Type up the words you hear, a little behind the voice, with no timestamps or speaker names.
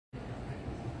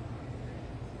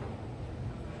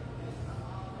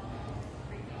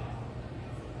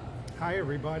Hi,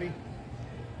 everybody.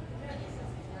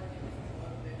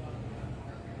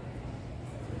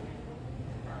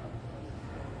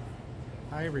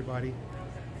 Hi, everybody.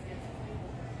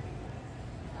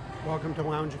 Welcome to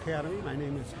Lounge Academy. My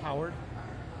name is Howard.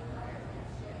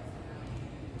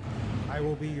 I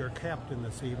will be your captain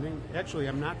this evening. Actually,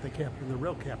 I'm not the captain. The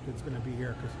real captain's going to be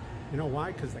here because, you know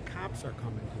why? Because the cops are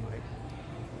coming tonight.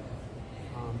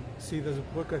 See,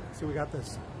 we got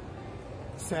this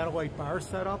satellite bar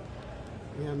set up,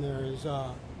 and there's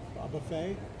a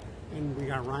buffet, and we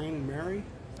got Ryan and Mary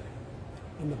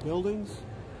in the buildings,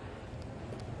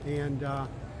 and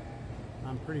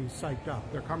I'm pretty psyched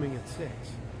up. They're coming at 6,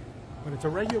 but it's a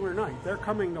regular night. They're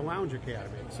coming to Lounge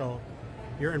Academy, so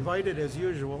you're invited as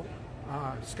usual.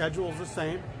 Schedule's the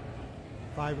same,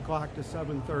 5 o'clock to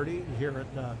 7:30 here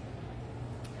at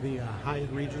the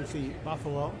Hyatt Regency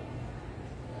Buffalo.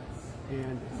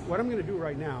 And what I'm going to do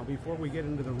right now, before we get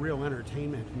into the real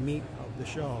entertainment meat of the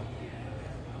show,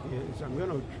 is I'm going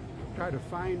to try to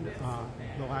find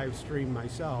the live stream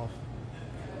myself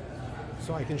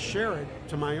so I can share it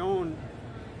to my own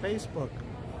Facebook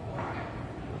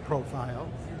profile.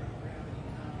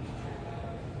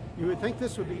 You would think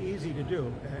this would be easy to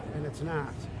do, and it's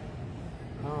not.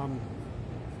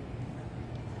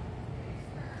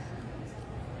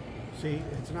 See,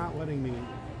 it's not letting me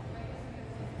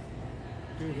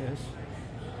do this.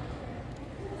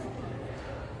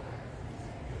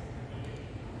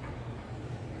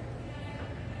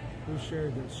 Who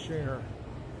shared this? Share.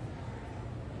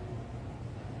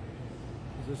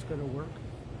 Is this going to work?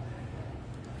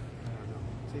 I don't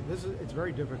know. See, it's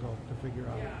very difficult to figure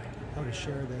out how to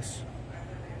share this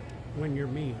when you're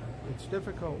me. It's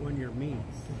difficult when you're me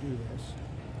to do this.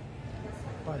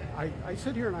 But I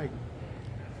sit here and I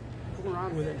fool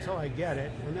around with it until I get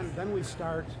it, and then we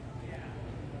start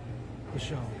the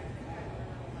show.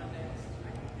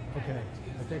 Okay,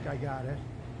 I think I got it.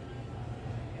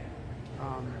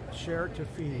 Share to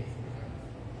feed.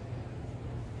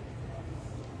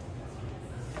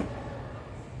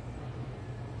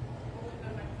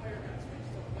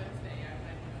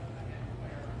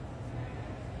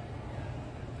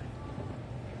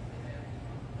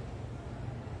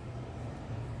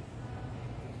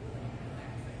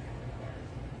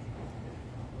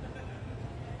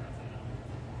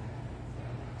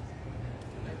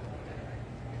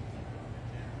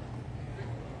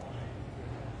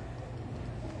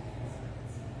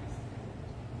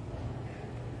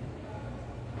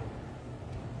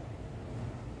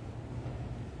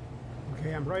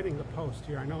 Okay, I'm writing the post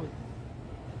here. I know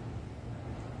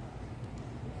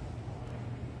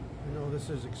this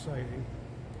is exciting.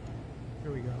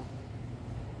 Here we go.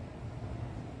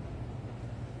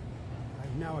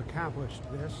 I've now accomplished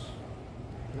this,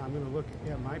 and I'm going to look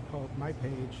at my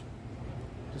page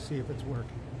to see if it's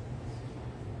working.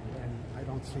 And I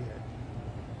don't see it.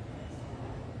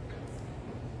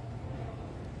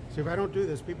 See, if I don't do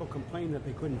this, people complain that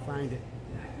they couldn't find it.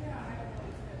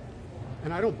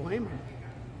 And I don't blame them.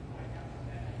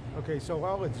 Okay, so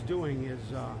all it's doing is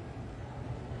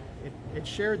it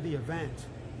shared the event.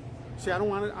 See, I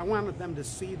wanted them to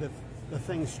see the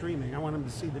thing streaming. I want them to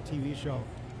see the TV show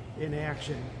in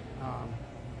action.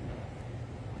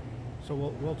 So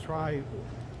we'll try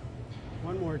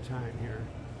one more time here.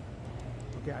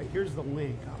 Okay, here's the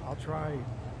link. I'll try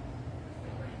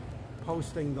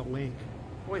posting the link.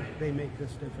 Boy, they make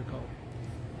this difficult.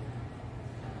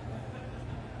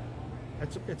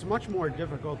 It's much more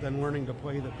difficult than learning to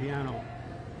play the piano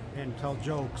and tell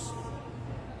jokes.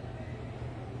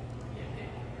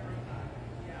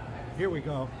 Here we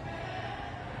go.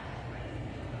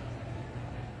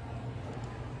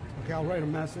 Okay, I'll write a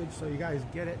message so you guys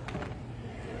get it.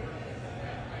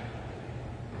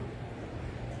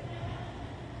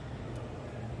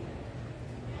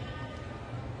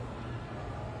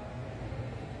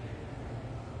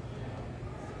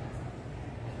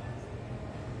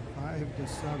 To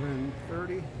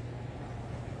 7:30.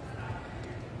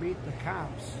 Meet the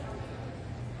cops.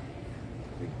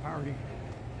 Big party.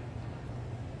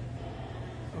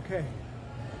 Okay.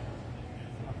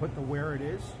 I'll put the where it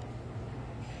is.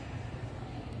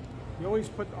 You always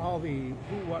put all the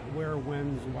who, what, where,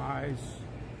 whens, whys,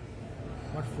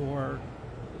 what for,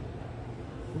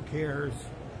 who cares,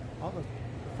 all the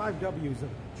 5 W's of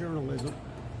journalism.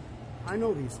 I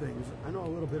know these things. I know a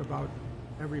little bit about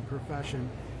every profession.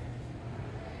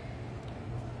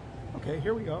 Okay,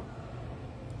 here we go.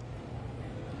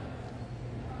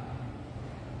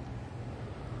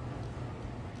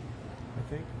 I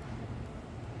think.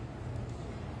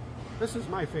 This is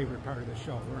my favorite part of the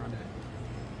show, where I'm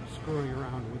screwing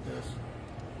around with this.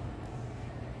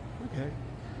 Okay.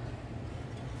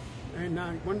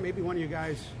 And maybe one of you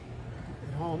guys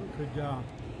at home could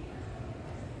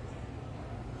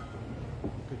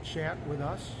chat with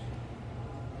us,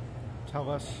 tell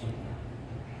us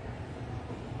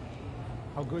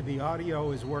how good the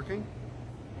audio is working.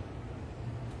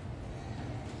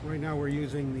 Right now we're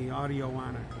using the audio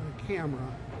on a camera.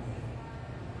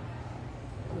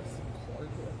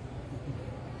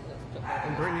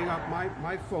 I'm bringing up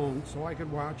my phone so I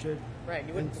could watch it. Right,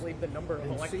 you wouldn't believe the number of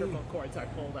electrical cords I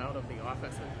pulled out of the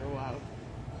office and threw out.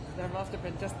 There must have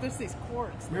been just these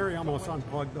cords. Mary almost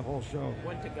unplugged the whole show.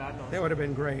 Went to God knows. That would have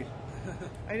been great.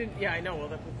 I didn't. Yeah, I know. Well,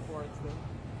 that's the cords.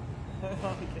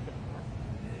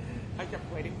 I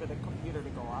kept waiting for the computer to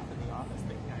go off in the office,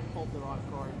 thinking I pulled the wrong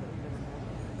cord, but it never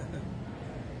happened.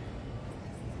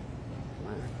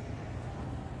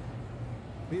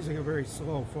 I'm using a very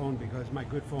slow phone because my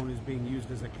good phone is being used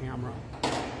as a camera.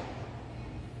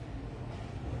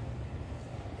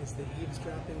 Is the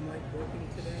eavesdropping mic working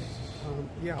today?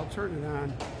 Yeah, I'll turn it on.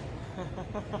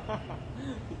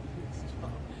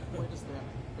 Where does that?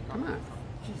 Come on.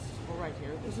 Oh, right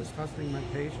here. This is testing my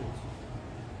patience.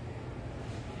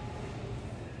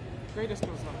 Greatest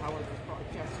was when Howard was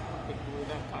broadcasting Big Blue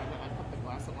that time, and I put the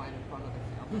glass of wine in front of the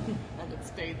camera, and it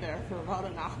stayed there for about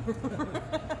an hour.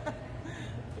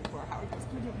 Before Howard goes,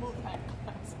 "Could you move that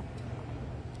glass?"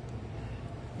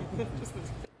 Just this.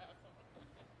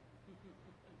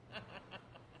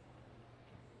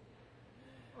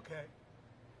 Okay.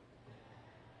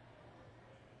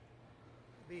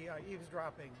 The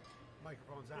eavesdropping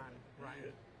microphone's on,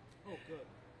 Ryan. Oh, good.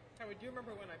 Howard, do you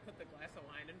remember when I put the glass of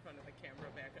wine in front of the camera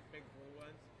back at Big Blue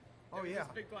once? Oh, yeah.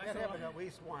 Big glass That of happened wine. at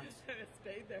least once. And it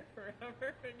stayed there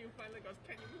forever, and you finally goes,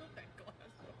 "Can you move that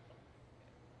glass off?"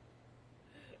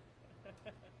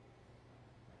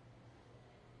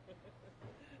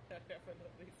 That happened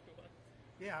at least once.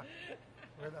 Yeah.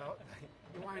 Where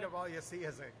you wind up all you see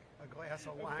is a glass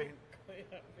of wine. Big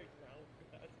round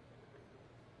glass.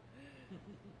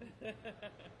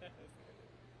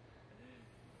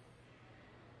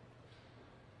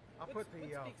 I'll put the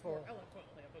full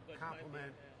eloquently of a good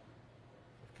complement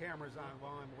of cameras on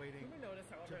while I'm waiting You notice,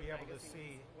 however, to be in able to magazines,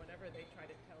 see whenever they try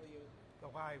to tell you the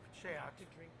live not chat. to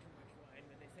drink too much wine,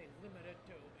 when they say limited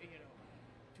to,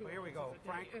 2 Well, here we go. ounces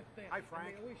a day, Frank. Hi,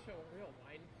 Frank. And they always show a real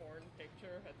wine porn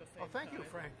picture at the same time. Oh, thank you,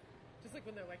 Frank. Just like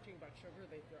when they're lecturing about sugar,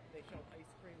 they show ice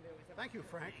cream. They always have Thank you,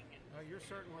 Frank. sugar and You're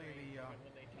certainly even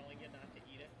when they're telling you not to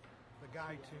eat it. the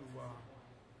guy to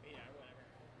Yeah, whatever.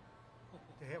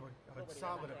 have a Nobody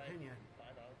solid ever tried opinion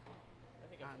 5 ounces. I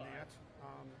think it's on 5. that.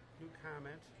 New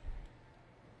comment.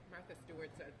 Martha Stewart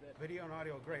said that. Video and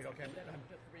audio, great. Okay. Then up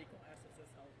to 3 glasses is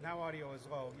healthy. Now audio is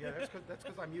low. Yeah, that's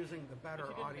because I'm using the better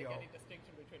She didn't audio. make any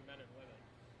distinction between men and women.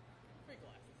 3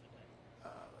 glasses a day.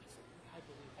 Let's see. I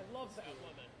believe I love that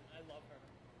woman. I love her.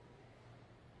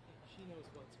 she knows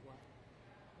what's what.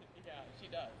 Yeah, she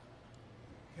does.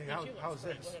 Okay, Yeah, she looks how's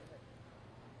great. this? Look at her.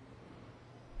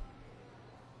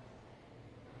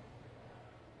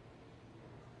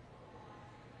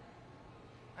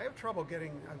 I have trouble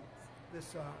getting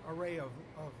this array of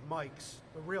mics,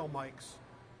 the real mics,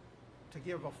 to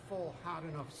give a full hot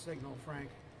enough signal, Frank,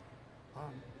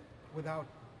 without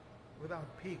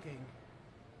peaking.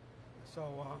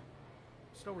 So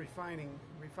still refining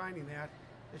that.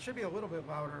 It should be a little bit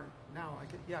louder now. I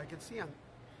can see on.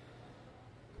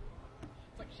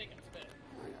 It's like shaking a spin.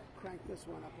 Crank this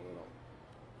one up a little.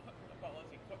 Putting up all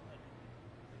his equipment.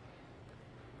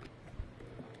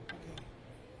 Okay.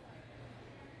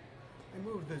 I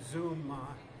moved the zoom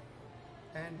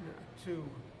N to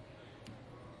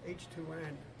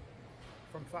H2N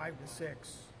from 5 to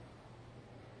 6.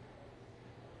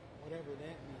 Whatever that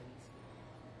means.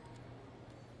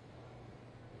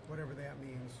 Whatever that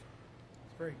means.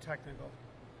 It's very technical.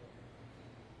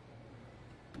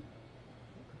 I'm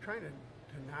trying to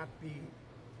not be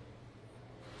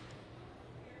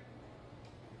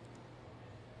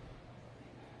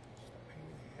just a pain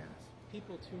in the ass.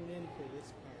 People tune in for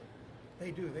this part.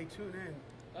 They do. They tune in.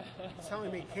 It's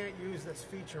telling me can't use this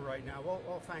feature right now.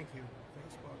 Well, thank you,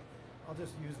 Facebook. I'll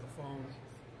just use the phone.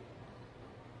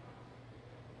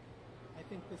 I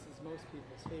think this is most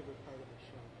people's favorite part of the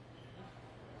show.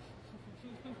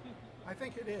 I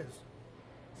think it is.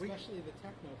 Especially the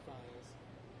technophiles.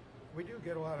 We do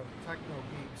get a lot of techno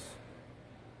geeks.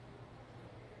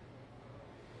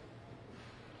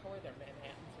 How are their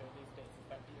Manhattans here these days? Is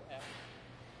that what you have?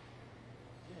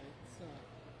 Yeah, it's okay.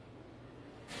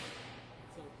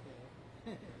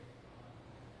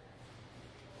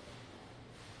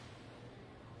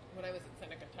 When I was at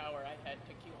Seneca Tower, I had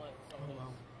tequila and sodas, Oh,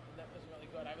 wow. and that was really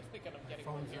good. I was thinking of getting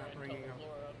phone's one here not until ringing the up.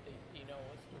 floor of the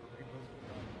Pinots.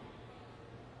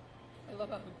 I love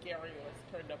how Gary was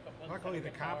turned up at one Luckily, the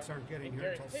cops aren't getting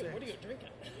here until 6. Hey, what are you drinking?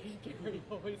 Gary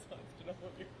always wants to know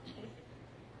what you're doing.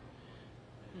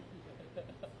 I'm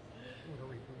going to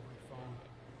reboot my phone.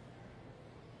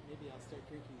 Maybe I'll start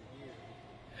drinking beer.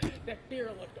 That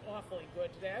beer looked awfully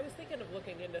good today. I was thinking of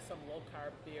looking into some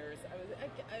low-carb beers.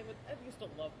 I used to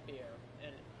love beer,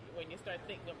 and when you start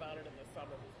thinking about it in the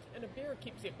summer, and a beer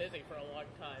keeps you busy for a long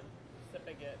time,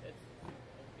 sipping it.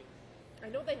 I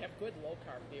know they have good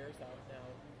low-carb beers out now.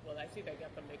 Well, I see they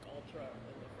got the Mick Ultra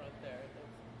in the front there.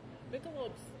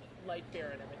 Michelob's light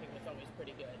beer and everything was always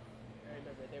pretty good. I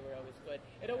remember they were always good.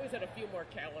 It always had a few more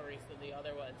calories than the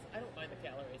other ones. I don't mind the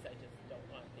calories, I just don't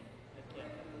want the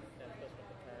that goes with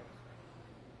the carbs.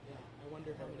 Yeah, I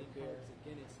wonder how many carbs a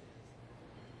Guinness is.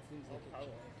 It seems like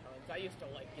probably tons. I used to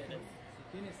like Guinness.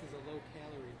 Guinness is a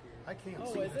low-calorie beer. I can't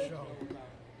Oh, see is the it? show.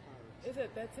 Is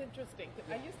it? That's interesting.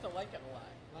 I used to like it a lot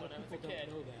A lot when I of was a people kid.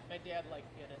 don't know that. My dad liked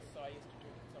Guinness, so I used to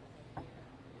drink it sometimes.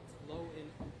 It's low in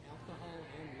alcohol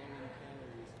and low in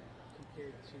calories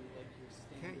compared to like your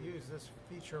standard Can't use this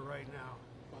feature right now.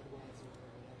 Budweiser or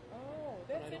whatever. Oh,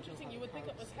 But I that's don't know interesting. how You the would think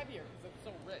it carbs- was heavier because it's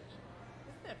so rich.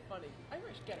 Isn't that funny?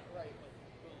 Irish get it right with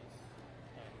booze.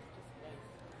 It's just nice.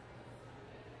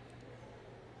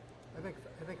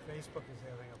 I think Facebook is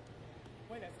having a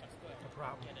Boy, that stuff's good. A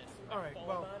problem. Guinness. All right, Foam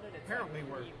well, on it, it's apparently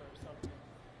like we're- cream or something.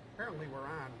 Apparently we're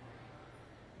on.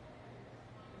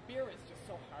 Beer is just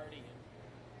so hearty. And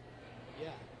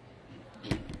Yeah.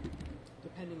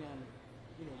 Depending on,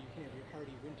 you can have your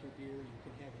hearty winter beer, you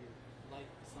can have your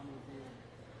light summer beer.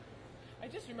 I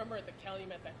just remember at the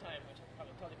Calumet that time, which I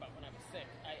probably told you about when I was sick.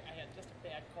 I had just a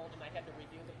bad cold and I had to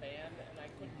review the band, and I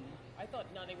couldn't. I thought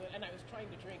nothing would, and I was trying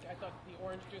to drink. I thought the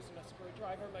orange juice and a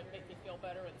screwdriver might make me feel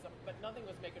better, but nothing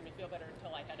was making me feel better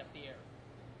until I had a beer.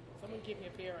 Someone gave me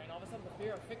a beer, and all of a sudden the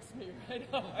beer fixed me right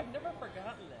up. I've never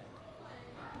forgotten that.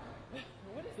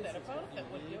 What is that about that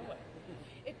would do it?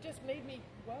 It just made me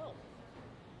well.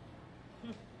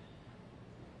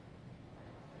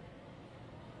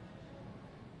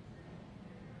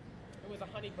 It was a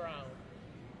honey brown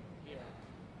beer.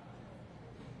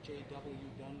 J.W.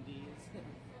 Dundee's.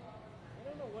 I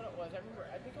don't know what it was.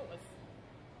 I think it was.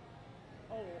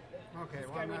 Oh, Okay, this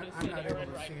well, guy I'm we not- knew, I'm Sid not able to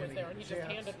Ehrenreich, see was any there, and he just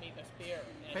chats. handed me this beer.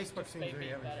 And it Facebook just seems made to be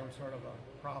me having better. some sort of a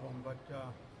problem, but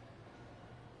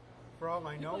for all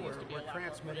I know, People used to be a we're lot more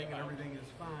transmitting and free about everything is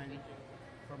fine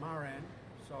from our end.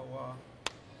 So,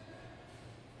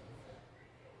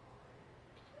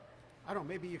 I don't know,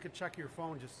 maybe you could check your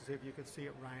phone just to see if you could see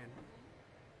it, Ryan.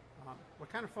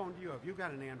 What kind of phone do you have? You've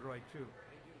got an Android too.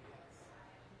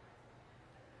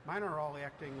 Mine are all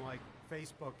acting like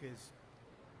Facebook is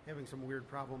having some weird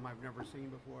problem I've never seen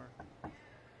before.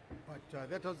 But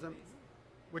that doesn't,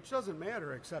 which doesn't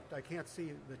matter, except I can't see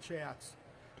the chats.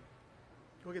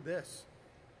 Look at this.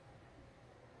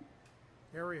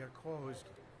 Area closed.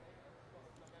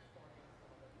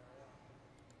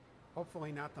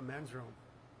 Hopefully not the men's room.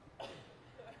 Well,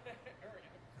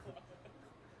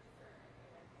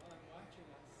 I'm watching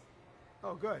us.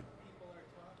 Oh, good. People are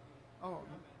talking. Oh,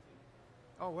 Commenting.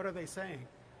 oh, what are they saying?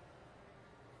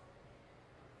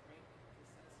 Frank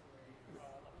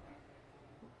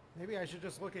Accessory. Maybe I should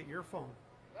just look at your phone.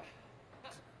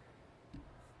 Do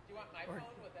you want my Or- phone?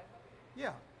 Would that help?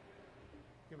 Yeah.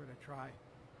 Give it a try.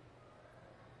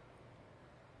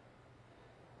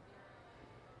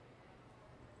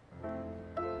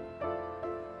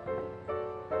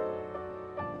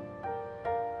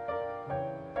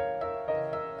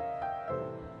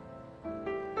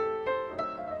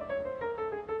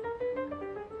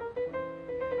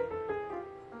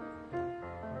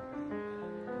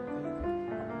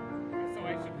 So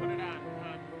I should put it on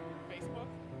Facebook?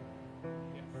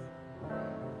 Yes.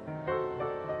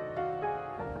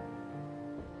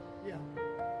 Yeah.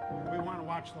 We want to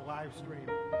watch the live stream.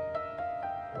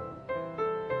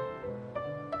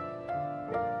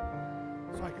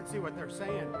 So I can see what they're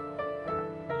saying.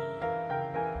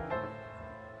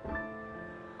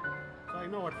 So I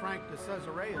know what Frank de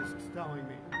Cesare is telling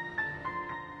me.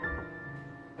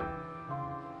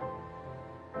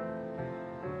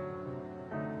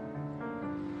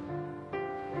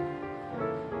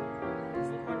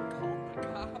 Someone called the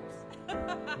cops.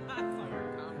 Someone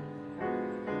called.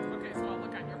 Okay, so I'll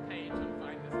look on your page and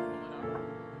find this and pull it up.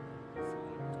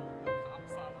 Someone told the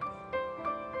cops on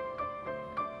us.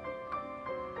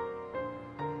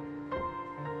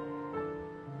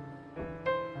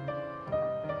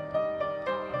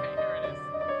 Oh, okay, here it is.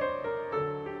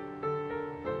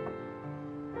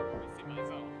 Let me see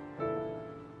myself.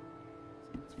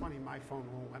 It's funny, my phone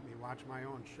won't let me watch my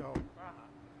own show. Uh-huh.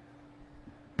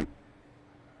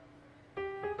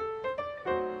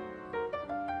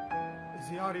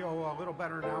 the audio a little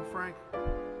better now, Frank? Well,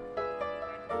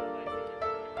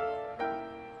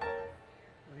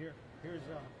 here's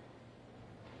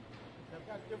I've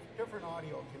got different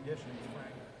audio conditions,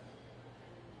 Frank.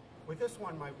 With this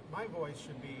one, my voice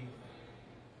should be,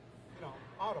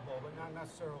 audible, but not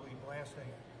necessarily blasting.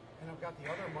 And I've got the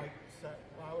other mic set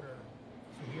louder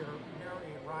to hear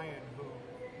Mary and Ryan, who,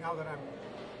 now that I'm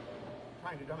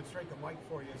trying to demonstrate the mic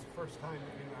for you, is the first time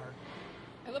in our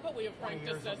I love how we have Frank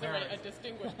just as marriage. a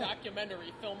distinguished documentary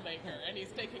filmmaker, and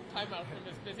he's taking time out from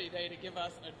his busy day to give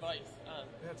us advice.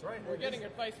 That's right. We're getting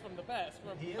advice from the best,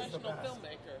 from a He is the professional best.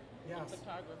 filmmaker Yes. and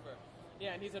photographer.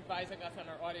 Yeah, and he's advising us on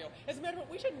our audio. As a matter of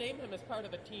fact, we should name him as part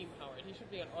of the team, Howard. He should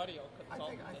be an audio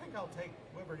consultant. I think I'll take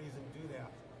liberties and do that.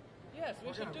 Yes,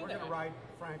 we should do We're that. going to ride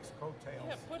Frank's coattails.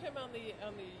 Yeah, put him on the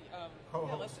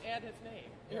Co-host. let's add his name.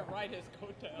 Yeah, ride his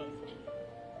coattails.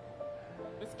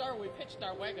 The star, we've hitched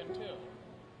our wagon too.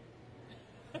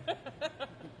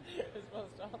 It's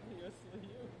most obviously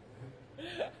you.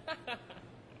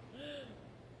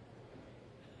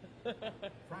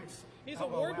 Frank's He's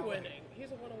elbow award-winning. valet. He's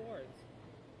won awards.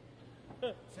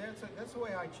 See, that's the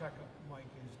way I check a mic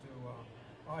is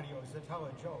to audio is to tell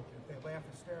a joke. If they laugh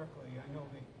hysterically, I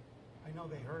know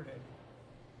they heard it.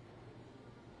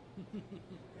 And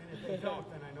if they don't,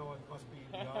 then I know it must be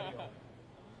the audio.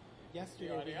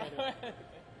 Yesterday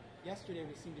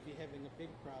we seemed to be having a big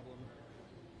problem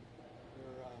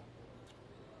where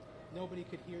nobody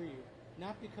could hear you.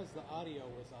 Not because the audio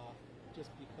was off, just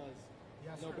because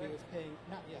nobody was paying.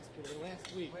 Not yesterday,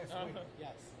 last week. Last week.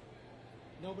 Yes.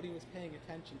 Nobody was paying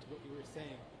attention to what you were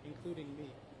saying, including me.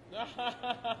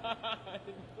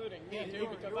 Including me too,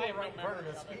 because you I have were no right in front of memory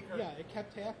the of it. speaker. Yeah, it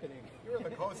kept happening. You were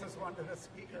the closest one to the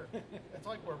speaker. It's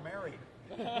like we're married.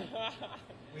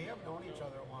 We have known each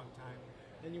other a long time.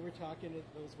 Then you were talking to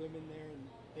those women there, and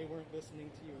they weren't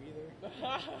listening to you either.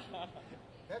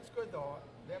 That's good, though.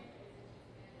 That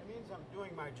means I'm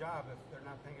doing my job if they're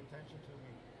not paying attention to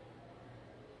me.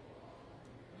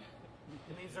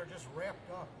 It means they're just wrapped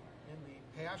up in the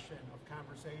passion of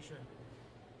conversation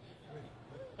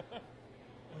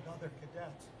with other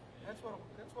cadets. That's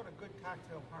what a good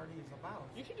cocktail party is about.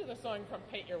 You should do the song from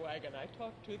Paint Your Wagon. I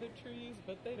talk to the trees,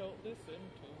 but they don't listen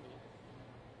to me.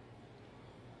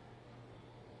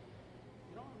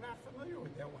 I'm not familiar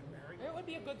with that one, Mary. It would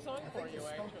be a good song I for think you,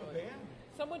 stumped the actually. band.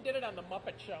 Someone did it on the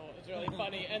Muppet Show. It was really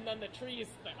funny. And then the trees,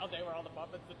 they were all the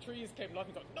Muppets. The trees came up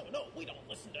and go, no, we don't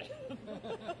listen to him.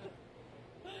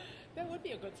 That would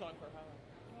be a good song for Howard.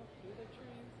 Talk to the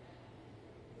trees.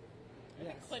 I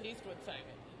think Clint Eastwood sang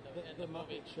it in The the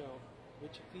movie. Muppet Show,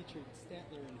 which featured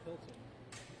Statler and Hilton.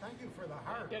 Thank you for the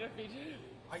heart. Did it feature?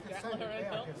 I can send it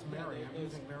back. It's Mary. I'm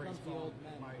using Mary's Grumpy phone. Old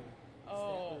Men. Oh,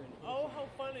 Statler and how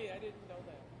funny. I didn't know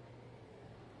that.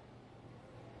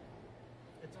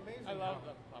 It's amazing. I love how-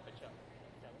 the Muppet Show.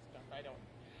 Kind of stuff.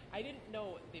 I didn't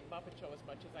know the Muppet Show as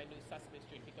much as I knew Sesame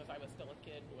Street because I was still a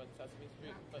kid when Sesame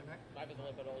Street, Yeah, but connect. I was a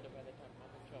little bit older by the time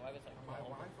Muppet Show. I was like My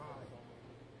 12. Wi-Fi.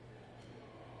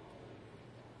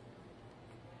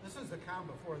 This is the calm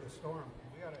before the storm.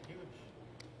 We had a huge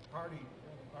party.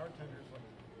 The bartenders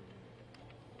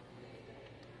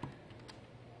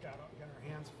got our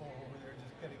hands full over there,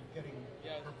 just getting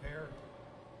Yes. prepared.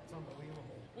 It's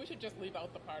unbelievable. We should just leave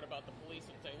out the part about the police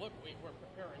and say, look, we're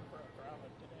preparing for a crowd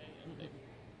today, and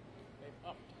they've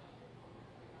upped.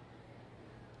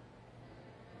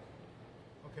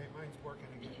 Okay, mine's working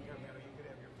again. Here, Mary, you could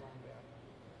have your phone back.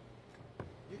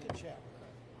 You can chat with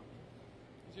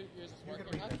it. Yours is You can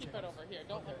working. read I'll the keep it chats. over here.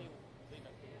 Don't let Okay. me leave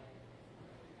it.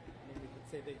 And then we could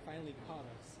say they finally caught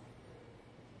us.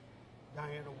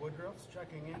 Diana Woodruff's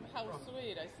checking in How from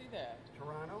sweet. I see that.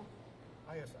 Toronto.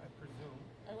 I presume.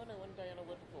 I wonder when Diana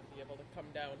Woodruff will be able to come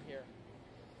down here.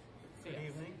 and see Good us.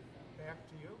 evening. Back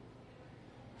to you.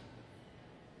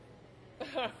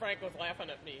 Frank was laughing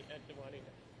at me and wanting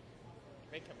to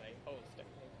make him a host, I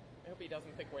think. I hope he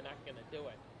doesn't think we're not going to do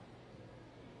it.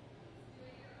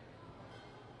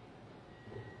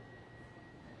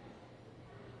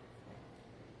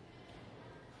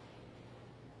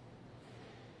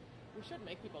 We should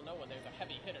make people know when there's a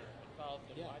heavy hitter involved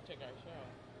in Yeah. watching our show.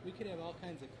 We could have all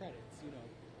kinds of credits,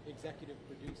 executive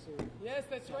producer. Yes,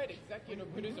 that's right. Executive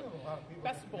We producer, have a lot of people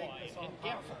best that boy, make this all and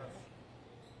gift. possible.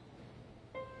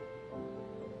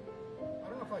 I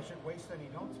don't know if I should waste any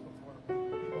notes before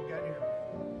people get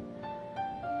here.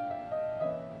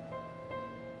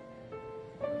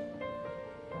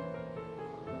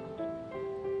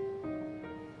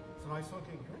 It's a nice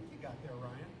looking drink you got there,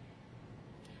 Ryan.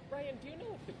 Ryan, do you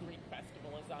know if the Greek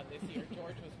festival is on this year?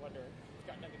 George was wondering. It's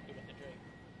got nothing to do with the drink.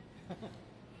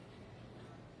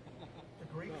 The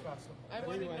Greek Festival. I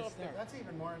want to know if they're... That's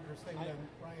even more interesting than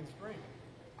Ryan's drink.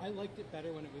 I liked it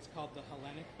better when it was called the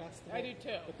Hellenic Festival. I do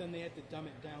too. But then they had to dumb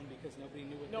it down because nobody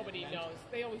knew what Nobody that meant. knows.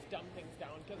 They always dumb things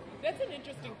down. Cause that's an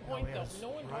interesting point, though.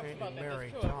 No one talks about that.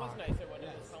 That's true. It was nicer when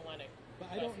it was Hellenic. But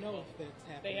I don't know if that's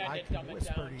happening. They had to dumb it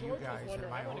down. George was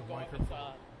wondering, I want to go if it's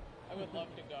on. I would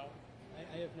love to go.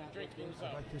 I have not.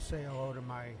 I'd like to say hello to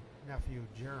my nephew,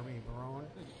 Jeremy Barone.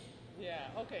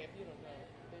 Yeah, okay, if you don't know.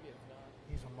 Maybe it's not.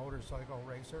 He's a motorcycle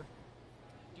racer.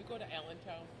 Do you go to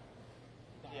Allentown?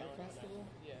 The art festival?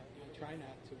 Yeah. Try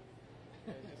not to.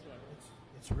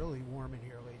 It's really warm in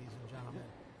here, ladies and gentlemen.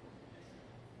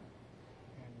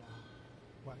 And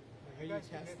what? Are you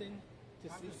testing to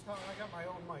I'm see? just telling. I got my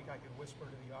own mic. I can whisper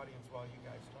to the audience while you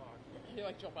guys talk. You're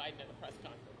like Joe Biden at a press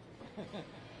conference. Is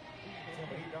that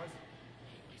what he does?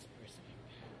 Whispers.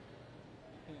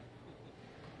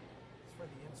 It's for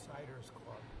the Insiders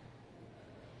Club.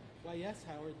 Why, yes,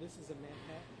 Howard. This is a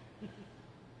Manhattan.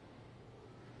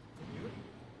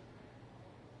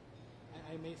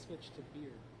 I may switch to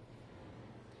beer.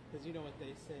 Because you know what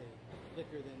they say,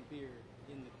 liquor than beer,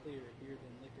 in the clear, beer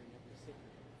than liquor, never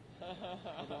sicker.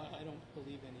 Although I don't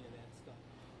believe any of that stuff.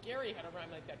 Gary had a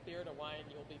rhyme like that, beer to wine,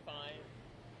 you'll be fine.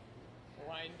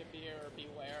 Wine to beer,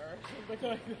 beware.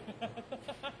 Something like that.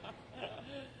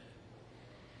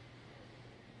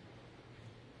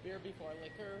 Beer before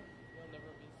liquor, you'll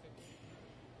never be sick.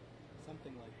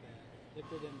 Something like that.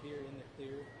 Liquor than beer, in the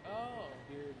clear. Oh.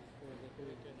 Beer before liquor,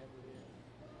 never beer.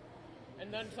 And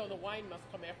then, so the wine must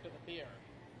come after the beer.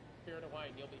 Beer to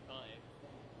wine, you'll be fine.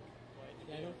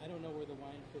 Yeah, I don't know where the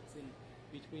wine fits in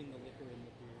between the liquor and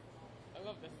the beer. I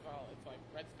love this all. It's like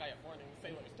red sky at morning,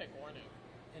 sailors take warning.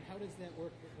 And how does that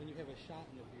work when you have a shot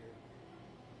in a beer?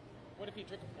 What if you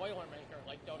drink a Boilermaker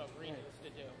like Dodo Green used to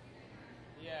do?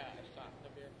 Yeah, a shot in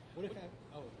a beer. What if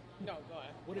No, go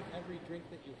ahead. What if every drink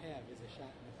that you have is a shot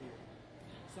in a beer?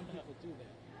 Some people do that.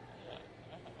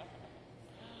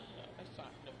 A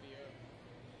shot in a beer.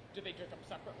 Do they drink them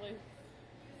separately?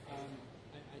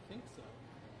 I think so.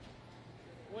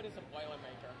 What is a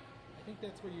Boilermaker? I think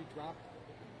that's where you drop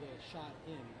the shot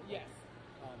in. Yes.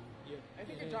 I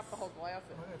think you drop the whole glass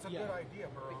in. Well, it's a good idea,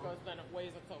 bro. Because then it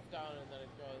weighs itself down and then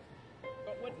it goes.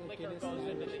 But what Like liquor Guinness goes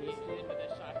and into Irish whiskey? into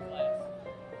the shot glass?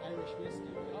 Irish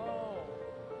whiskey. Right? Oh.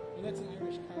 Well, that's an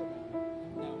Irish carbon.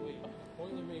 Now wait,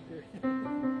 Boilermaker.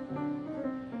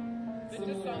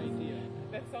 Similar idea.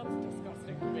 That sounds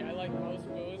disgusting to me. I like most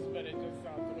booze, but it just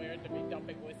sounds weird to be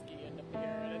dumping whiskey into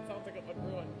beer, and it sounds like it would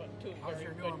ruin but two How's very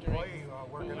your good new employee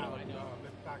drinks. working out I know.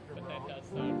 with Dr. But Brown? that does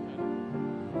sound kind of...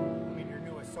 I mean, your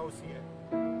new associate.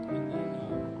 And then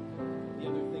the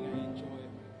other thing I enjoy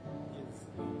is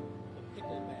the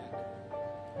pickleback,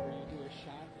 where you do a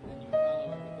shot and then you follow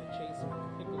it with a chaser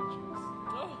of pickle juice.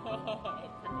 Oh,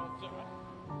 pickle juice.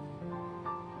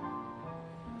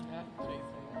 Yeah,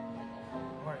 chaser.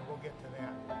 All right, we'll get to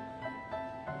that.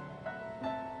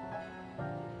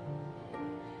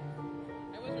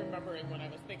 I was remembering when I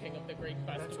was thinking of the Great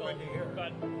Festival, good to hear.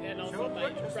 And also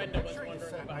my Brenda was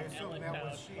wondering about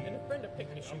Allentown, and if Brenda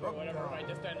picked me up or whatever, I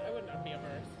would not be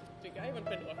immersed. I haven't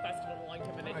been to a festival in a long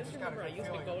time, and I just remember I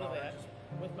used to go to that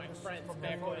with my friends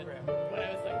back when I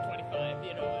was like 25,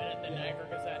 you know, and at the Niagara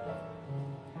Gazette.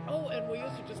 Oh, and we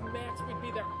used to just we'd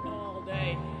be there all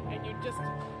day, and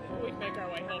we'd make our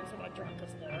way home somewhat drunk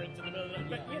as lords in the middle of the night.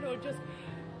 But, you know,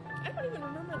 I don't even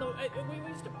remember though. We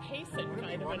used to pace it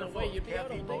kind of in a way. You'd be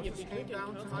out all day, you'd be drinking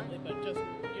constantly, but just,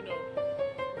 you know.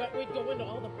 But we'd go into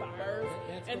all the bars,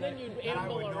 and then you'd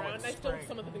amble around. I still have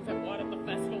some of the things I bought at the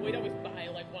festival. We'd always buy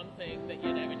like one thing that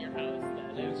you'd have in your house.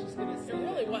 I was just gonna say it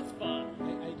really was fun.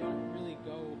 I don't really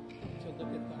go to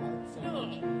look at the art so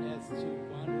much as to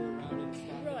wander around and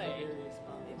stop at the various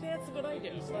bars. That's what I do.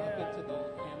 You stop it to the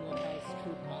Hamlet House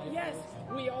Troop Pie. Yes,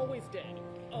 we always did.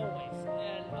 Always.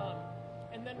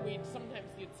 And then sometimes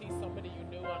you'd see somebody you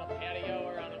knew on a patio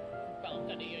or on a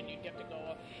balcony, and you'd get to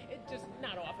go. It just,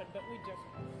 not often, but we'd just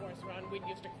force around. We'd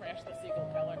used to crash the Siegel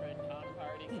Keller and Tom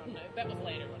party sometimes. That was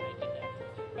later when I did that.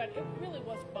 But it really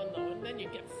was fun though, and then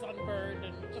you'd get sunburned,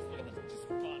 and it was just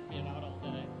fun being out all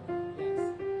day.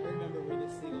 Yes, I remember where the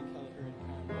Siegel Keller and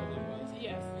Con building was.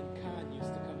 Yes. And Con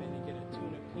used to come in and get a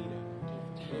tuna pita with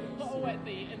tomato soup. Oh,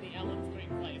 in the Ellen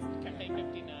Street place, Cafe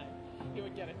 59. He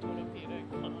would get a tuna pita and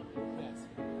come. Yes,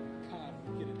 Con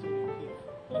would get a tuna pita.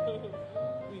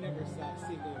 We never saw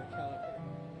Siegel or Keller.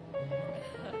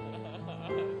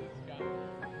 This guy.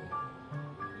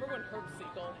 Remember when Herb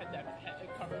Siegel had that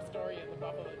cover story in the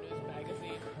Buffalo News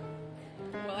magazine?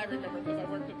 Well, I remember because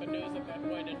I worked at the news at that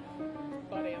point, and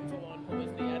Bud Anzalone, who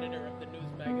was the editor of the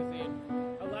news magazine,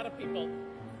 a lot of people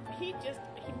he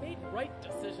made right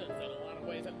decisions in a lot of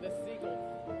ways. And this Siegel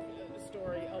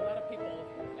story, a lot of people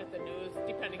at the news,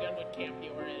 depending on what camp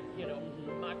you were in,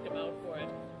 mocked him out for it.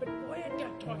 But boy, it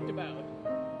got talked about.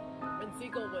 And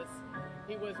Siegel was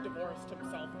divorced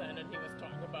himself then, and he was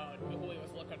talking about who he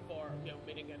was looking for,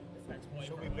 meeting his ex-wife.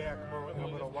 She'll be back in a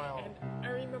little while. And I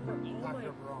remember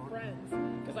all my friends,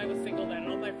 because I was single then,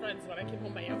 all my friends, when I came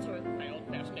home, my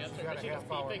old-fashioned answering machine was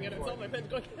beeping, and it's all my friends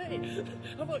going, hey,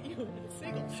 how about you?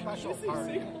 Siegel. Special Did you see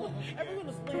party. Siegel? Everyone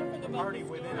was laughing about Party the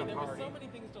story. within a There were party. so many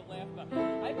things to laugh about.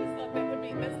 I just thought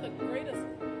that's the greatest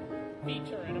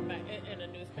feature in a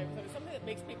newspaper. So it's something that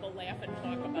makes people laugh and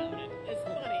talk about it. It's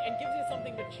funny and gives you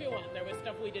something to chew on. There was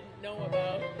stuff we didn't know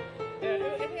about.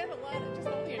 It had a lot of just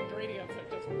all the ingredients are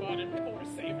just fun, and people were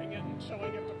saving it and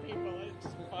showing it to people. It's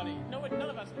just funny. None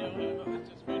of us knew him. It was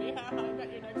just funny. I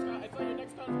got your next time. I saw your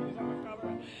next time when he was on the cover.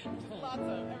 Just lots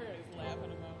of everybody's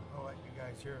laughing about. I'll let you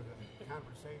guys hear the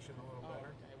conversation a little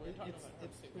better. Okay, we're talking about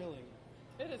It's thrilling.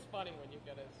 It is funny when you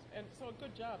get it, and so a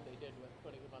good job they did with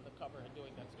putting him on the cover and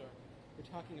doing that story. We're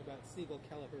talking about Siegel,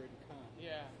 Kelleher, and Kahn.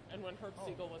 Yeah, and when Herb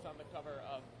Siegel was on the cover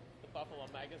of the Buffalo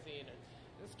magazine, and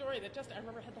the story that I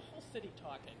remember had the whole city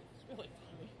talking. It's really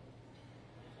funny.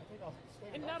 I think I'll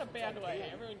stand In up not a since bad I way.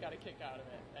 can. Everyone got a kick out of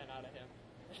it and out of him.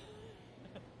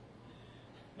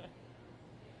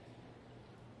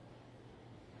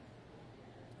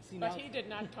 See, But now he did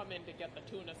not come in to get the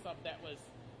tuna sub that was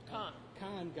Kahn.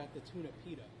 Kahn got the tuna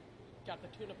pita. Got the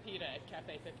tuna pita at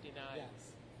Cafe 59. Yes.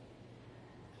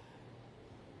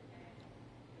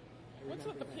 I What's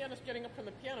with the remember that. pianist getting up from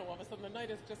the piano? All of a sudden the night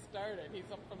has just started. He's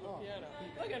up from the piano.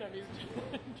 Look at him. He's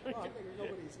Oh, I drinking. figure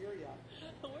nobody's here yet.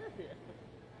 We're here.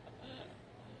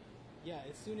 Yeah,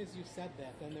 as soon as you said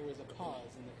that, then there was a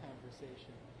pause in the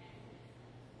conversation.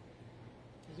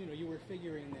 Because, you were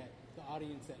figuring that the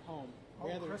audience at home, Oh,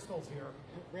 Crystal's here.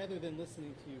 rather than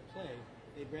listening to you play,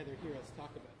 they'd rather hear us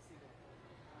talk about Siegel.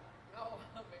 Oh,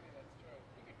 maybe that's true.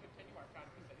 We could continue our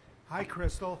conversation. Hi,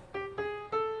 Crystal.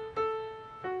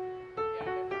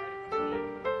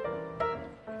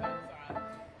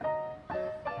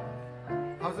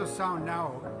 How's it sound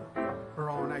now,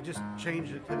 Barone? I just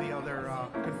changed it to the other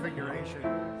configuration.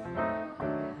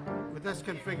 With this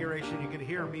configuration, you can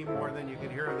hear me more than you can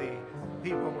hear the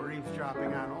people we're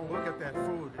eavesdropping on. Oh, look at that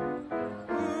food.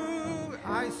 Ooh,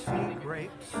 I see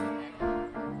grapes.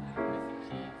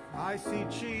 I see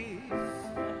cheese.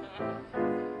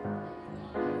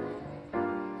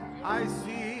 I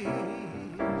see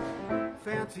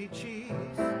fancy cheese.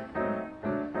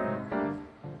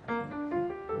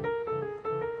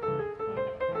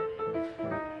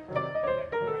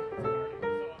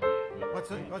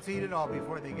 Let's eat it all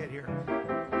before they get here.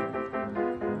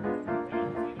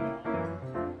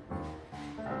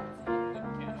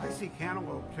 I see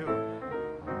cantaloupe too.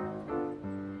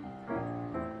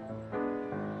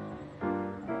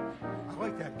 I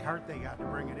like that cart they got to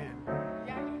bring it in.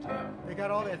 Yeah, I do too. They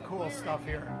got all that cool stuff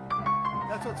here.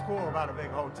 That's what's cool about a big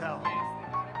hotel. Yes,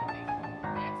 they got everything.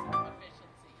 Maximum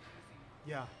efficiency. Easy.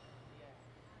 Yeah.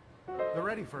 They're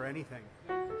ready for anything.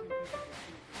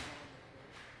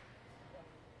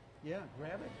 Yeah,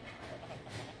 grab it.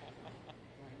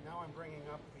 Right, now I'm bringing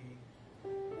up the...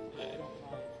 I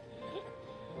don't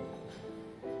mind.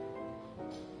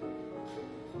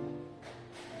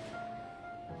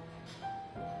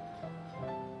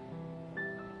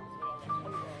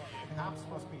 Cops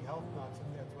must be health nuts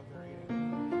if that's what they're eating.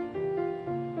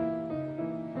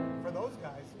 For those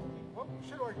guys, what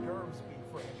should hors d'oeuvres be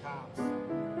for the cops?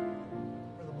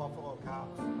 For the Buffalo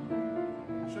cops?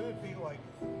 Should it be like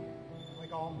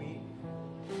all meat?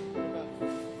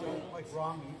 Like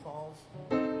raw meatballs?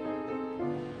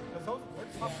 Because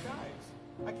they're tough guys.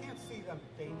 I can't see them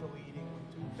daintily eating with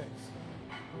toothpicks.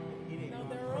 Eating Now,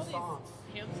 there are all croissants.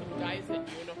 these handsome guys in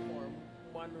uniform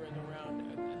wandering around.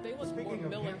 They look Speaking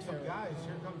more of military. handsome guys,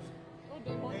 here comes Oh,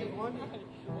 Dave Dave Lundy. Lundy.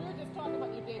 We were just talking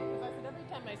about you, Dave, because I said every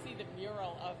time I see the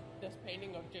mural of this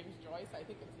painting of James Joyce, I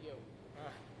think it's you.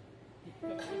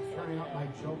 turning up my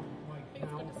joke mic Hey,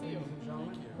 it's now, good to see you. ladies and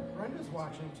gentlemen. Brenda's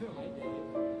watching too.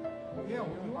 Yeah,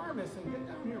 well, you are missing. Get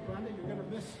down here, Brenda. You're going to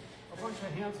miss a bunch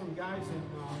of handsome guys in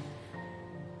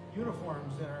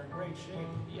uniforms that are in great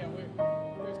shape. Yeah,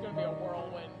 there's going to be a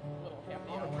whirlwind little happy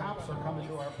All the hour. cops are coming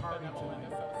to our party Benevolent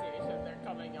tonight. Association. They're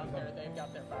coming up there. They've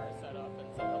got their bar set up,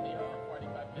 and some will be here for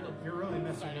 45 minutes. You're really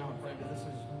missing Signing out, Brenda. This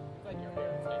is It's like you're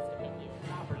here. It's nice to meet you.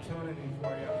 an opportunity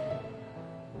for you.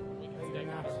 We can Hey, stay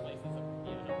you're in not- other places,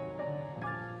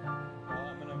 Well,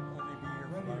 I'm going to only be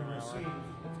here for Ready about to an hour. receive.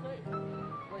 It's great.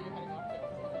 Where are you heading off to?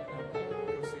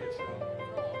 Go see a show. Oh,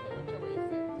 okay. Which are we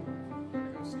seeing?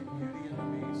 Go see Beauty and the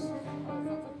Beast. Oh, sounds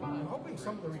like fun. I'm hoping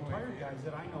some of the retired guys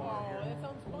that I know are Oh, here. that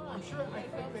sounds fun. I'm sure. I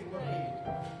think they will be.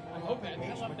 I'm hoping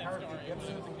Paige McCarthy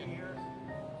Gibson will be here,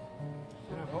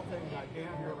 and I'm hoping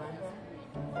Dan Miranda.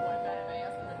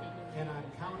 And I'm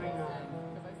counting on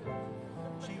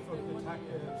Chief of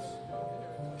Detectives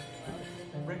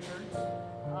Richards,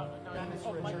 Dennis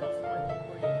Richards.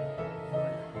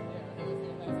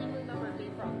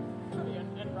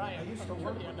 I used to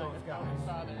work with those guys.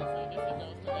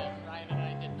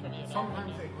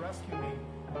 Sometimes they'd rescue me.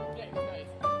 Yeah, he was nice.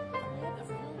 We had this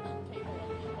huge table of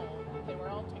people. They were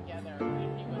all together,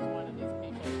 and he was one of these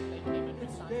people. They came in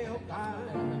It's Dale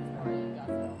Pine.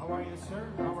 How are you, sir?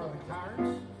 How are the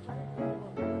cars?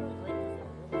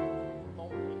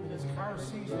 It's car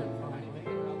season finally.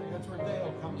 That's where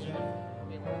Dale comes in.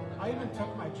 I even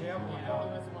took my javelin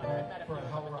out for a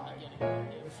hell ride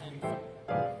this week.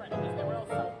 They were all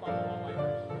South Buffalo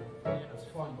Irish. It's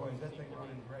fun, boys. That thing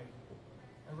running great.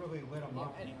 I really lit them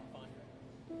up.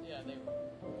 Yeah, they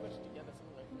pushed together some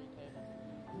of the free tables.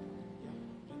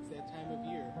 Yeah, it's that time of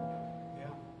year.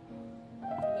 Yeah.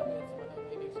 Then we had some of the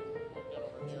ladies who moved on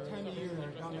over here. Time of year.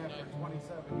 They've done that for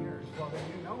 27 years. Well, then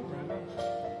you know, Brenda.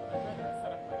 I'd rather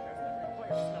set up like this than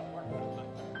require snow work.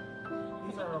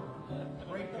 These are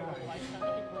great guys.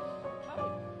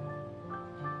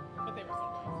 But they were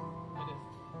so nice. It is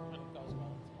when it goes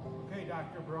well. Okay,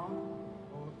 Dr. Brown.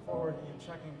 We'll look forward to you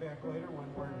checking back later when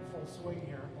we're in full swing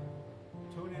here.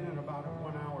 Tune in about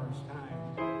 1 hour's time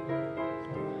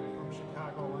from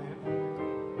Chicagoland.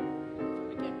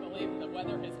 I can't believe the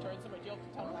weather has turned so much. You'll have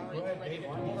to tell Larry we're ready to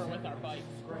come over with our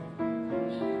bikes. Great.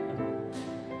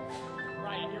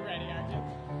 Ryan, you're ready, aren't you?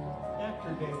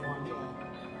 After day one.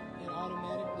 It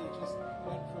automatically just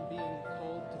went from being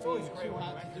cold to being too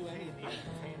hot to do anything.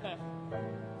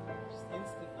 Just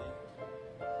instantly.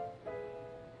 I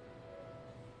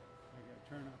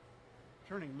gotta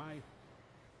turning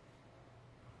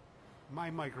my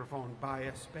microphone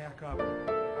bias back up.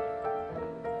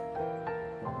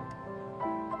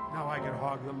 Now I can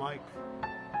hog the mic.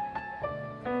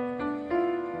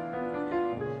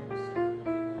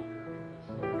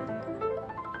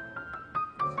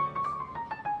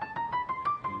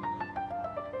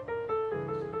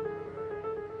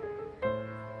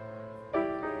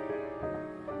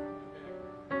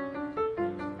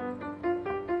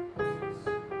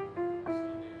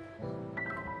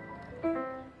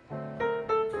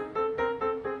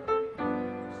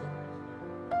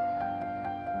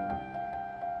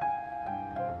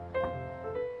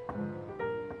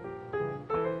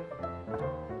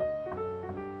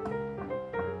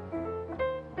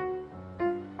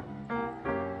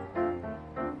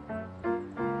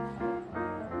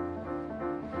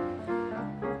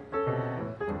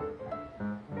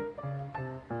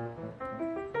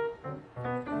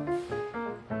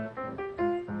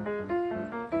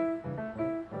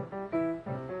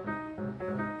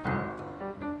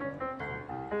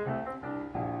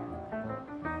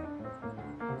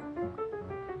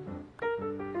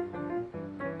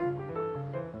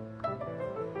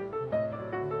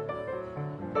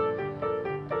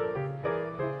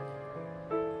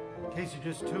 In case you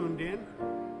just tuned in,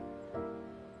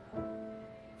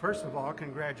 first of all,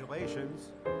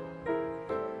 congratulations.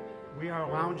 We are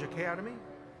Lounge Academy.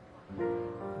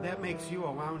 That makes you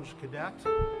a Lounge Cadet,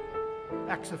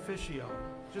 ex officio.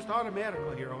 Just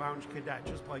automatically you're a Lounge Cadet,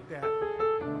 just like that.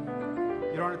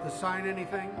 You don't have to sign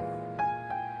anything.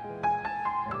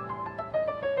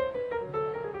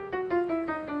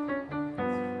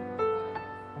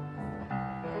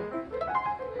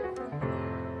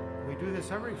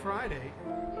 Every Friday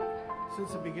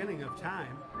since the beginning of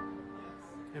time,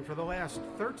 and for the last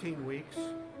 13 weeks.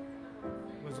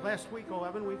 Was last week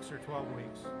 11 weeks or 12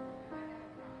 weeks?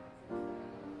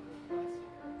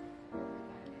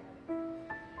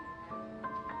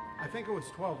 I think it was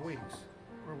 12 weeks,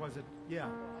 or was it? Yeah,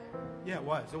 it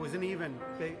was. It was an even.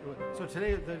 So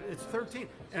today it's 13,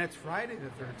 and it's Friday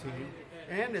the 13th,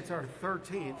 and it's our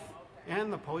 13th,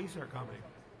 and the police are coming.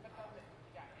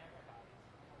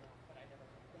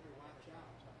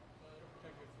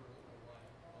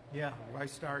 Yeah, why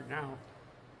start now?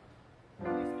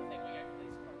 Make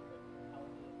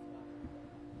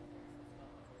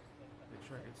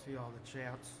sure I can see all the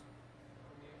chats.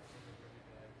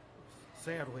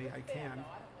 Sadly, I can.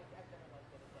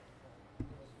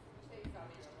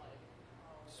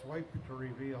 Swipe to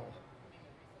reveal.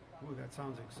 Ooh, that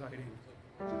sounds exciting.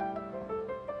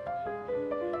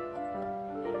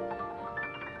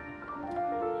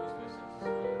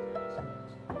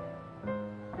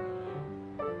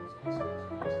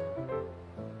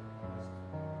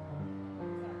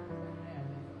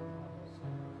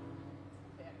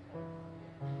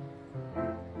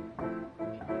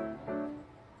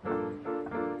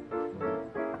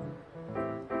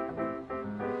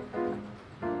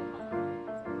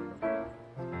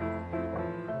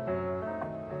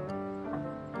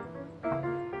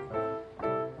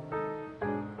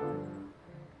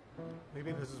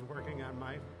 Maybe this is working on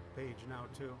my page now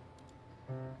too.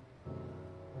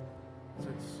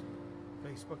 Since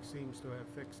Facebook seems to have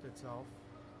fixed itself.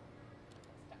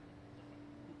 There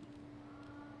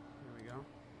we go.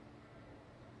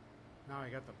 Now I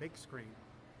got the big screen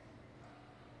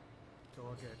to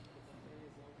look at.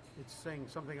 It's saying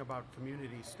something about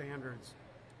community standards.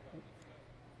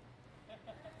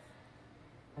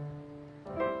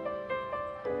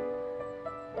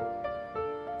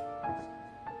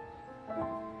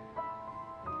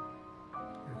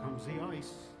 Here comes the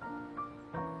ice.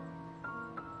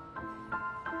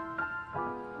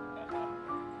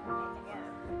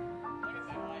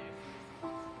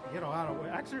 You get a lot of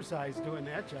exercise doing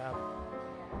that job.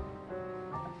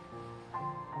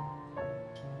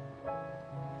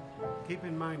 Keep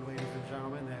in mind, ladies and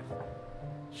gentlemen, that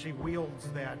she wields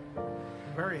that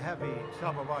very heavy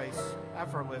tub of ice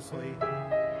effortlessly.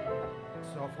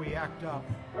 So if we act up,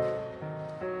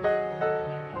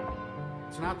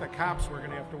 it's not the cops we're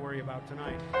going to have to worry about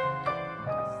tonight.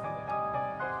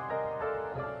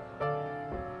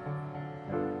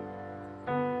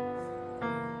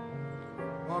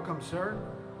 Welcome, sir.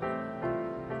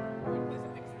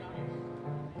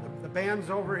 The band's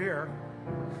over here.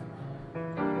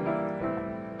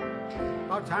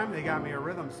 About time they got me a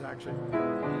rhythm section.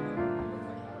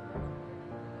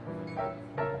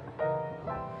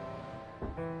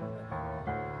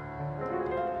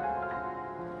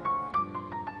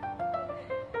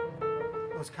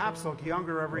 Those cops look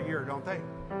younger every year, don't they?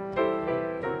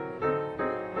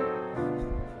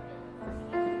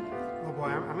 Oh boy,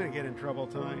 I'm going to get in trouble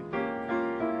tonight.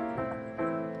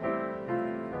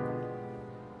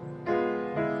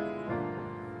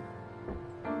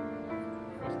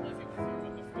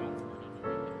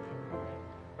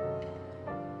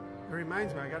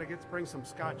 Reminds me, I got to bring some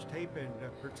Scotch tape in to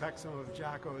protect some of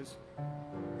Jocko's.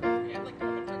 Yeah, I'd like to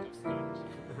have a touch of scotch.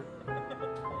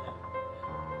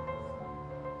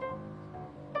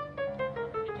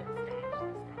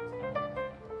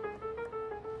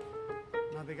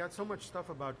 Now they got so much stuff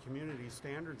about community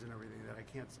standards and everything that I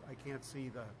can't see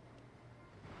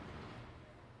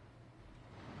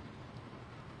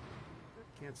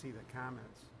the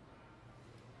comments.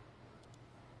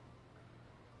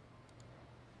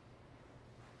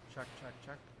 Check, check,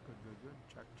 check. Good, good, good.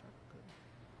 Check, check, good.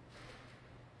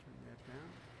 Turn that down.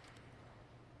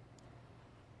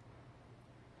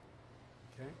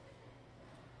 Okay.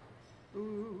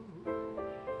 Ooh.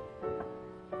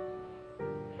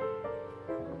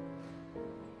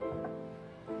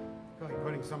 I feel like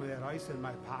putting some of that ice in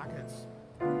my pockets.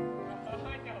 I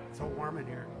know. It's so warm in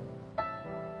here. I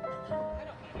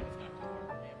don't mind it. It's not too warm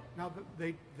for me. Now,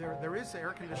 there is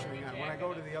air conditioning on. When I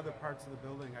go to the other parts of the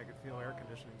building, I could feel air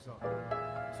conditioning. So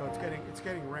it's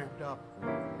getting ramped up.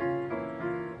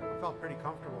 I felt pretty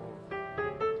comfortable.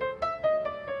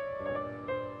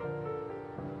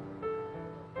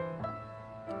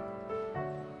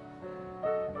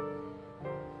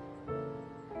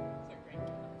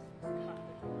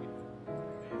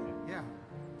 Yeah.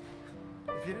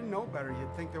 If you didn't know better,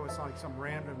 you'd think there was like some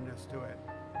randomness to it.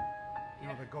 You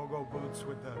know, the go-go boots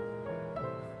with the... Remember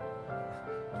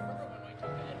when we took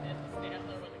Ed to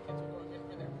Statler when the kids were going in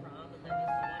for their prom, and there was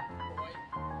the one boy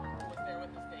who was there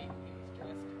with his date, and he was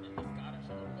dressed in the Scottish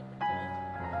outfit, the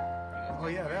kilt. Oh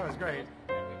yeah, that was great.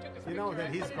 And we took his You know picture that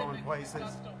and he's put it going in the places.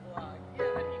 custom blog.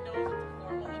 Yeah, that he knows it's a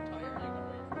formal attire. I go,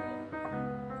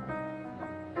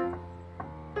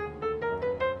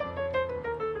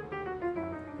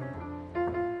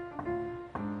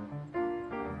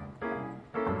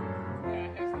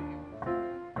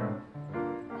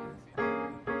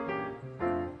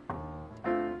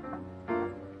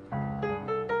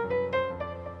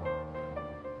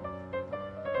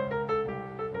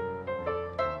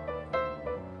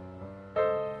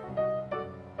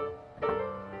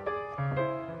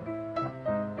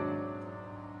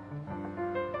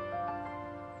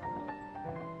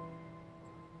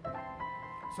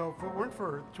 So if it weren't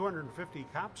for 250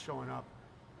 cops showing up,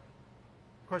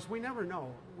 of course, we never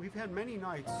know. We've had many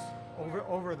nights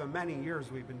over the many years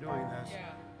we've been doing this,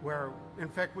 where, in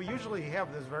fact, we usually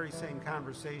have this very same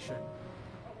conversation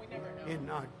in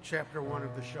chapter 1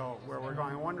 of the show, where we're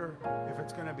going, I wonder if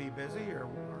it's going to be busy or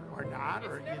not,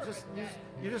 or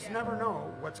you just never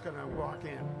know what's going to walk in.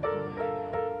 And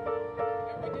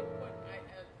we did put on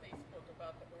Facebook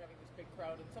about that we're having this big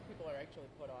crowd, and some people are actually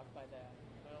put off by that.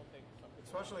 I don't think some people.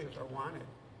 Especially if they're wanted.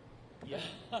 Yeah,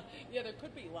 yeah. There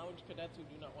could be lounge cadets who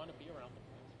do not want to be around the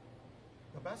place.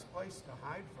 The best place to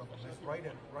hide from them is right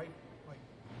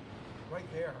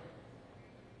there.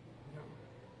 You know,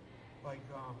 like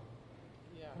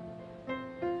yeah.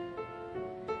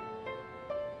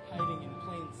 Hiding in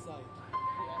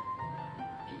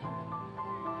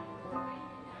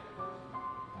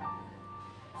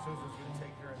Susan's going to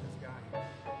take care of this guy.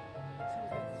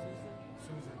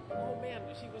 Susan. Oh man,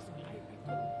 she was. I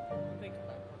couldn't think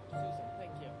about her. Susan,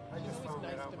 thank you. I just She's found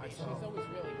always that nice out to me. myself. She's always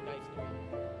really nice to me.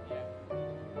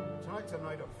 Yeah. Tonight's a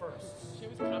night of firsts. She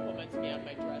always compliments me on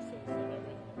my dresses and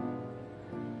everything.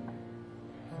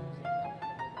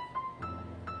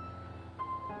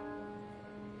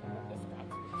 The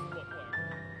Scotsman's footwear.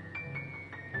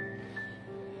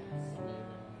 It's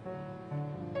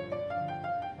amazing.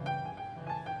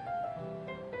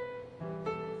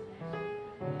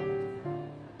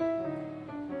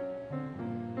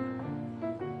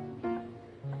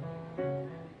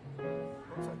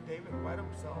 Looks like David wet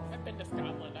himself. I've been to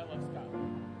Scotland. I love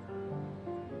Scotland.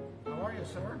 How are you,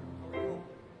 sir?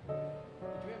 We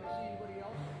haven't seen anybody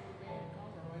else come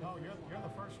or No, you're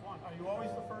the first one. Are you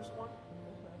always the first one?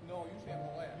 No, usually I'm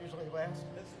the last. Usually last?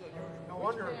 This is the usual. No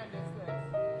wonder. Band is this?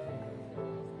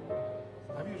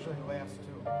 I'm usually last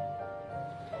too.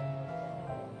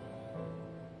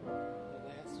 The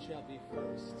last shall be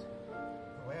first.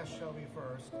 The last shall be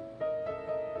first.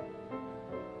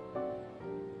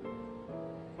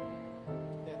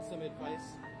 That's some advice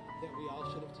that we all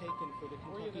should have taken for the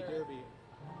Were you Kentucky there? Derby.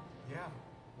 Yeah.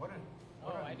 What an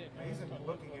I didn't know. amazing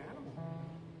looking animal.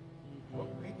 What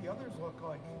made the others look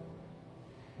like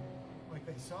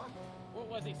they sucked? What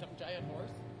was he? Some giant horse?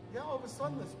 Yeah, all of a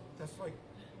sudden this like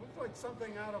looked like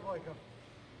something out of like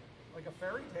a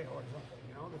fairy tale or something.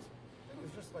 You know, this thing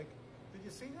was just like. Did you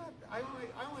see that? I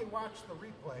only watched the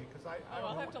replay because I don't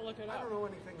I'll know, have to look it I up. don't know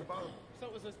anything about So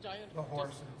it was this giant. the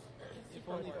horses. If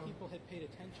only people had paid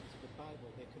attention to the Bible,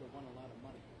 they could have won a lot of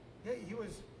money. Yeah, he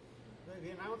was. The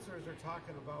announcers are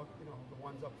talking about the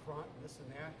ones up front and this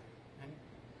and that, and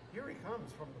here he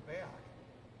comes from the back.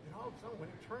 And all of a sudden,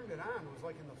 when he turned it on, it was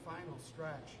like in the final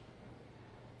stretch.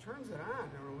 Turns it on,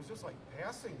 and it was just like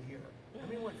passing here. I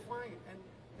mean, went flying, and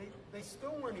they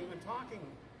still weren't even talking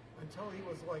until he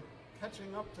was like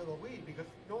catching up to the lead because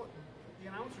the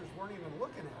announcers weren't even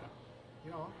looking at him.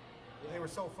 You know, they were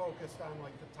so focused on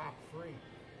like the top three.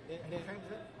 And he came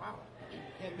in. Wow,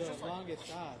 Had It was the just like, longest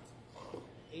odds,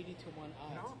 80 to 1 odds.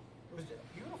 You know, it was just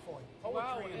beautiful, like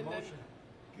Wow, poetry in and then- motion.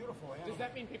 Beautiful animal. Does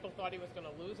that mean people thought he was going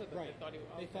to lose, or that Right. they thought he?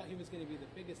 They thought he was going to be the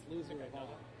biggest loser of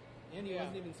all. And he Yeah.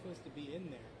 wasn't even supposed to be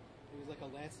in there. It was like a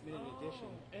last-minute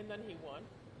addition. And then he won.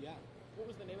 Yeah. What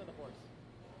was the name of the horse?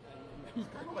 I don't remember.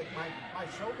 It's kind of like my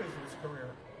show business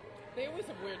career. They always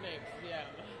have weird names. Yeah.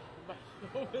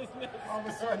 My business. All of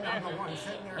a sudden, I'm the one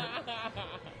sitting there.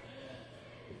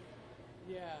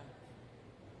 Yeah.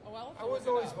 Oh, I'll have I to was look it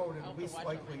always up. voted I'll have to least watch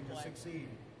likely it to replay. succeed.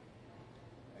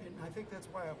 And I think that's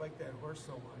why I like that horse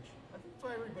so much. I think that's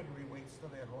why everybody relates to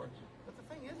that horse. But the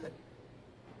thing is that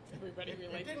Everybody it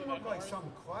relates didn't to look that like horse.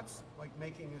 some klutz like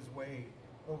making his way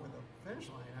over the finish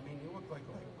line. I mean, he looked like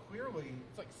clearly.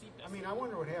 It's like sea I mean, I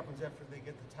wonder what happens after they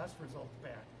get the test results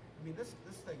back. I mean, this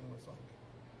thing was like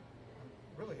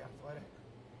really athletic,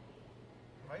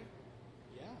 right?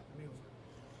 Yeah. I mean, it was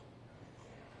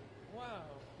Wow.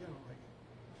 like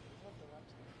I'll have to watch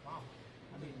that. wow.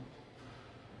 I mean,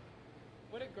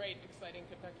 What a great, exciting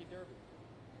Kentucky Derby.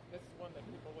 This is one that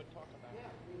people would talk about.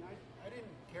 yeah. I mean, I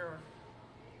didn't care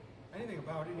anything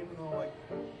about it, even though like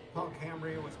Paul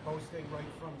Cambria was posting right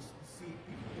from the seat,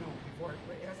 before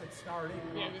as it started.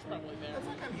 Yeah, he was probably there. It's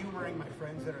like I'm humoring my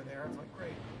friends that are there. It's like,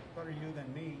 great, better you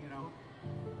than me,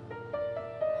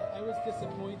 I was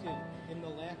disappointed in the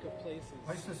lack of places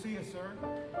Nice to see you, sir.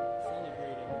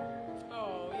 celebrating.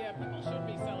 Oh, yeah, people should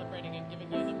be celebrating and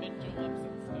giving you the mint juleps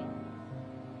and stuff.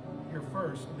 You're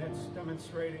first, and that's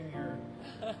demonstrating your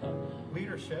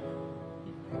leadership.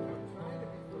 Trying to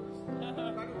be first. Better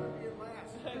than being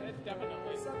last. That's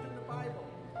definitely. Except in the Bible.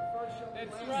 First shall be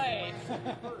That's last. right.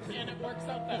 First. And it works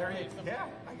out that There way. you, yeah,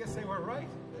 I guess they were right.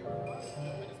 They were right.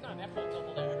 But it's not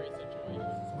applicable to every situation.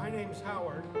 My name's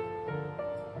Howard.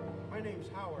 My name's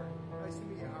Howard. Nice to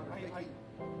meet you, Howard.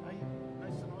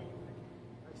 Nice to know you, Mickey.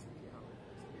 Nice to meet you, Howard.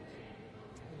 Nice to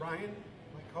meet you. Ryan,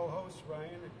 my co-host,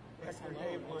 Ryan, actor Hello,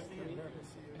 Dave nice Lundy, to and meet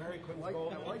you. Mary Quinn I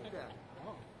Goldman. like that.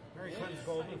 Oh. Mary Quinn's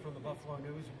Goldman from the Buffalo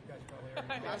News. You guys probably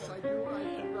already know. Yes, I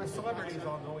do. The celebrities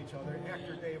all know each other.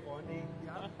 Actor Dave Lundy.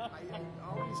 Yeah,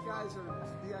 all these guys are.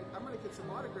 I'm going to get some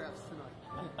autographs tonight.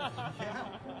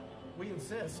 Yeah, we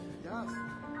insist. Yes.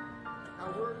 Now,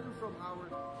 where are you from,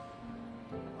 Howard?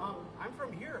 I'm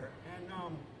from here, and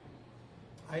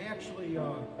I actually,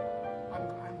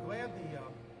 I'm glad the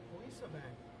police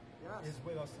event Yes. is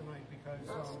with us tonight because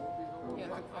Yes. We'll be Yeah,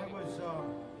 over. that's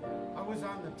I was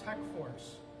on the tech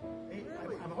force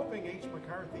I'm hoping H.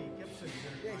 McCarthy Gibson's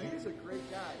here. Yeah, he's a great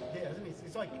guy. Yeah, isn't he?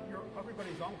 He's like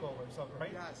everybody's uncle or something,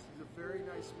 right? Yes, he's a very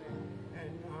nice man.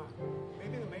 And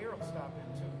maybe the mayor will stop in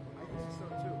too. I think so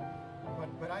too.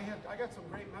 But I got some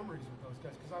great memories with those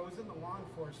guys because I was in the law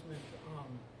enforcement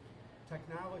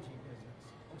technology business.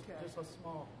 Just a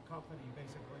small company,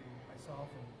 basically myself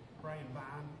and Brian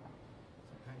Bond.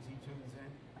 Sometimes he tunes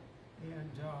in,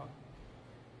 and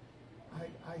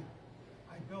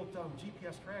I built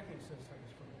GPS tracking systems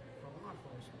for law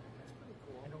enforcement. That's pretty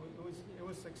cool. And it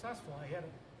was successful. I had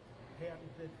a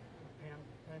patented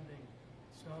pending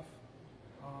stuff.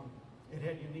 It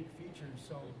had unique features,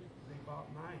 so they bought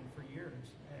mine for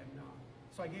years, and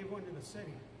so I gave one to the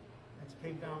city. And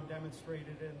came down,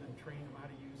 demonstrated it, and then trained them how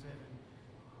to use it.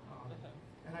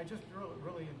 And I just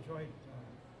really enjoyed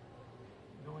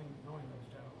knowing those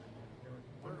gentlemen.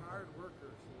 They're hard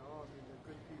workers, you know. I mean, they're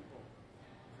good people.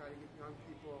 Try to get young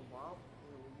people involved.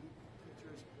 You know, we need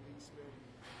teachers, policemen,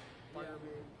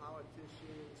 firemen,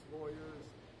 politicians, lawyers.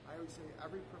 I always say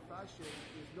every profession,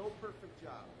 there's no perfect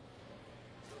job.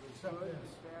 So there's good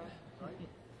and bad, right?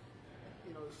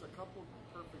 You know, there's a couple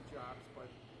perfect jobs, but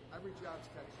every job's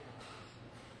got challenges.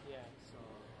 Yeah. So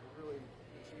it really,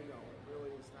 as you know, it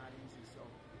really is not easy. So,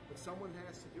 but someone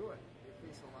has to do it. They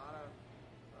face a lot of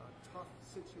tough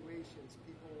situations.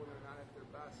 People when they're not at their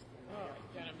best. And I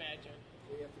can't imagine.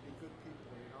 They have to be good people,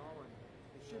 you know, and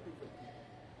they should be good people.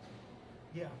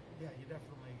 Yeah, you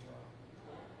definitely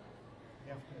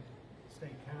you have to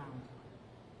stay calm.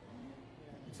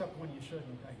 Except when you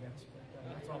shouldn't, I guess. But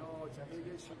that's all. No, it's a big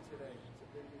issue today. It's a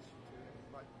big issue today.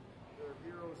 But they're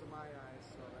heroes in my eyes,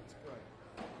 so that's good.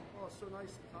 Oh, it's so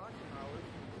nice to talk to you, Howard.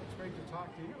 It's great to talk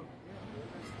to you. Yeah,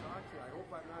 really nice to talk to you. I hope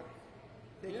I'm not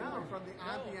taking away from the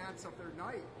ambiance of their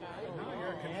night. No,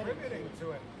 you're contributing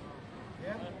to it.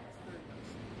 Yeah. It's very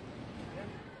nice. Yeah.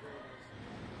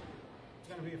 It's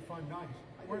going to be a fun night.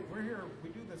 We're here. We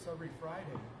do this every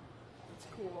Friday. It's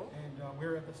cool. And we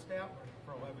were at the Statler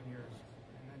for 11 years.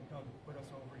 And then Doug put us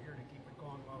over here to keep it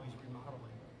going while he's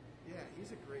remodeling. Yeah,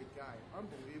 he's a great guy.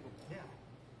 Unbelievable. Yeah.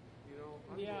 You know,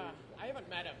 Yeah, I haven't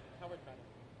met him. Howard met him.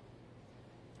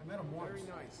 I met him once. Very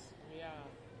nice. Yeah.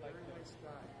 Like Very nice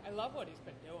guy. I love what he's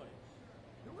been doing.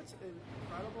 You know what's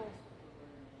incredible?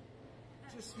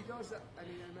 Just he does that. I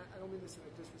mean, I don't mean this in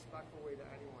a disrespectful way to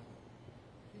anyone.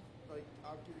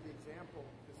 I'll give you the example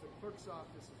because the clerk's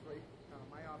office is right.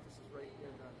 My office is right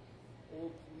near the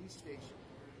old police station,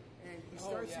 and he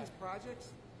starts these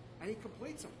projects and he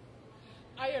completes them.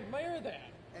 I admire that.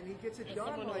 And he gets it As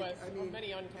done. someone who has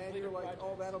many and uncompleted you're like, projects.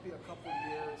 oh, that'll be a couple of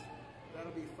years.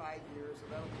 That'll be 5 years. Or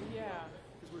that'll be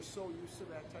because we're so used to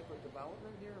that type of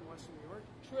development here in Western New York.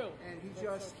 True. And he That's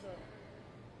just so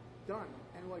true. done.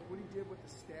 And like what he did with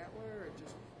the Statler, and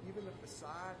just even the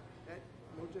facade. That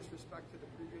no disrespect to the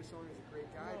previous owner, he's a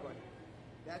great guy, but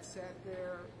that sat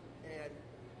there and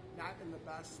not in the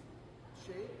best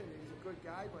shape. And he's a good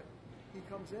guy, but he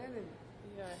comes in and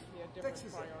different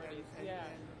fixes priorities. it.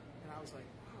 And I was like,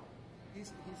 wow,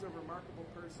 he's a remarkable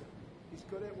person. He's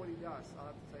good at what he does. I'll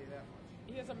have to tell you that much.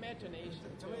 He has imagination.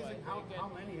 It's too, amazing I think,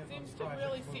 how many of seems those to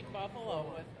really projects see will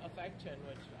Buffalo forward. with affection,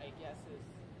 which I guess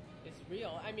is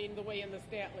real. I mean, the way in the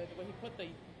Statler, the way he put the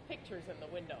pictures in the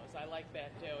windows, I like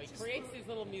that too. He creates these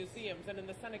little museums, and in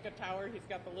the Seneca Tower, he's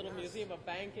got the little museum of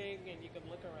banking, and you can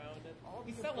look around. And All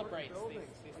he the celebrates important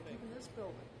these buildings, like things. even this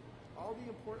building, all the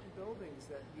important buildings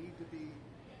that need to be.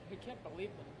 I can't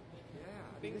believe them. Yeah,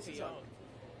 I mean, Things this he is a owns.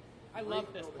 I great love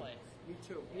this building. place. Me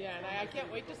too. Yeah, and I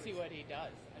can't wait to see what he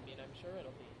does. I mean, I'm sure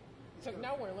it'll be. Because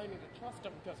now we're learning to trust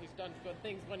him because he's done good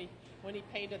things. When he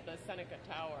painted the Seneca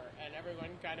Tower, and everyone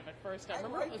kind of at first, I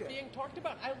remember it was being talked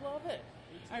about. I love it.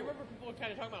 I remember people were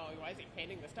kind of talking about, why is he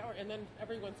painting this tower? And then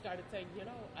everyone started saying,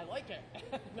 I like it.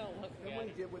 No, look And what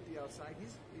he did with the outside,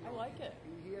 I like it.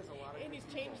 He has a lot of. And he's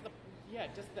changed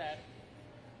just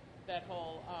that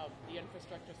whole the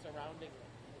infrastructure surrounding it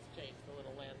has changed. The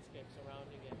little landscape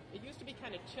surrounding it. It used to be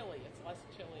kind of chilly. It's less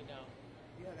chilly now.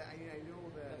 Yeah, I know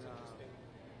that. That's interesting.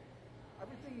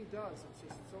 Everything he does, it's a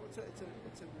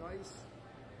nice,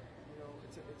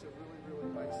 it's a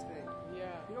really nice thing. Yeah.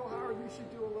 You know, Howard, we should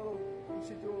do a little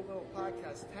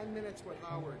podcast, 10 minutes with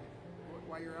Howard,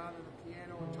 while you're out on the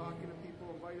piano and talking to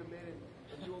people, invite them in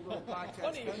and do a little podcast.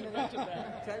 Funny you should mention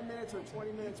that. 10 minutes or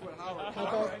 20 minutes with Howard.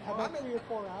 How about 3 or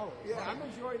 4 hours? Yeah, I'm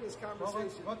enjoying this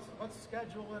conversation. Well, let's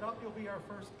schedule it up. You'll be our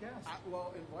first guest.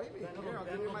 Invite me. Then Here, I'll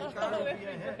then give you my it'll card. be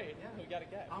a hit. Great. Yeah. We got to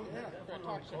get. I'm Yeah.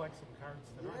 definitely collect some cards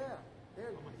tonight. Yeah.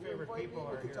 Here, My you favorite invite people me.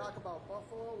 are We can here. talk about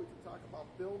Buffalo. We can talk about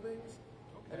buildings.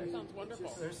 Okay. Sounds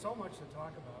wonderful. There's so much to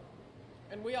talk about.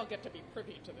 And we all get to be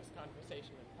privy to this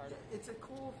conversation and part of it. It's a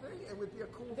cool thing. It would be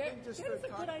a cool That thing just is to a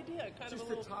talk. good idea. Kind Just of a to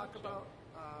little talk talk show. about,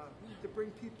 to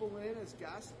bring people in as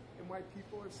guests and why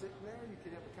people are sitting there. You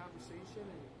can have a conversation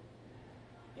and.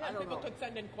 Yeah, I don't people know. could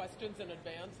send in questions in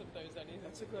advance if there's anything.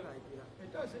 That's a good idea.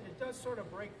 It does sort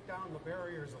of break down the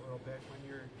barriers a little bit when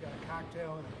you're got a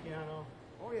cocktail and a piano,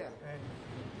 Oh yeah. and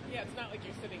Yeah, it's not like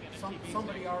you're sitting in a TV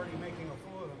somebody station. already making a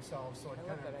fool of themselves, so it I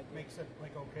love kind that of idea. makes it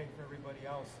like okay for everybody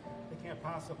else. They can't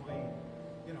possibly,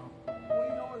 you know, Well,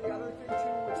 you know, the other thing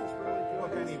too, which is really good,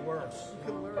 look is any worse. you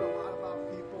can learn a lot about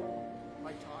people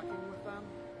by talking with them,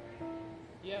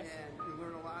 Yes. and you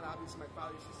learn a lot. Obviously, my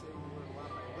father used to say you learn a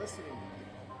lot by listening to people.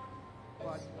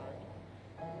 But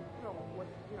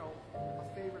a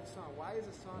favorite song. Why is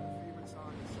a song a favorite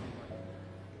song to somebody?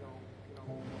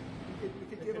 You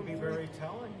could It give can them be three, very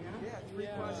telling, yeah. three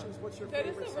Yeah. questions. What's your That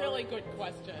is favorite a song? really good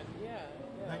question. Yeah.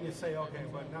 Then you say, okay,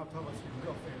 but now tell us your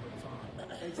real favorite song.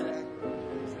 Exactly.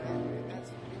 And that's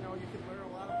you can learn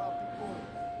a lot about people.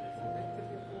 And it could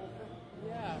be a cool thing.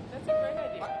 Yeah, that's a great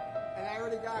idea. And I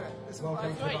already got it. This is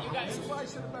Welcome why to the you got this it. is why I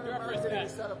should have been You're a our first marketing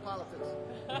guest. instead of politics.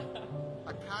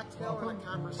 A cocktail and a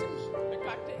conversation. The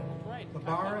cocktail, right. The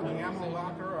bar and the ammo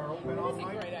locker are open all That's a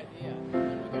night. great idea.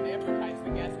 We're going to advertise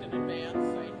the guest in advance,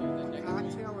 say who the next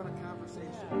Cocktail and a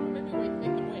conversation. Yeah, maybe we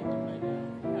make them wait to find out.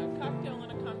 Yeah, a cocktail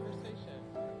and a conversation.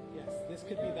 Yes, this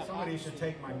could be the Somebody hot should seat.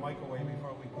 take my mic away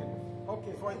before we can.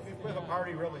 Okay. Before the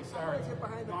party really starts. Get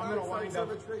behind the No, I'm bar gonna and wind up.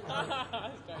 serve a drink. No,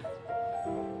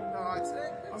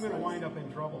 I'm gonna wind up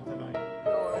in trouble tonight.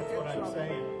 No, That's what I'm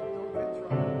saying. Don't get in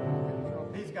trouble. Don't get in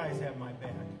trouble. These guys have my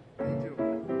back. They do.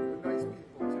 They're nice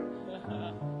people too.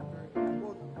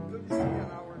 Well, good to see you,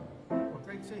 Howard. Well,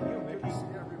 great seeing you, Good to Mickey.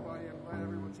 see everybody. I'm glad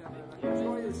everyone's having a night.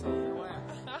 Enjoy yourself.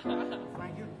 Relax.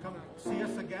 Thank you. Come see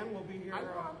us again. We'll be here.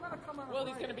 I'm gonna come on. Well,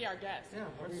 he's going to be our guest. Yeah,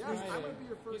 Yes, I'm gonna be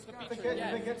your He's first the guest. featured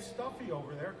If it guest. gets stuffy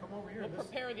over there, come over here. We'll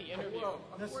prepare the interview. Well,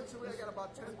 This- unfortunately, I got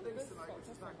about 10 things tonight, which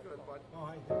is not good. But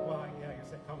Yeah, I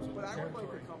guess that comes with I the would like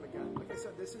territory. to come again. Like I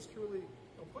said, this is truly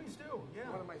Oh, please do. Yeah.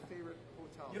 one of my favorite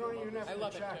hotels. You don't even have I to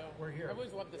love it, check. too. We're here. I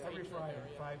always love this every atrium Friday,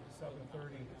 area. 5 to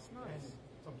 7:30. It's nice.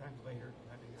 And sometimes later,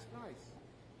 depending It's on. nice.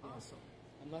 Awesome.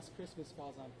 Unless Christmas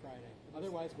falls on Friday.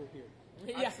 Otherwise, we're here.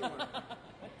 Yeah. Excellent.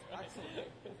 Excellent.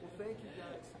 Well, thank you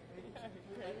guys.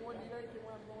 Anyone need anything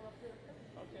while I'm going up there?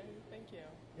 Okay, thank you.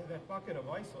 Yeah, that bucket of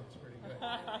ice looks pretty good.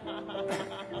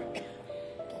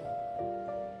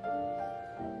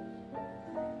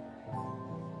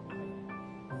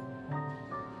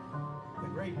 The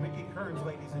great Mickey Kearns,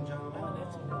 ladies and gentlemen. Oh,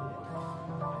 that's really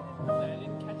I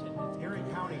didn't catch it. That's Erie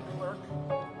County Clerk.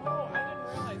 Oh, I didn't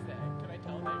realize that. Could I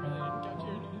tell him I really didn't catch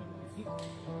your name?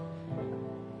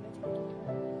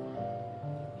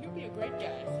 He'd be a great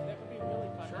guest. That would be really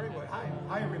fun. Sure he would.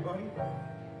 Hi, everybody.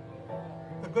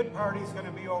 The good party's going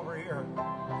to be over here.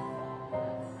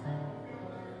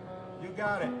 You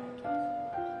got it.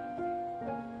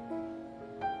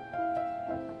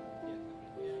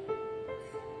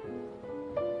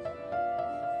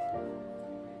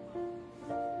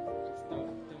 Just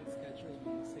don't schedule them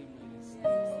on the same night as the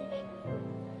station.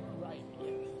 Right,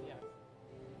 yes, yes.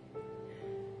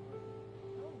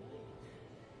 Oh, nice.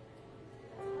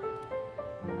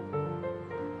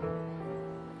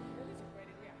 That is a great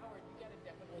idea. Howard, you got to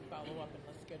definitely follow up and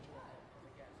let's schedule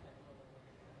the guest.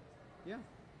 Yeah.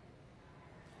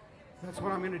 That's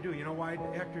what I'm going to do. You know why,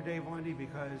 Actor Dave Lundy?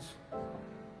 Because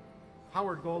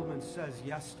Howard Goldman says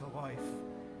yes to life.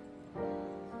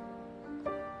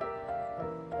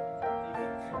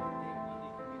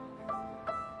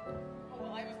 Oh,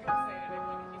 well, I was going to say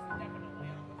that he's definitely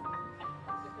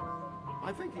on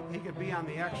I think he could be on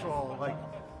the actual, like,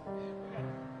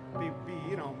 be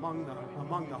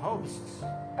among the hosts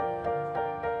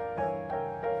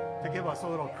to give us a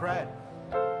little cred.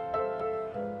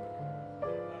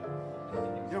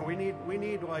 You know, we need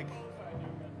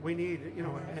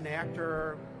an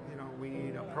actor. You know, we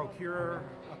need a procurer,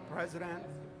 a president,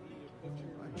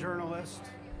 a journalist,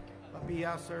 a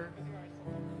BSer.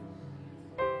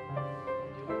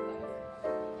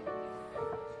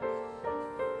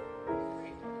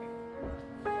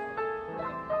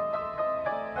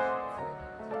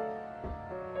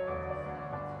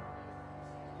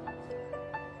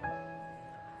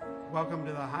 Welcome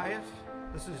to the Hyatt.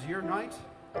 This is your night.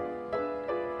 The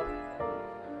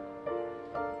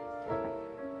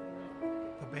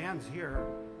band's here.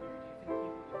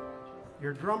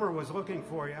 Your drummer was looking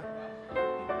for you.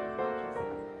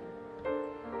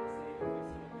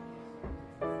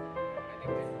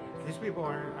 These people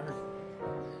are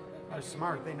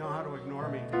smart. They know how to ignore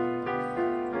me.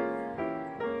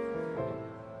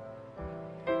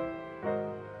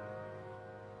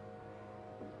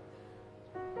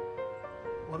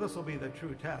 this will be the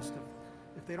true test.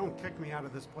 If they don't kick me out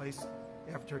of this place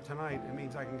after tonight, it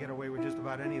means I can get away with just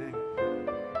about anything.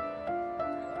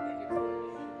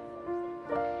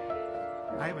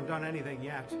 I haven't done anything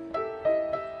yet.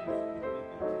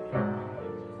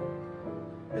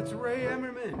 It's Ray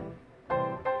Emmerman.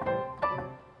 Oh,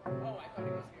 I thought he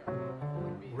was here.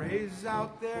 Ray's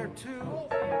out there too.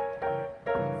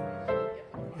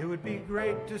 It would be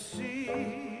great to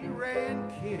see Ray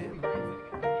and Kim.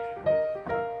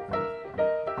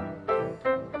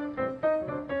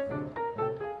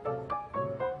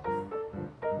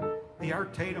 The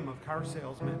Art Tatum of car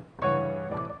salesmen.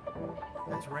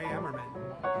 That's Ray Emmerman.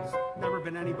 There's never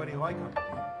been anybody like him.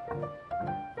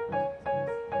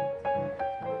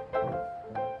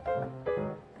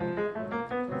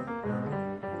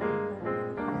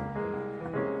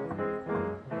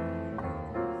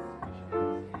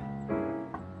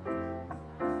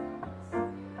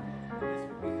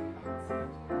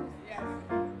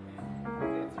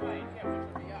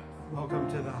 Welcome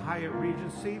to the Hyatt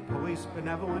Regency Police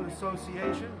Benevolent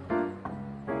Association.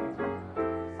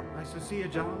 Nice to see you,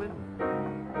 gentlemen.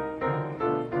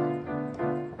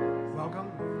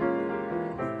 Welcome.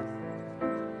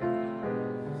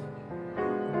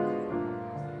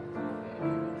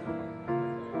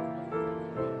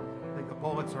 I think the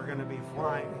bullets are going to be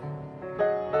flying.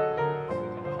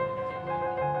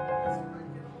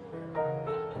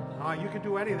 You can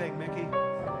do anything, Mickey.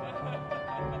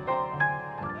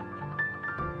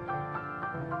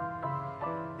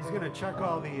 He's going to check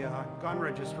all the gun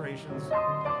registrations.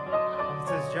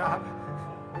 It's his job,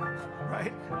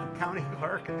 right? County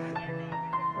clerk.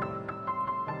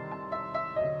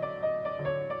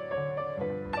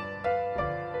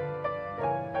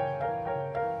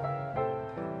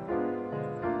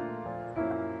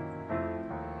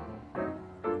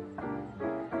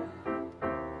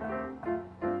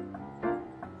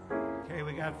 Okay,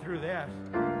 we got through that.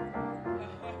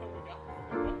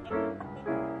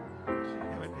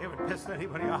 Haven't pissed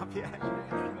anybody off yet.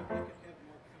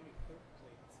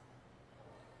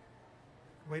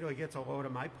 Wait till he gets a load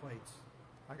of my plates.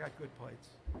 I got good plates.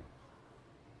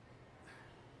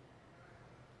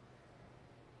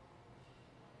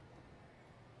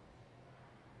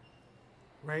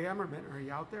 Ray Emmerman, are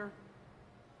you out there?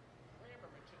 Ray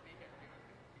Emmerman should be here.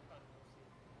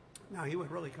 No, he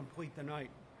would really complete the night.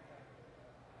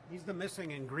 He's the missing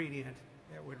ingredient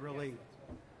that would really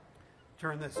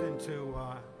turn this into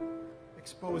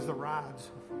expose the rods.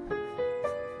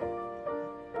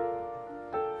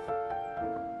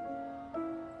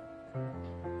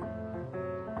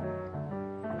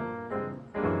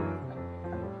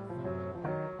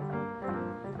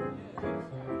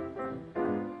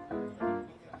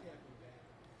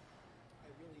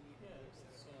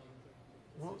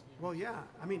 Well, yeah.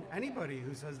 I mean, anybody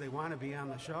who says they want to be on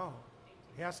the show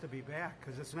has to be back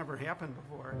because it's never happened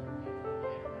before.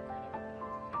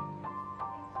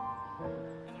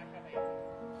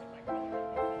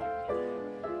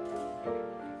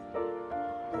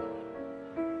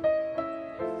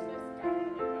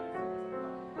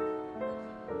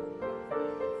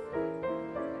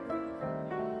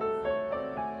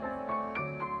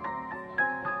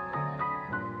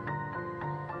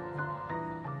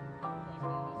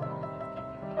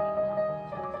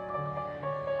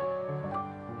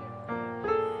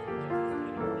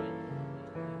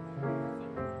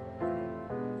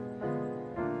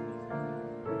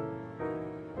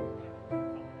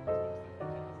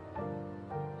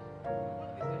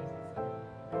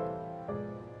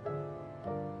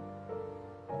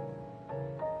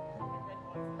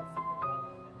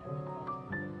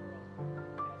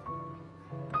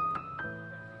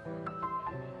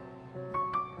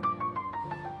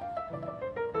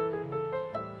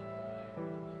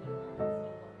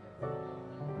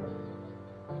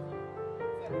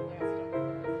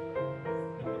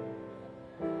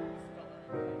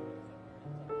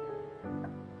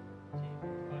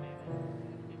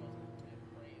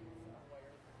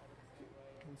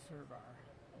 Conserve our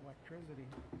electricity.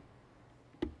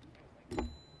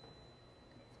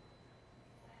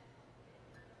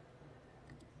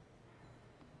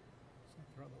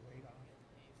 Throw the weight off.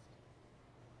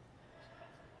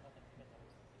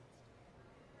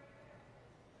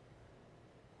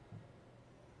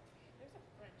 There's a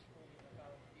French movie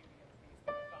about Beauty and the Beast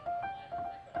that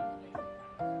I found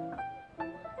online.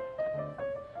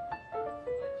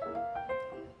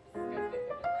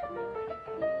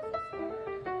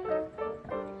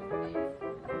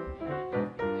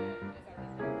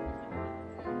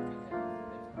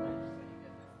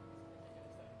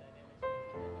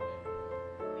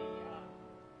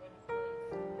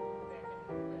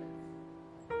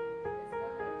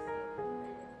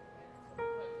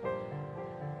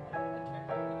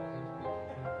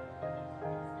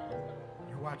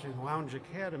 watching Lounge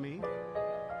Academy.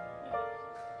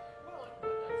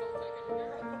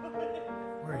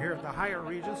 We're here at the Hyatt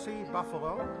Regency,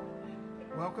 Buffalo.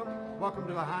 Welcome. Welcome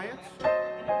to the Hyatt.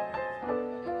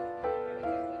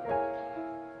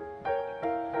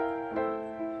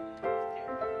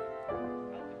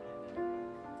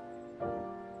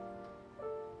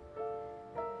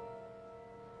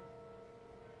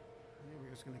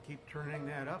 We're just going to keep turning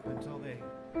that up until they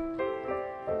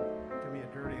give me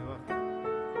a dirty look.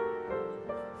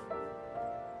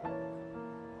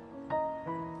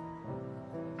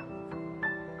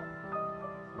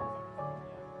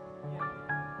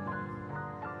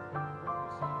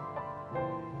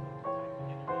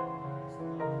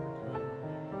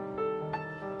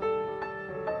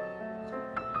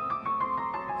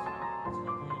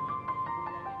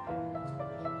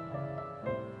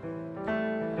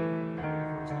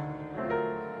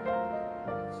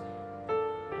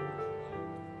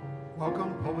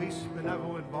 Welcome, Police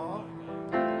Benevolent Ball.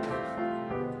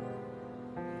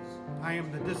 I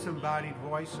am the disembodied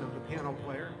voice of the piano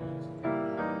player.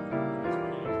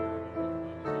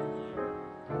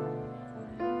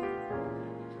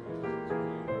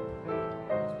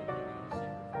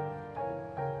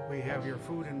 We have your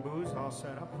food and booze all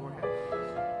set up for you.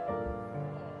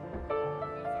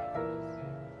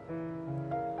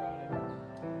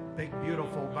 Big,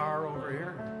 beautiful bar over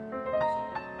here.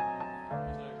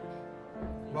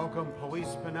 Welcome,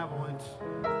 Police Benevolent.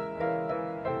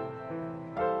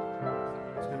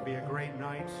 It's going to be a great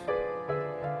night.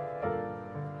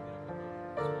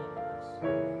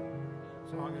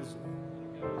 As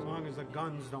long as the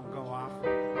guns don't go off.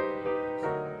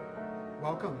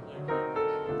 Welcome.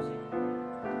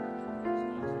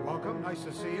 Welcome, nice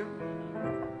to see you.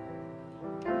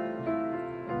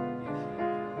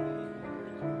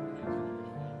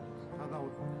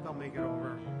 They'll make it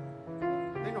over.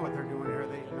 They know what they're doing here.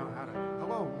 They know how to.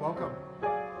 Hello, welcome.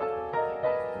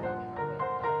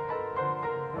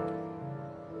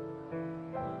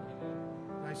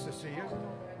 Nice to see you.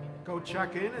 Go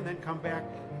check in and then come back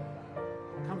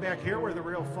here where the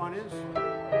real fun is.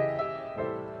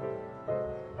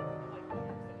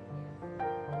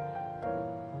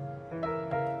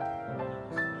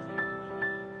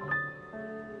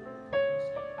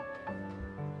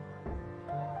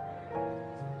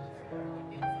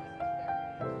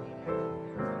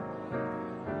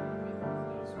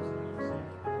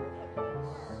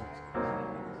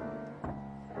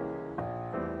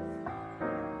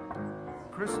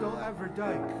 Crystal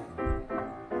Everdyke.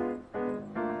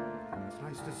 It's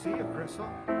nice to see you, Crystal.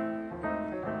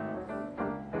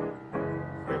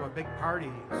 We have a big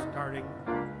party starting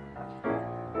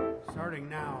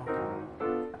now.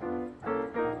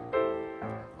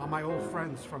 All my old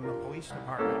friends from the police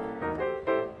department.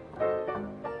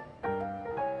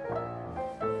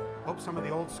 Hope some of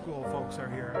the old school folks are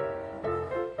here.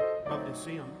 Love to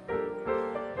see them.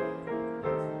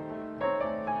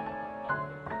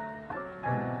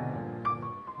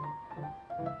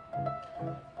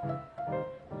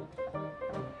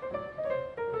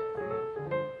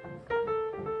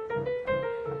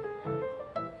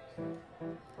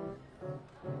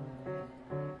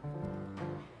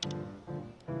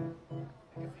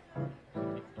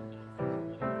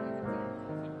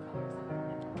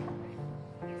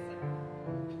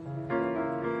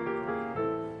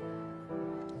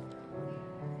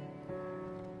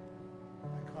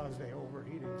 A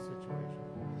overheating situation.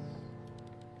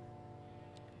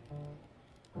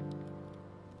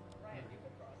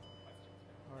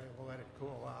 All right, we'll let it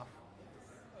cool off.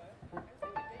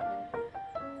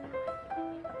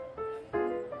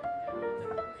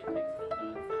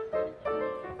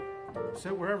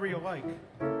 Sit wherever you like.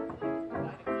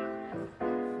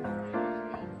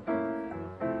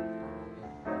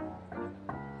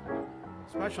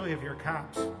 Especially if you're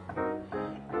cops.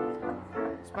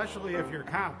 Especially if you're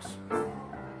cops.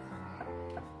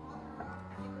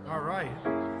 All right.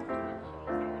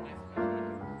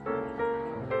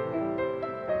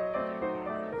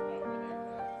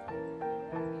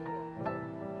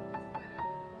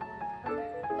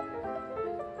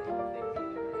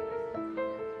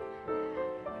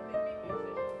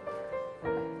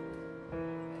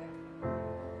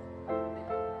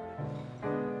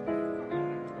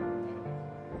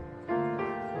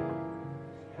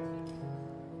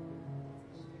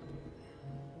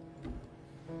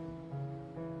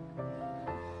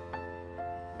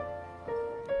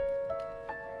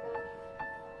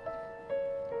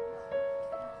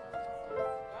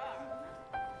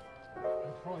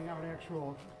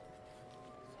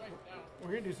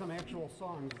 We're going to do some actual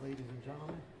songs, ladies and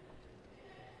gentlemen.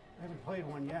 I haven't played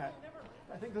one yet.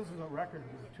 I think this is a record.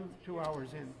 We're two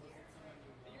hours in. It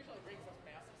usually brings us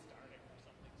past the starting or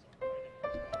something, so I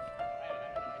didn't look at it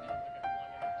long enough to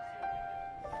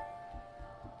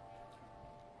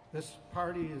see. This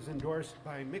party is endorsed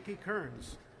by Mickey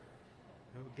Kearns,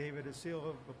 who gave it a seal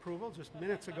of approval just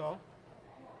minutes ago.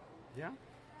 Yeah?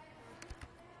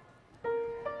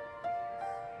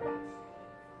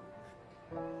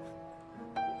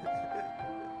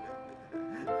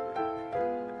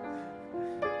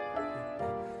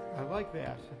 I like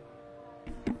that.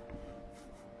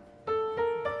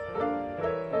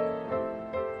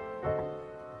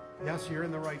 Yes, you're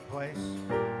in the right place.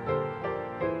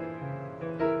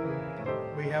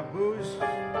 We have booze.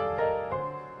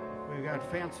 We've got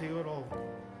fancy little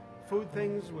food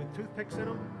things with toothpicks in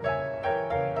them.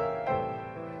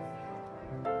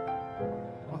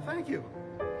 Well, thank you.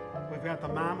 We've got the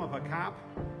mom of a cop.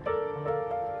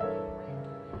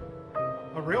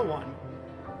 A real one.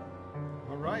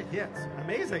 All right, yes,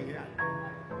 amazing. Yeah.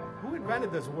 Who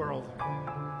invented this world?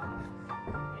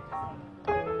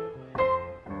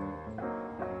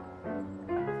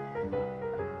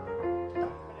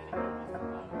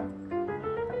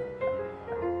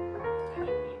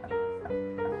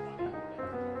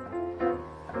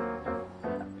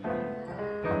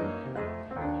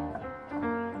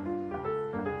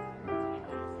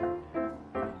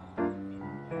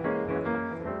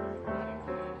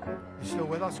 You still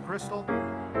with us, Crystal?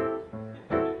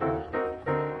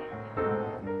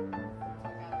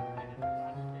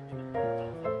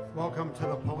 Welcome to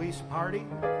the police party.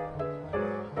 I'd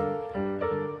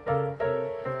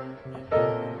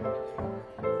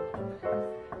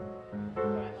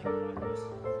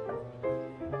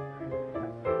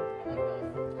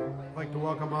like to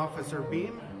welcome Officer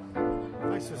Beam.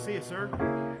 Nice to see you, sir.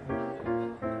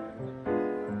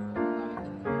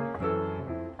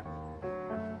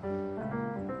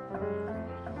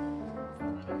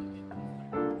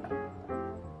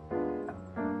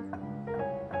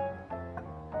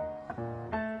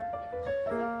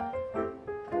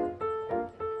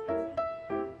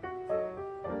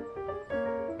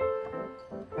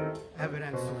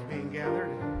 Evidence is being gathered.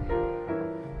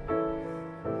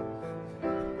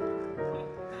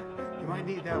 You might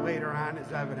need that later on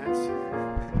as evidence.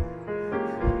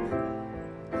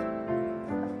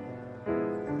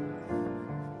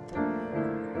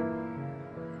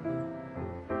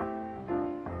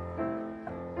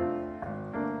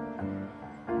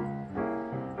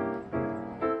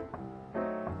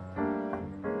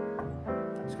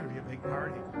 It's going to be a big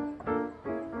party.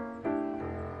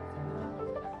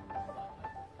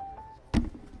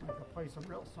 Play some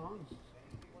real songs.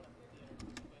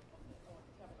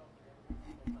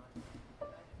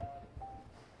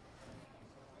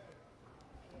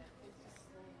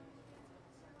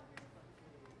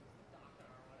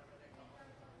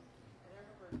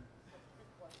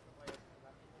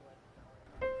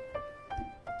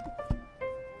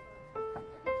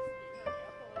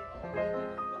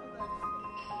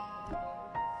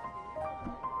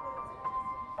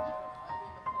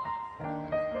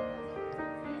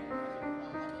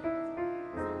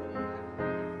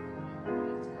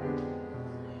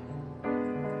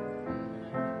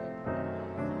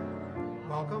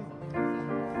 Welcome.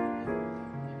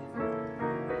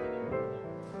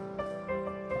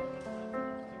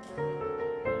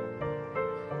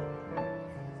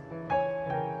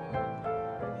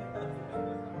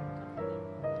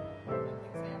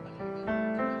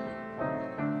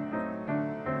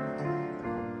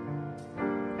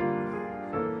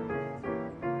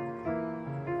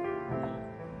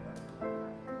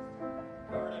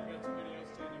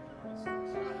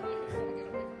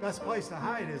 Best place to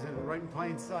hide is right in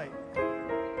plain sight.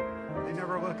 They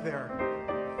never look there.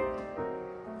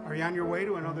 Are you on your way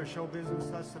to another show business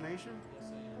destination?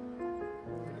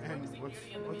 And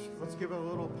let's give it a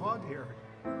little plug here.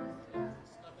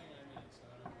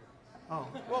 Oh,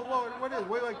 well, what is?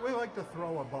 We like to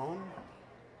throw a bone.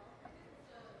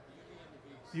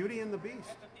 Beauty and the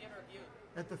Beast.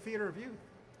 At the Theater of Youth.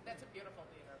 That's a beautiful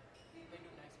theater. They do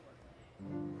nice work.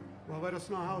 Well, let us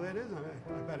know how that is.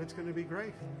 I bet it's going to be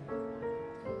great.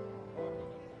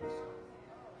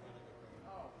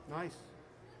 Nice.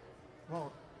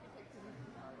 Well,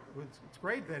 it's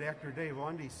great that actor Dave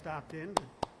Lundy stopped in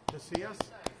to see us.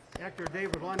 Actor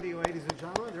David Lundy, ladies and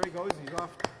gentlemen, there he goes. He's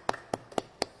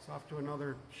off to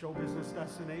another show business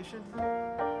destination.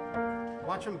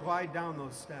 Watch him glide down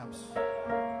those steps.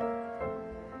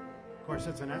 Of course,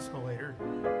 it's an escalator.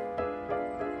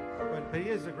 But he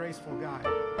is a graceful guy.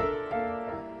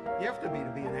 You have to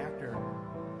be an actor.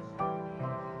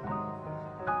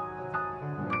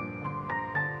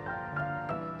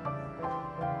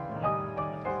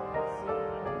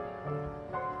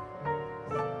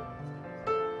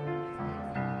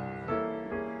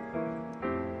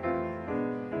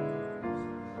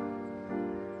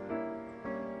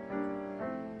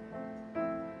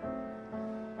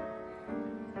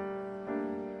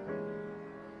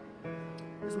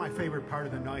 This is my favorite part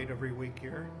of the night every week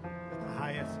here at the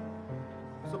Hyatt.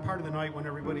 It's the part of the night when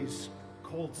everybody's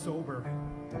cold sober.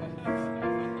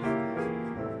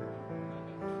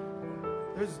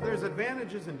 There's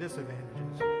advantages and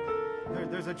disadvantages.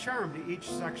 There's a charm to each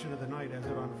section of the night as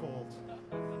it unfolds.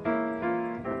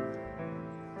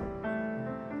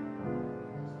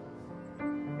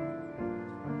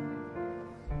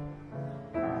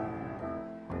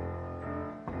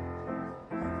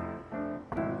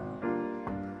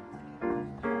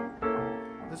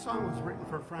 This song was written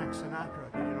for Frank Sinatra.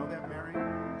 Did you know that, Mary?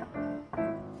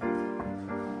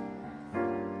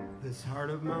 This heart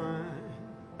of mine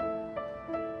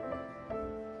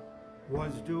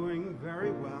was doing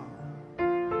very well.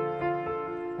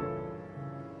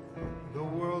 The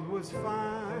world was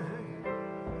fine.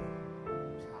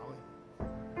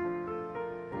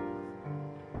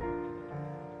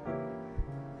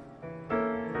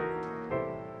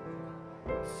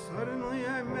 Suddenly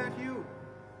I met you,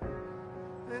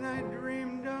 and I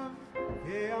dreamed of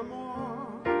que amor.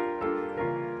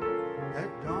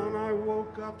 At dawn I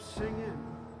woke up singing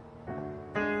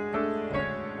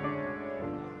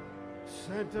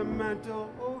sentimental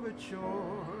overtures.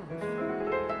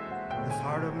 This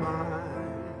heart of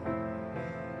mine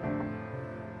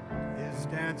is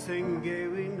dancing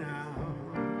gaily now.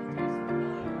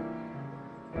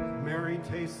 Mary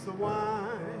tastes the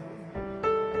wine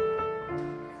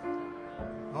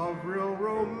of real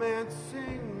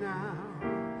romancing now.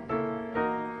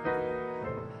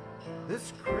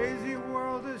 This crazy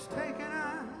world has taken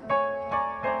on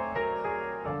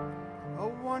a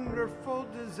wonderful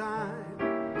design.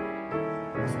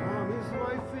 As long as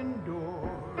life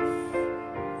endures,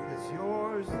 it's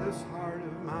yours, this heart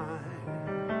of mine.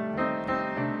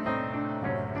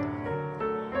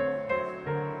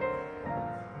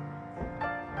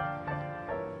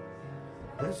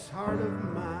 This heart of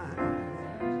mine.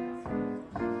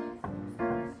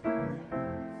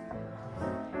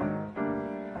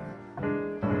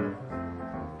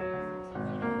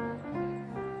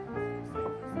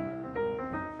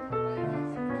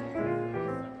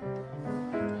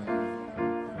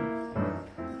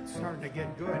 To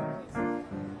get good.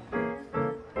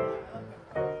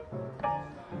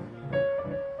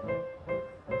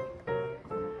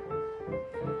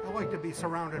 I like to be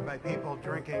surrounded by people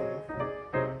drinking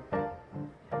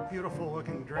beautiful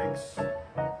looking drinks.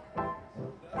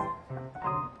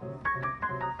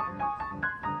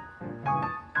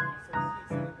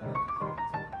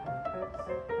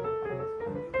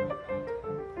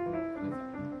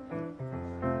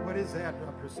 What is that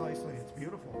precisely? It's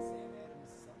beautiful.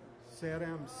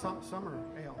 Sam Summer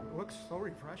Ale. It looks so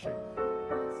refreshing.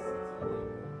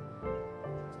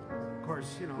 Of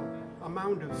course, you know, a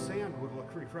mound of sand would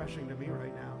look refreshing to me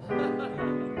right now.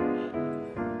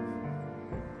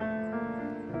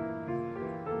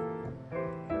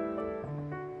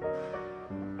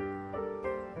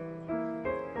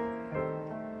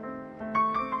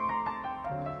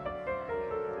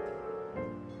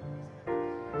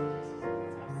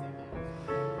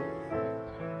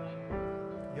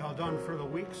 Done for the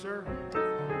week, sir?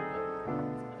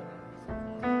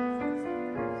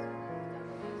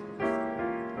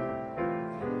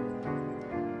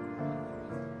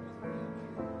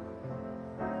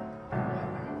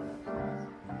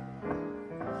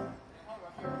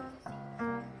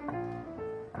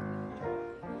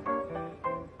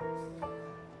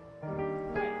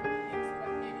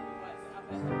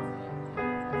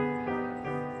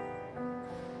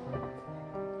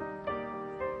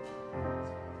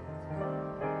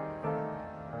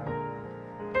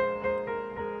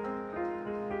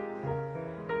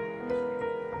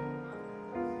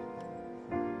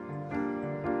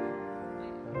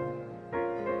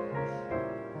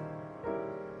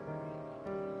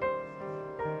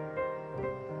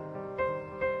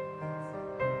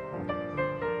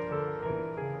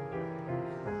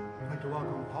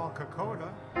 Dakota.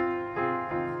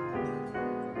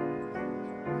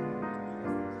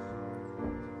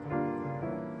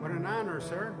 What an honor,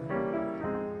 sir.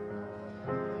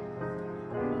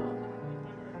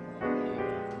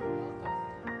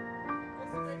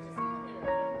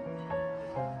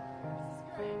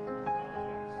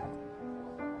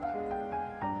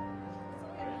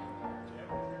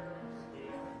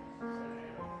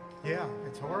 Yeah,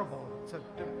 it's horrible. It's a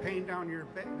pain down your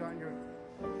back, down your.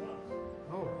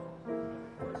 Oh,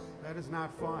 that is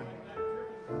not fun.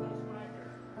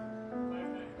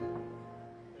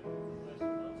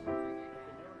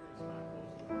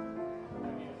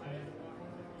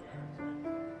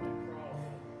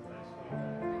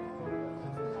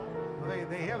 Well,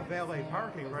 they have valet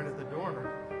parking right at the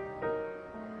door.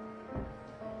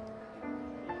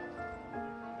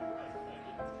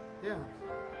 Yeah.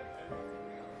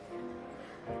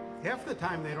 Half the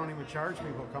time they don't even charge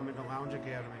people coming to Lounge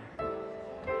Academy.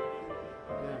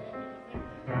 Yeah.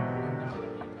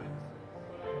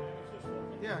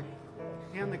 Yeah.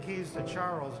 Hand the keys to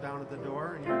Charles down at the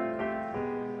door and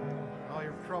all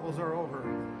your troubles are over.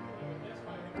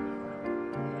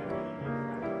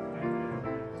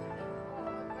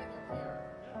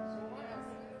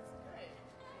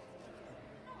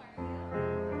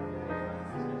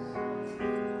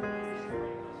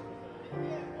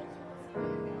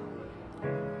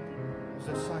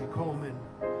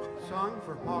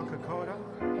 For Paul Kokoda.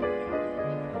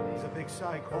 He's a big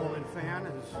Cy Coleman fan,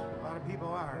 as a lot of people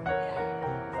are.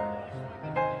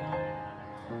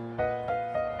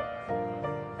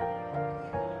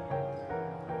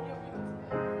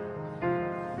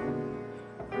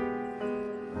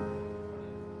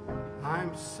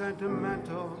 I'm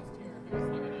sentimental,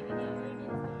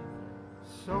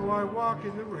 so I walk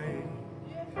in the rain.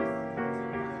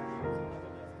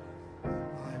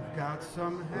 I've got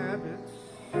some habits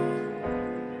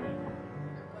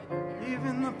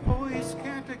even the police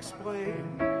can't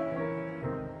explain.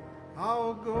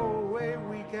 I'll go away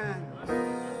weekends.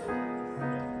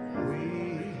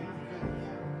 We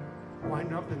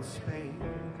wind up in Spain.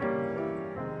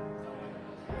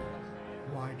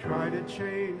 Why try to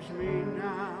change me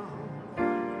now?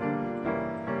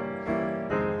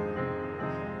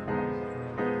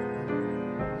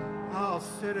 I'll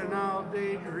sit and I'll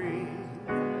daydream.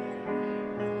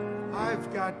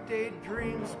 I've got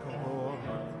daydreams galore.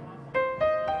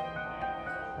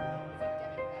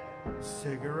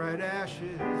 Cigarette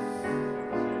ashes,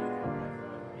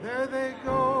 there they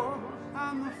go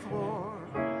on the floor.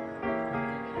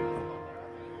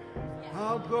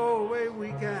 I'll go away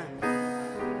weekends,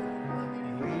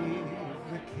 leave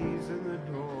the keys in the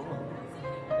door.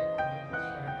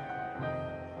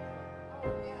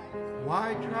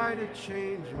 Why try to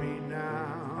change me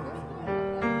now?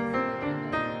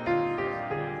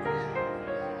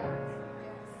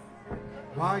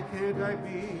 Why can't I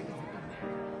be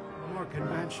more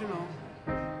conventional?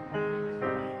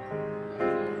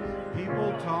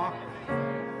 People talk,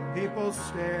 people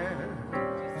stare,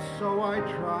 so I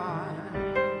try.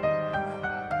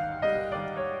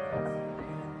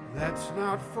 That's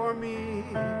not for me,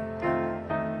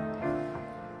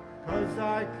 'cause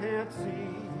I can't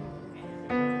see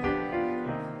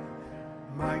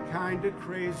my kind of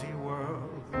crazy world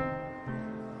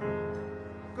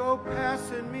go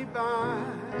passing me by.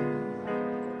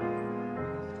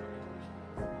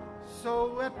 So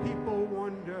let people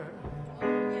wonder,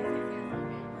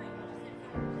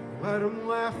 let them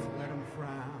laugh, let them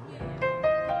frown.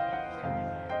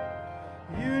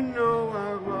 You know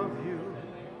I love you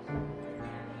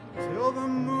till the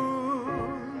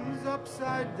moon's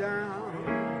upside down.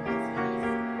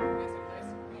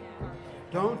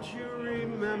 Don't you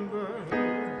remember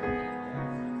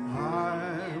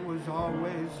I was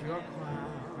always your clown?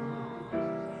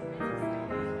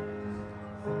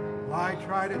 Why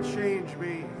try to change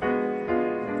me?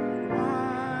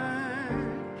 Why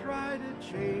try to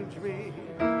change me?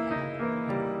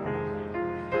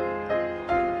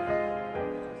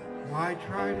 Why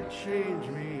try to change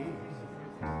me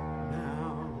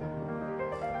now?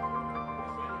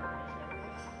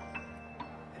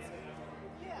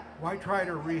 Why try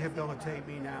to rehabilitate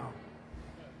me now?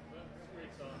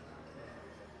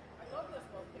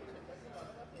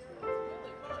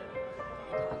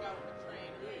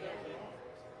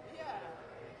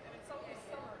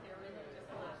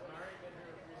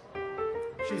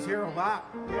 She's here a lot.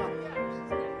 Yeah.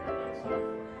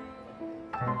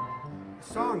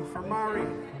 Song for Mari.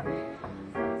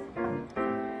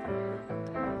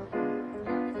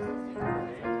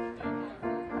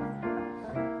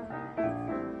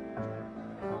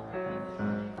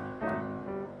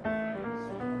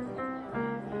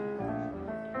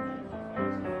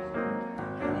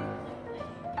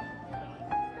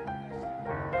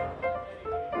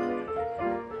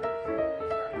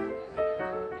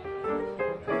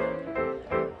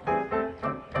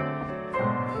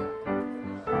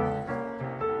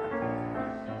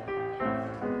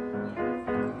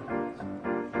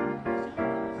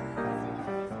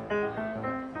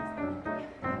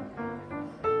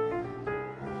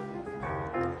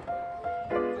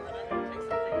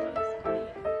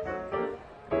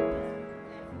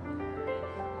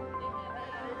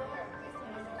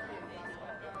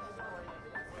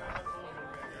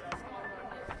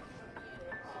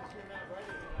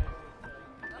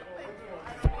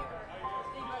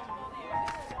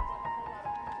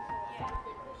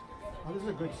 Oh, this is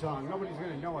a good song. Nobody's going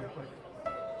to know it, but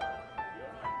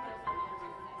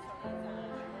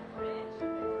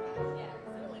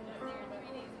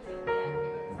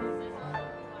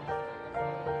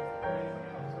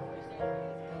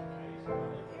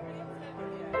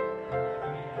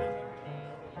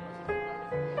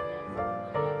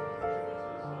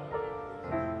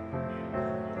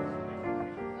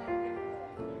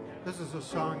is a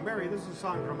song, Mary, this is a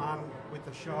song from On With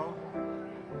The Show.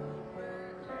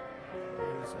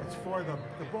 It's for the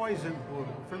boys in blue.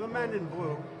 For the men in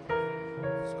blue,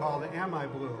 it's called Am I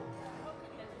Blue?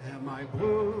 Am I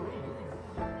blue?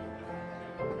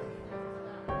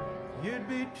 You'd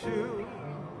be too.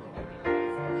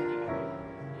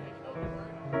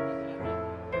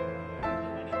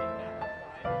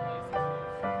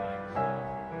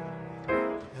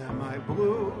 Am I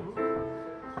blue?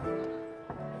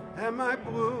 Am I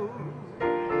blue?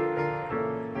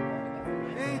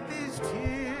 Ain't these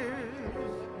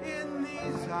tears in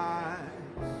these eyes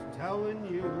telling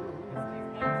you?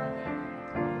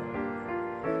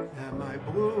 Am I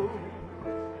blue?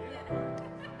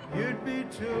 You'd be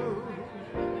too.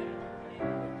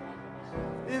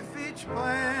 If each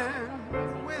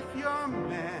plan with your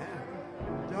man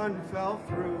done fell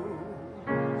through.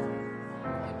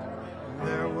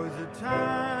 There was a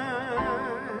time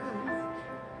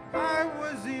I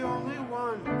was the only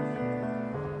one,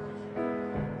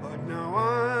 but now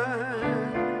I'm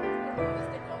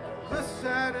the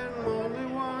sad and lonely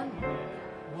one.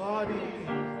 What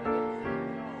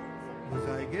was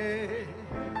I gay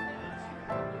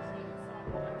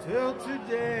till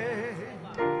today?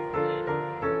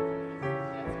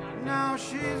 Now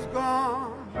she's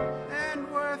gone and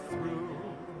we're through.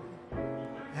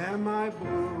 Am I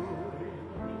blue?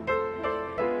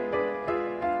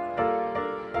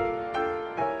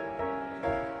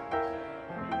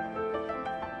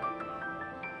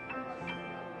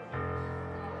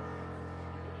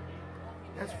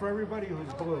 That's for everybody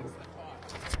who's blue.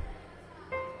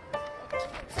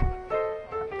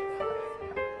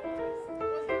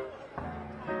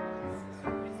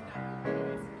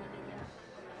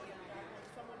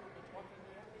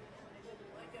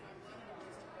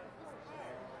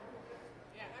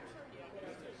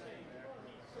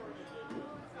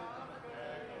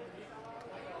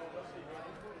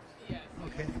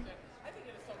 Okay.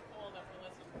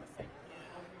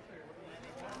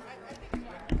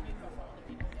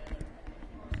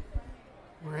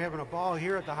 We're having a ball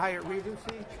here at the Hyatt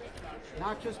Regency,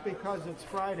 not just because it's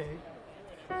Friday.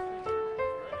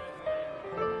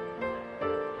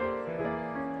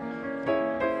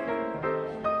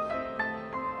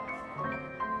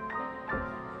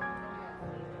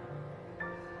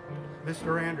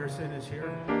 Mr. Anderson is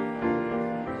here.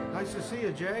 Nice to see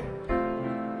you, Jay.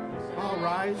 All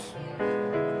rise.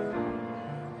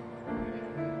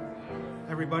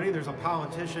 Everybody, there's a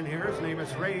politician here. His name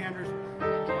is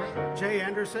Jay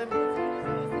Anderson,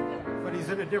 but he's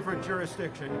in a different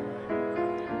jurisdiction.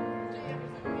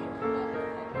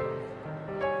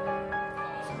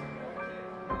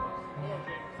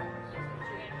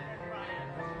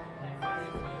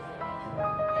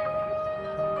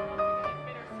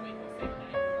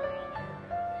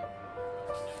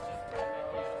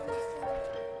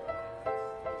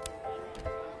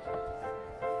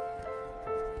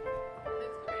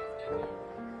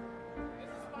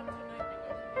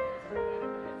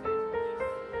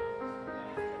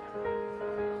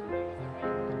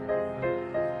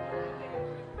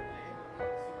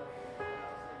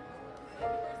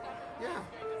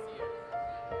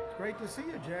 Great to see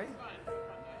you, Jay.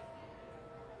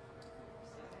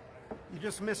 You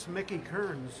just missed Mickey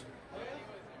Kearns.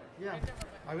 Yeah,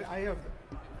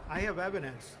 I have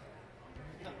evidence.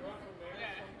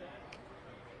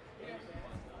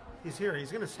 He's here.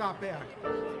 He's going to stop back.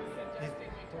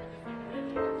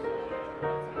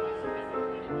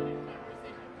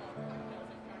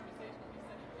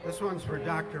 This one's for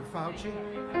Dr. Fauci.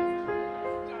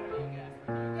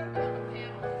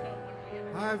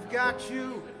 I've got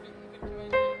you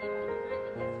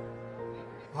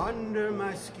under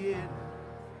my skin.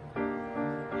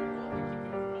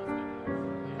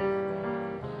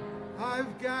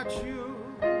 I've got you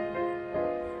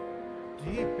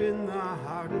deep in the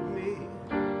heart of me.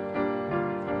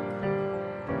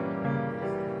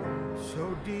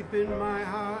 So deep in my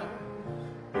heart,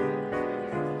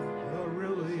 you're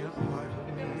really a part of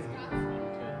me.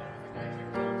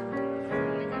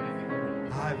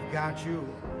 I've got you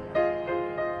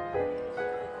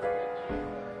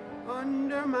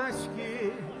under my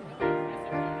skin.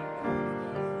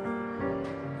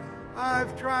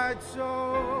 I've tried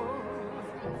so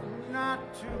not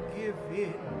to give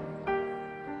in.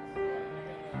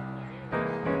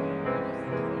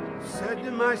 Said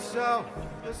to myself,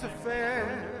 this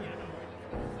affair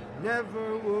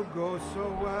never will go so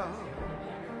well.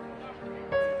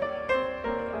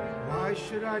 Why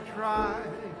should I try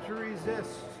to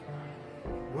resist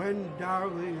when,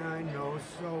 darling, I know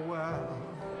so well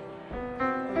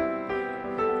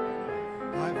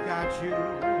I've got you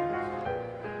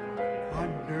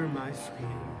under under my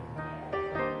skin.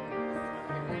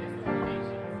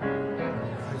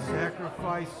 I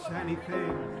sacrifice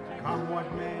anything, come what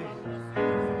may,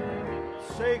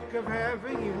 sake of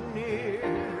having you near,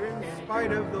 in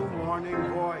spite of the warning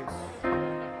voice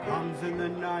comes in the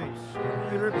night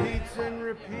and repeats in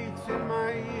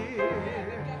my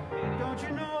ear. Don't you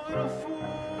know, little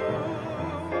fool,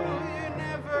 you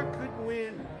never could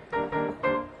win.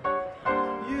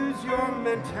 Use your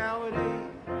mentality,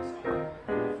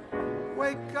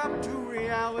 wake up to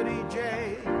reality,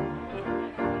 Jay.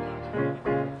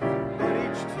 But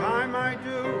each time I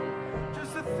do,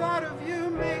 just the thought of you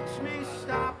makes me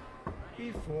stop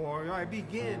before I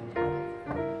begin.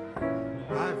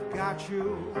 I've got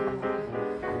you.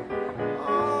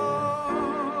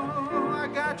 Oh, I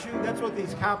got you. That's what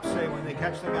these cops say when they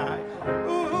catch the guy.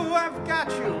 Ooh, I've got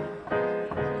you.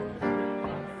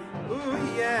 Ooh,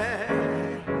 yeah.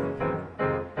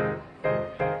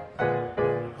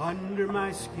 Under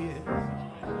my skin,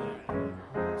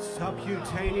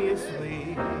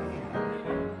 subcutaneously.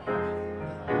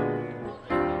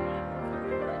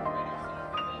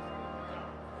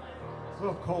 A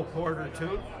little Cole Porter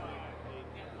too.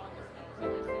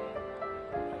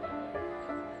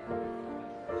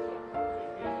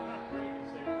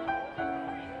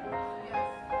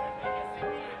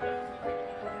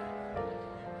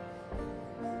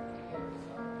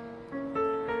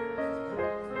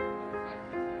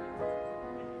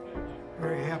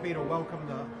 Very happy to welcome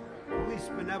the Police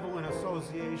Benevolent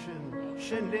Association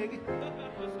shindig.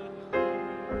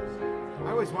 I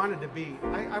always wanted to be.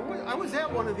 I was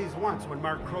at one of these once when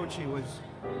Mark Croce was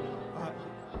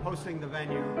hosting the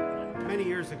venue many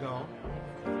years ago,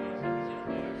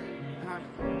 and I'm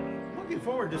looking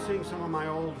forward to seeing some of my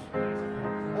old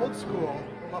school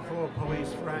Buffalo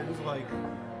Police friends. Like,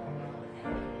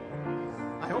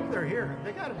 I hope they're here.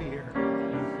 They got to be here.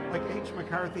 Like H.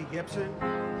 McCarthy Gibson.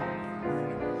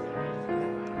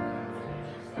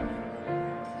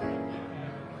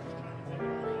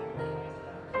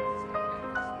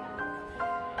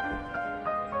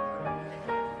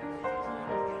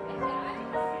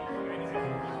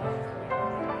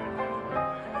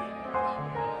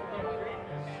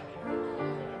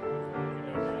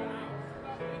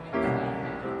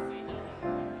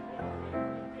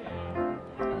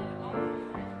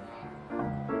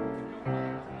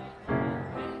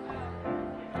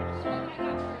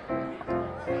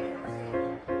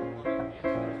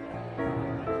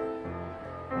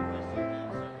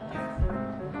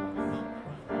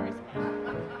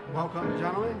 Welcome,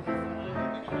 gentlemen.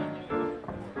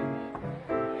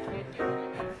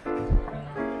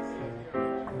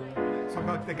 Some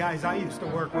of the guys I used to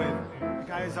work with, the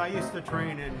guys I used to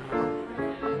train in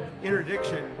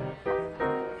interdiction.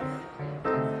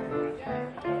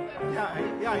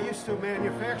 Yeah, I used to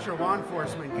manufacture law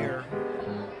enforcement gear,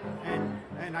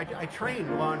 and I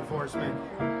trained law enforcement.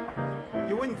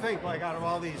 You wouldn't think, like, out of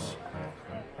all these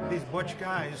butch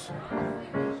guys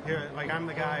here, like, I'm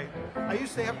the guy. I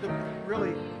used to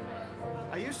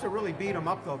really beat them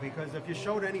up though, because if you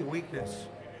showed any weakness,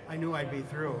 I knew I'd be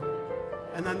through.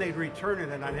 And then they'd return it,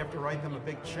 and I'd have to write them a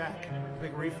big check, a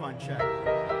big refund check.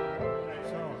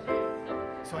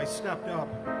 So I stepped up.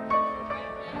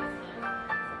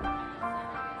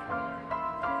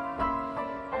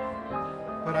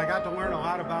 But I got to learn a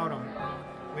lot about them.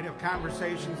 We'd have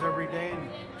conversations every day, and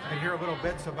I'd hear little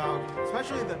bits about,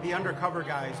 especially the undercover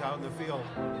guys out in the field.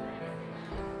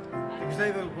 Because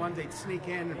they were the ones they'd sneak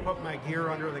in and put my gear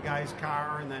under the guy's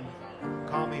car and then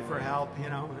call me for help, you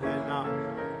know. And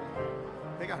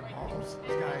they got balls,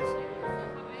 these guys.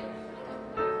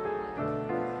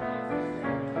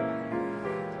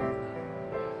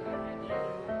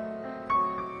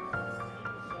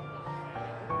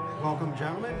 Welcome,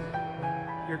 gentlemen.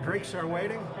 Your drinks are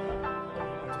waiting.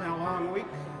 It's been a long week.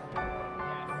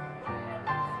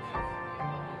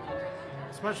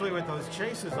 Especially with those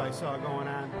chases I saw going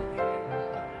on.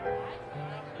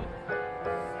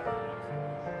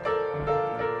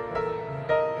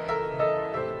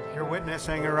 You're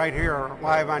witnessing it right here,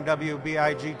 live on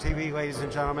WBIG.Tv, ladies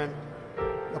and gentlemen.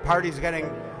 The party's getting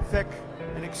thick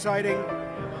and exciting.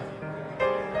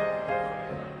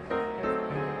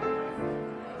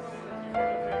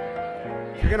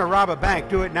 If you're gonna rob a bank,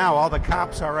 do it now. All the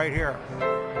cops are right here.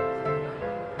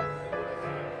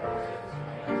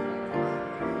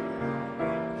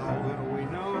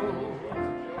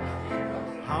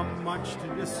 To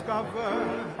discover,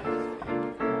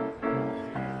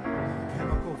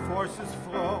 chemical forces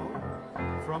flow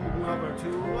from lover to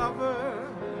lover.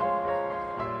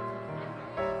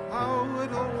 How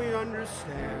little we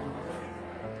understand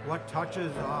what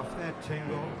touches off that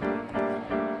tingle.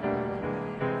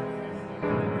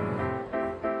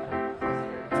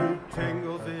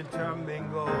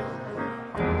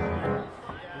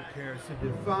 to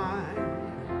define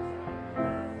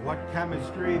what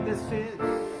chemistry this is.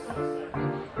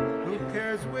 Who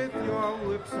cares with your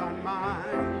lips on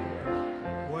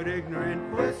mine? What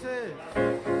ignorant bliss is.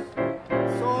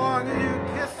 So long as you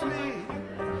kiss me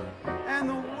and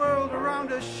the world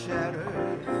around us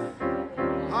shatters,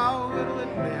 how little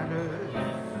it matters,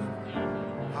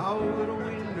 how little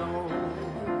we know.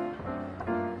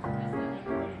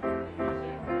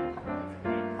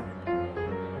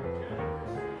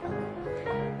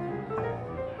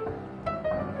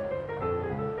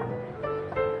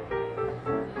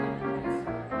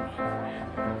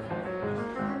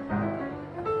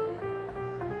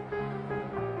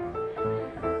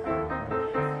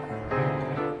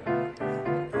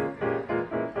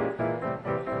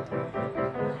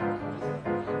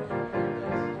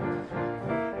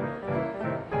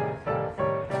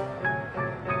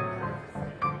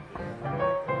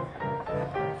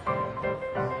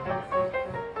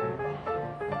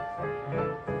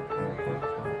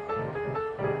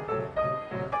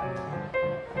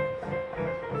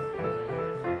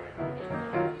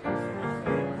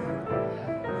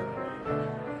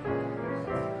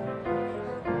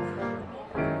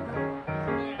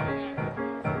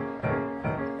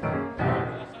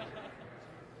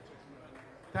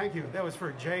 Thank you. That was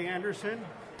for Jay Anderson,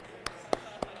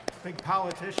 big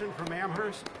politician from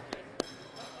Amherst.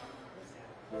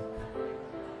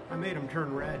 I made him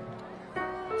turn red.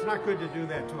 It's not good to do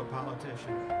that to a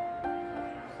politician,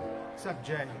 except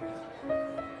Jay.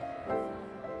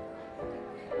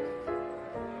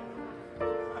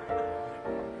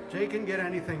 Jay can get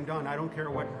anything done. I don't care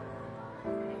what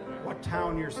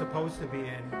town you're supposed to be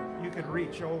in. You could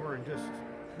reach over and just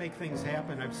make things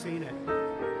happen. I've seen it.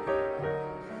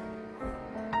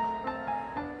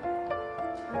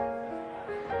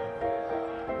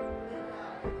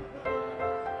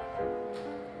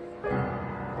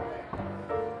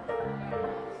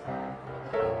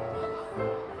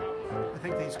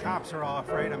 Cops are all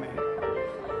afraid of me.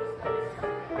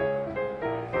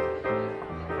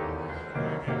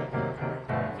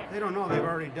 They don't know they've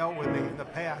already dealt with me in the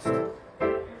past.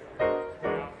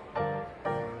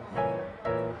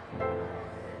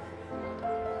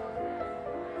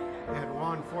 At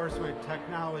Law Enforcement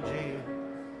Technology,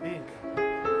 Inc.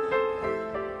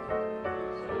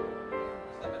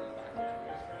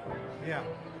 Yeah.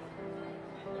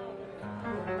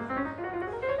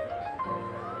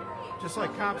 Just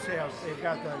like cops have, they've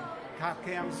got the cop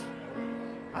cams.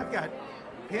 I've got,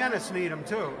 pianists need them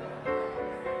too.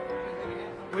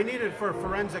 We need it for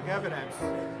forensic evidence.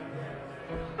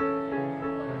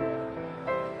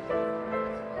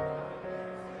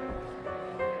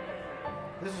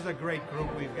 This is a great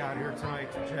group we've got here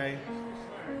tonight, Jay.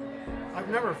 I've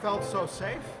never felt so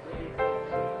safe.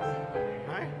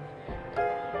 Right?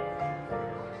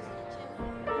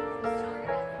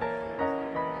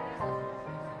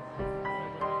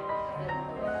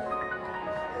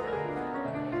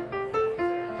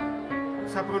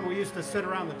 Except when we used to sit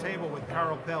around the table with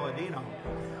Carl Palladino.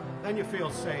 Then you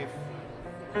feel safe,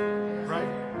 right?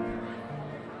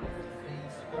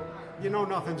 You know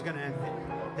nothing's going to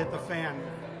hit the fan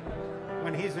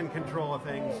when he's in control of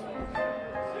things.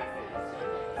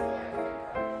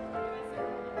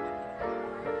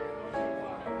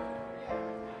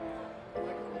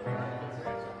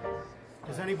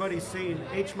 Has anybody seen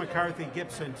H. McCarthy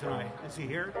Gibson tonight? Is he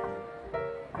here?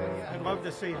 I'd love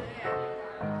to see him.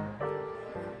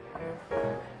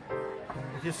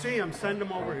 If you see him, send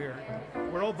him over here.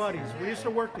 We're old buddies. We used to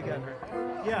work together.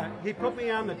 Yeah, he put me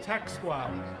on the tech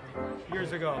squad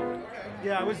years ago.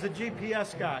 Yeah, I was the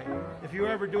GPS guy. If you were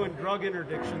ever doing drug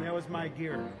interdiction, that was my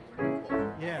gear.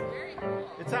 Yeah.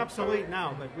 It's obsolete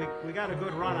now, but we got a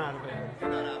good run out of it. You're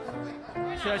not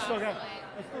obsolete. See, I still got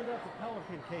the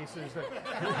Pelican cases. That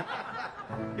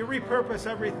you repurpose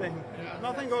everything.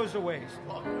 Nothing goes to waste.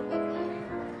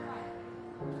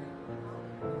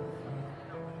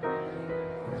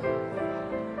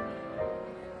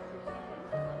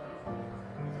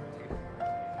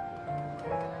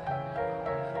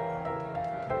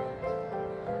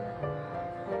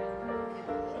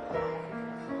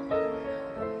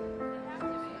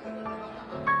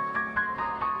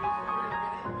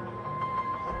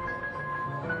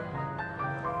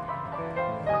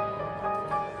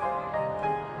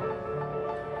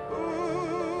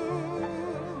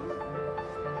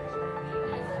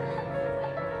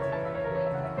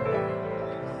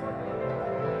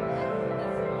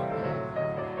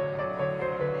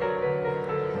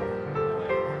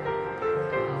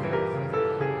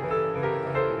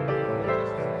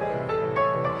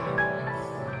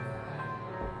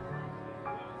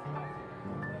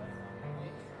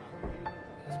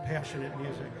 passionate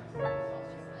music.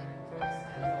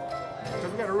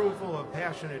 Because we got a room full of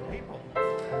passionate people.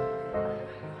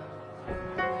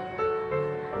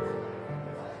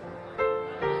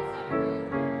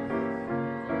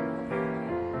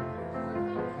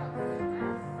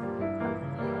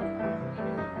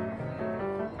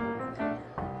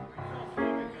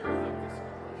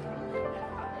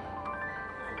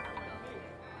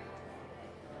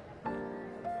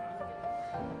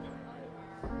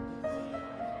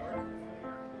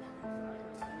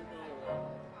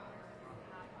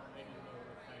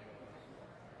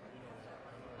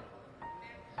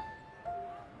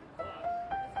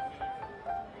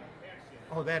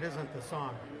 Oh, that isn't the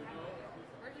song.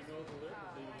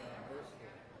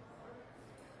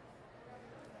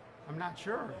 I'm not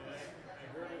sure.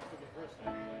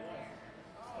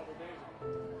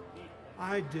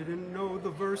 I didn't know the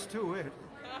verse to it.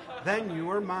 Then you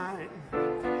were mine.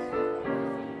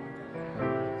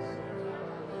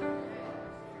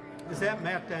 Is that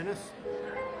Matt Dennis?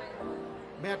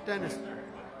 Matt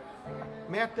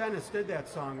Dennis did that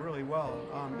song really well.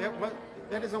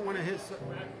 That isn't one of his.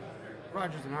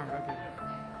 Rogers and Hart, okay.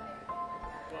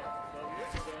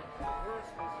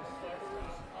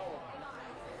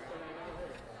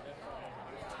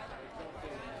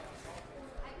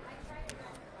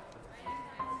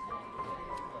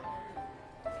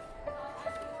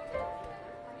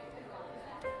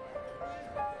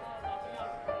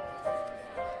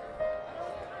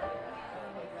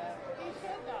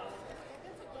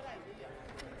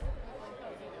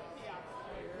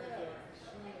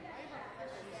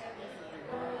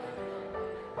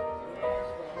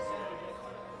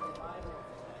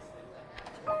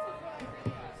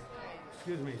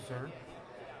 Excuse me, sir.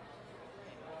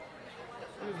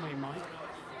 Excuse me, Mike.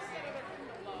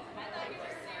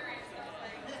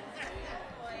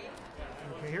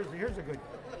 Okay, here's a good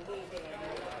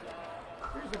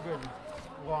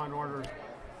Law and Order.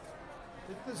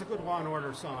 This is a good Law and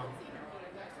Order song.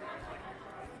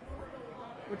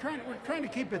 We're trying to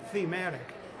keep it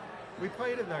thematic. We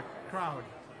play to the crowd.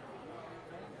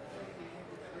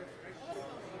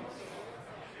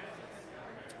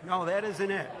 No, that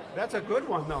isn't it. That's a good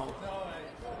one, though.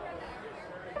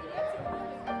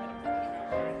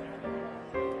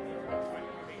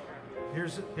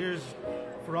 Here's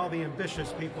for all the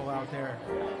ambitious people out there,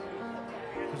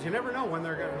 because you never know when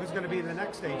who's going to be the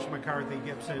next H. McCarthy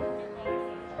Gibson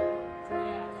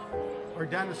or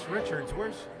Dennis Richards.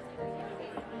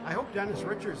 I hope Dennis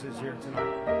Richards is here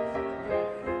tonight.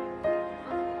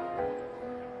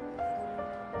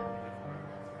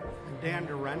 And Dan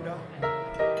Dorenda.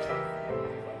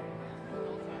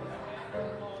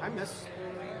 I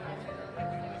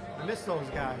miss those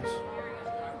guys.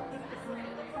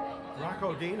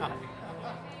 Rocco Dina.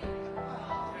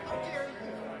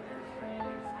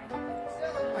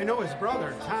 I know his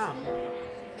brother, Tom.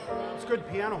 He's a good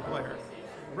piano player.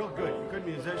 Real good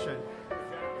musician.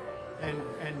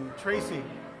 And Tracy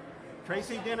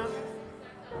Dina,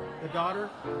 the daughter.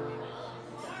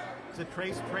 Is it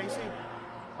Tracy?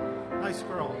 Nice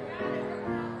girl.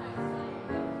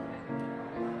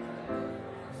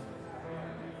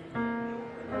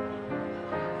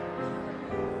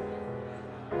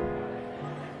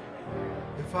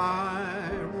 If I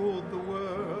ruled the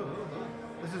world.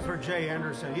 This is for Jay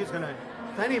Anderson.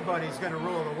 If anybody's gonna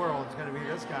rule the world, it's gonna be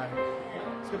this guy.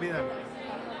 It's gonna be the.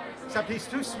 Except he's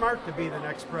too smart to be the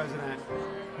next president.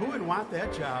 Who would want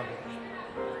that job?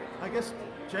 I guess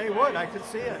Jay would. I could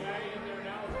see it.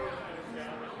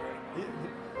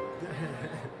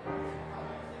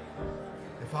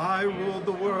 If I ruled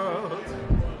the world,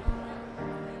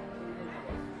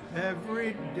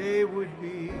 every day would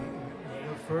be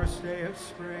the first day of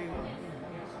spring.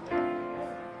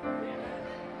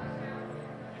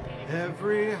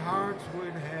 Every heart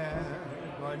would have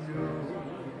a new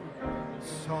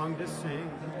song to sing,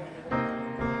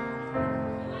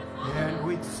 and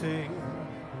we'd sing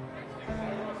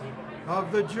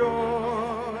of the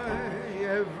joy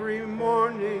every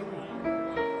morning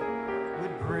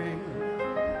would bring.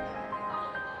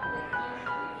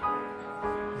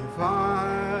 If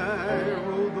I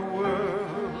ruled the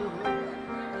world,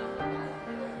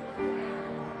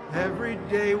 every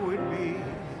day would be,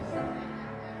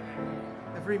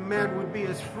 every man would be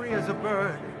as free as a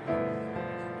bird.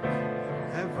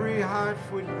 Every heart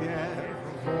would get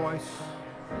a voice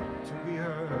to be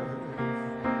heard.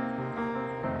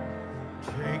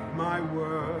 Take my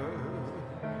word,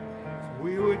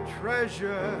 we would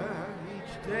treasure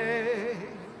each day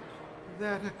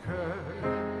that occurred.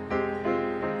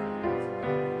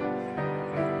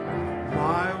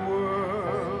 My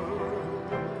world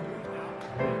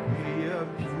would be a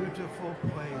beautiful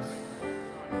place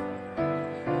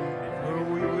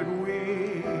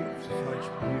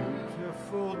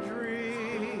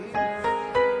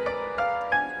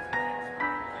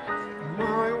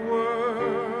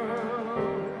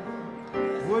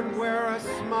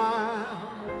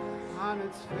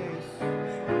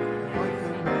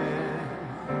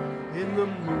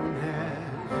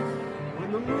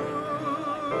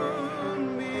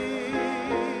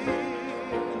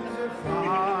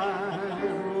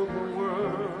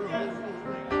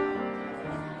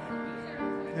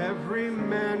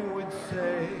man would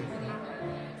say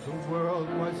the world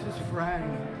was his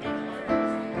friend.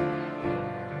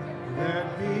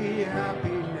 There'd be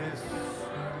happiness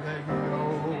that no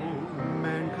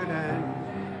man could end.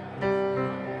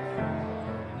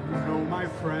 No, my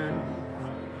friend,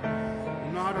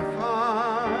 not if I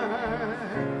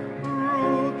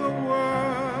ruled the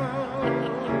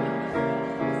world.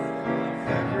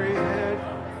 Every head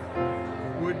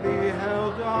would be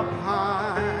held up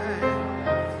high.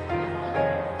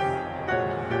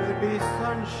 There'd be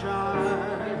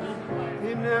sunshine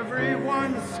in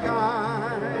everyone's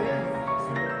sky.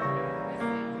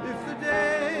 If the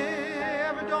day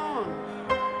ever dawned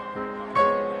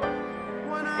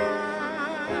when I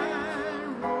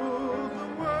ruled the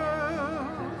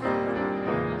world.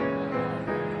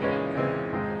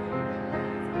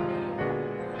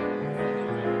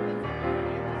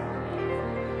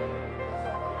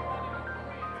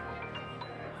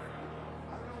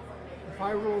 If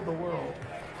I ruled the world,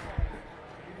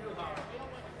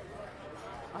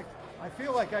 I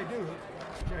feel like I do,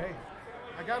 Jay.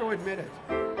 I got to admit it.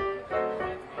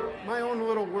 My own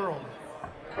little world.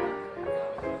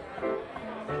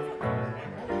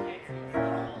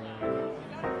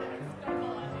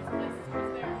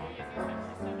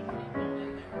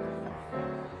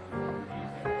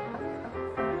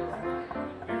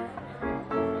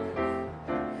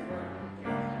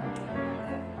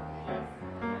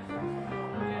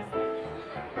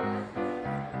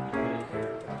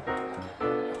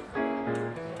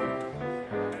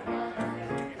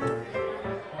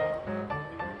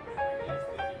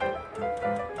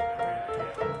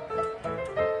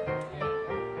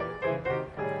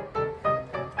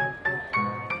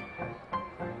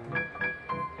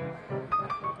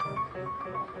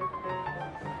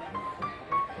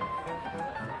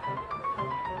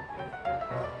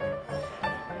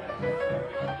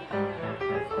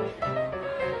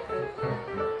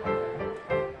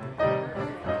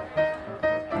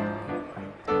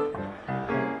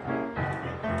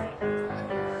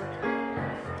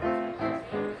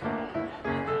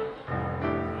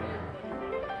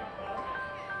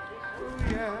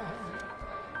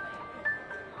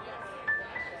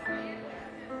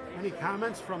 Any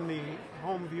comments from the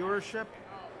home viewership?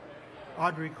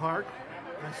 Audrey Clark.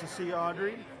 Nice to see you,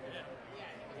 Audrey.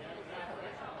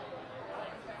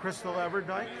 Crystal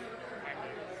Everdyke.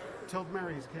 Tilt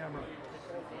Mary's camera.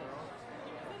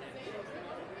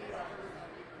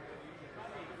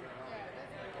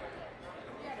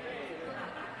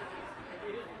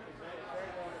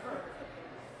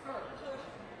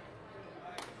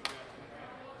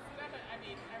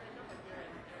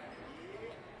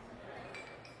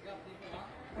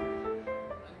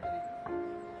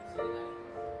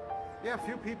 Yeah, a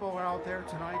few people are out there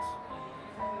tonight.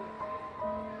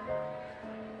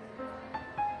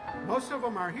 Most of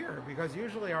them are here because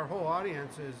usually our whole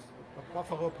audience is the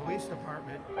Buffalo Police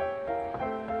Department.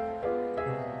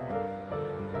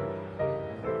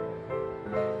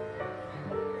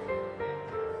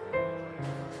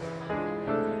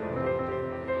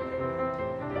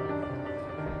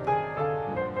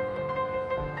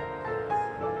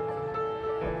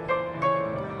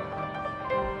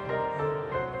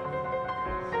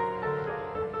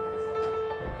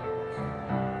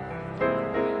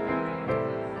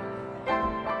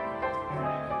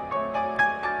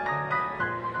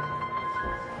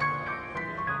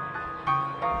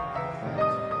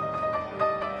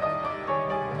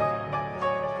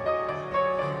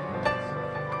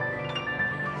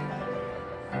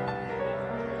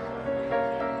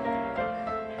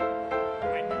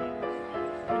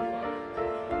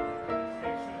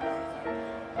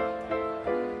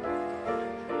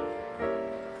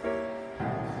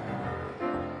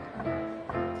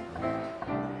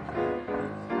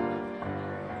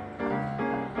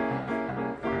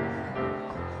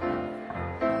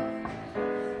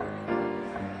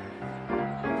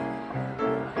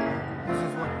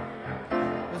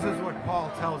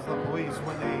 Tells the police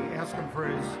when they ask him for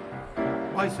his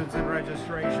license and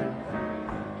registration.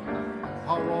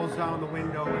 Paul rolls down the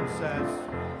window and says,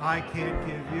 I can't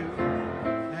give you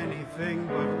anything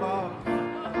but love.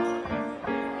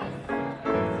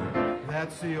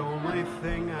 That's the only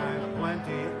thing I've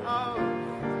plenty of.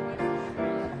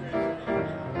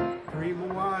 Dream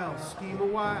a while, scheme a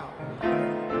while,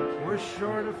 we're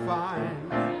sure to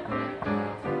find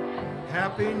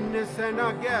happiness and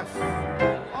I guess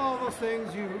all the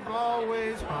things you've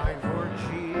always pined for.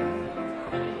 Gee,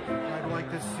 I'd like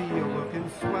to see you looking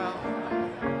swell.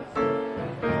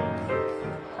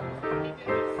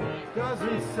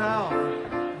 Doesn't sell,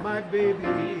 my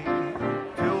baby,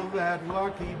 till that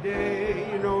lucky day.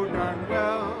 You know darn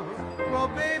well Well,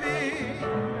 baby,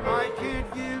 I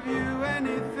can't give you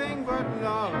anything but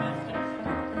love.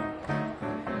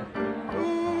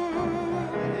 Ooh,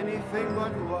 anything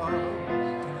but love.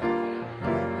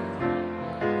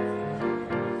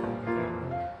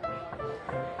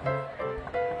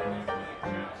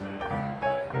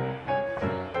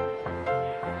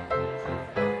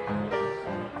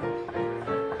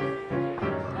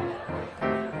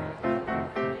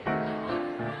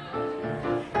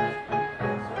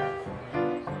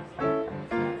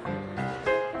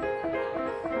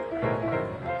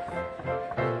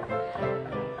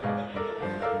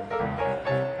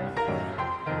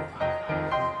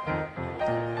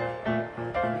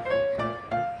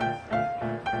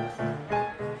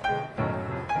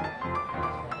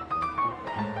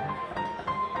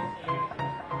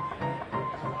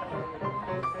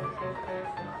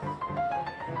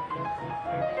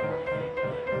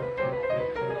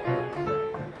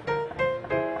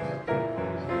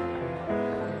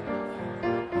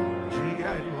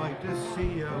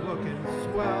 See you looking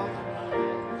swell,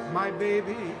 my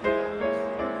baby.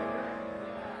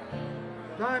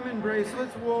 Diamond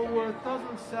bracelets Woolworth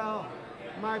doesn't sell,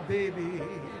 my baby.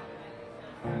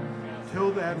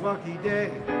 Till that lucky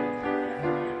day,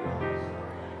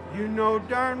 you know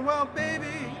darn well,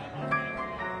 baby,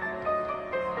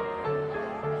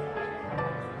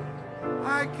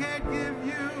 I can't give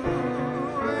you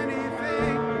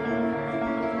anything,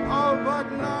 oh,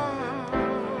 but love.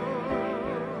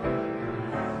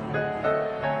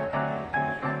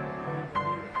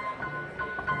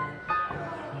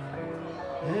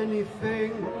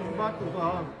 Anything but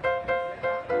love.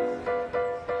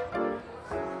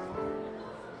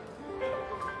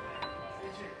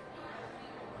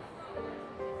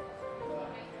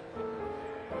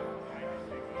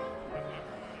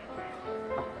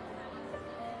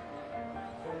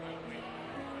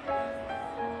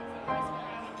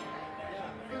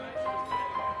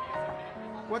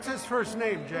 What's his first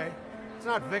name, Jay? It's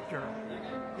not Victor.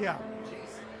 Yeah.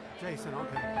 Jason,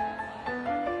 okay.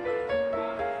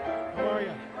 How are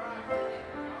you?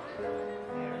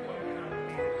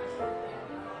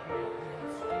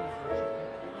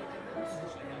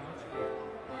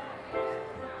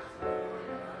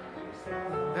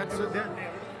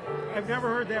 I've never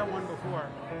heard that one before,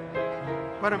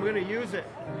 but I'm going to use it.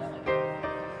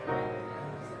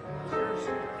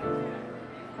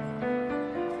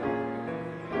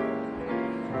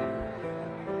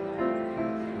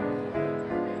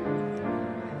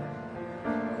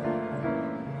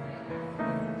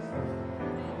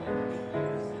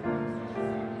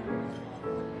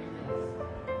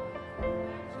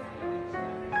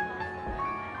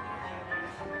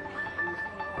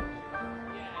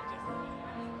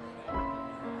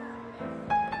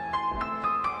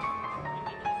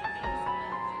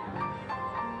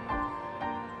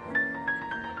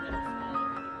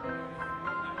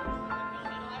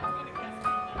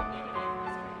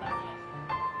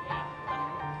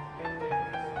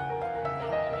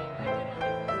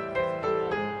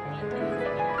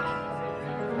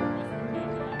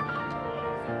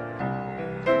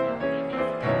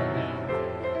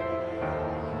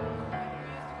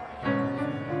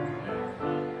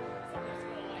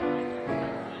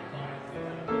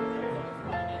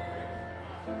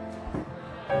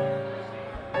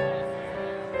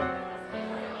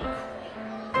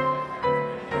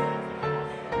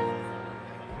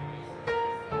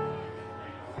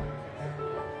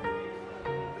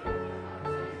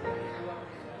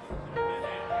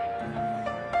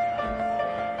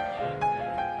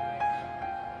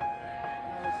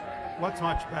 What's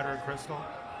much better, Crystal?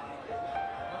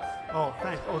 Oh,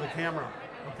 thanks. Oh, the camera.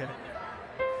 Okay.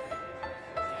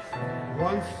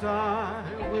 Once I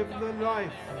lived the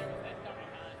life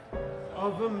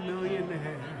of a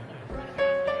millionaire.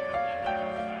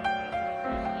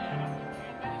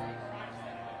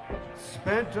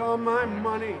 Spent all my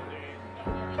money,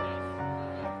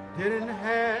 didn't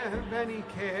have any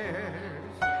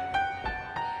cares.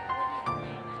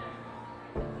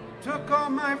 Took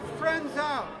all my friends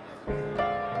out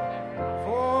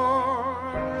for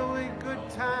a really good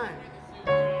time.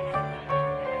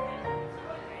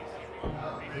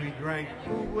 We drank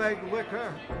bootleg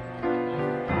liquor,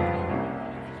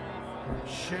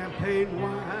 champagne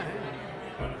wine.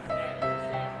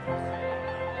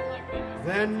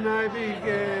 Then I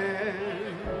began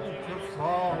to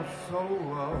fall so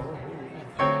low.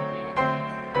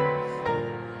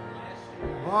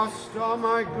 Lost all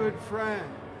my good friends,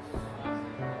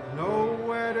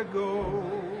 nowhere to go.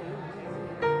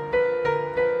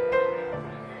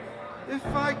 If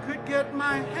I could get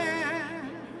my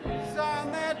hands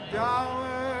on that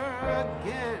dollar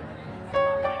again,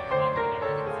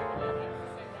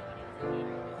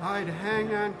 I'd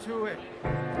hang on to it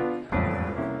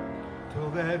till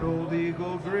that old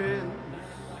eagle grins,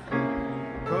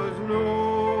 'cause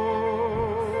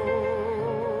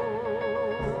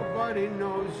nobody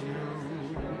knows you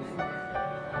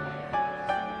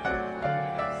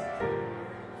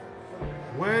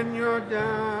when you're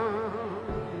down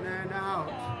and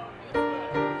out.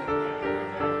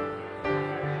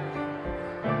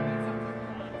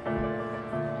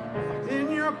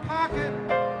 In your pocket,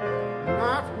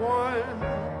 not one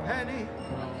penny.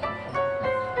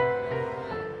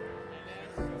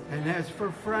 And as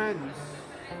for friends,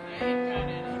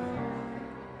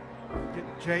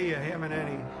 Jay, you haven't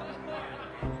any.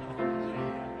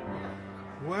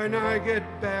 When I get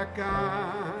back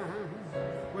on,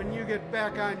 when you get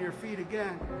back on your feet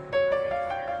again,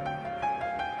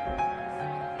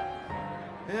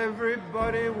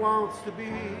 everybody wants to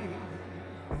be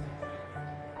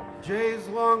Jay's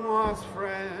long-lost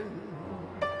friend.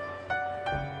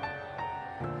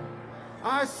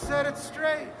 I said it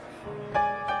straight,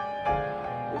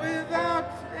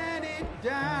 without any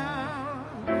doubt.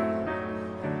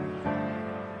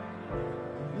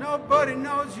 Nobody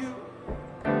knows you.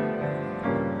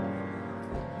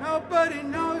 Nobody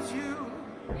knows you.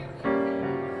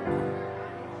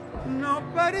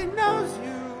 Nobody knows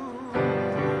you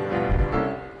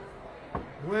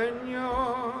when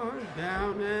you're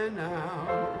down and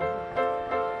out.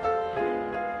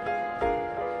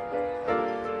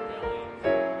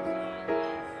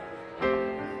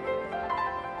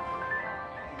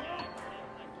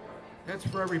 That's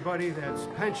for everybody that's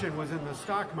pension was in the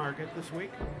stock market this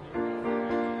week.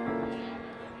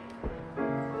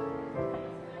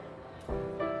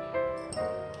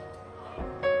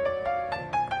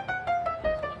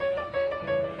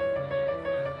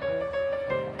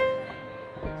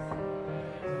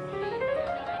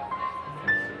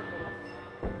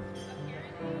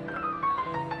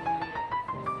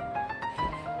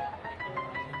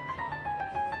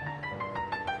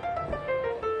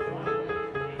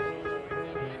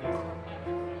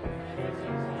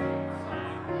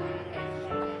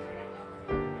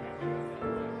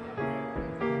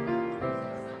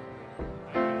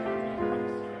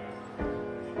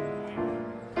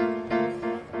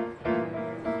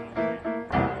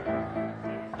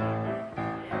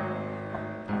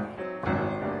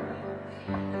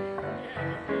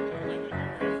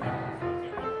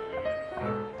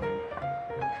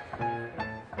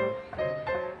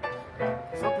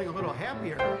 Something a little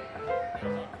happier.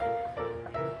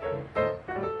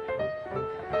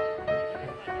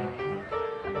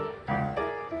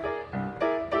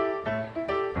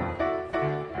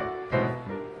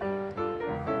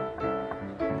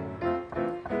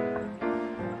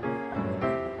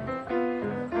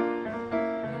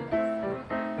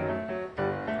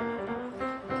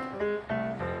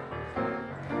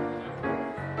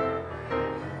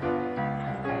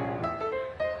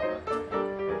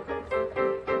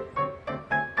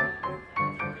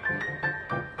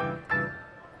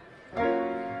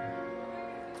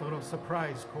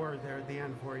 Surprise chord there at the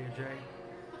end for you, Jay.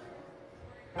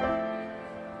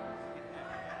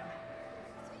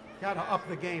 Got to up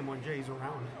the game when Jay's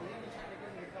around.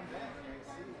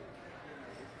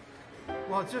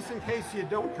 Well, just in case you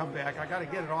don't come back, I got to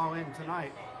get it all in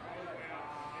tonight.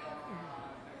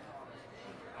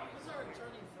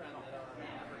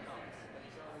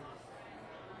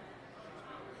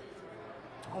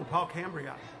 Oh, Paul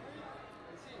Cambria.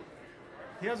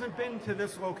 He hasn't been to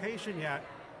this location yet.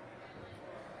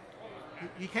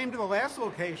 He came to the last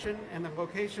location and the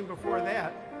location before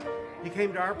that. He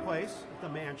came to our place at the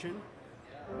mansion.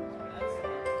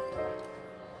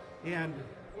 And,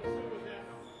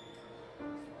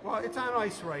 well, it's on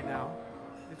ice right now.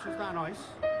 It's just on ice.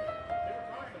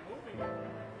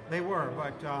 They were,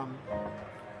 but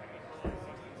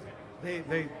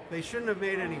they shouldn't have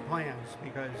made any plans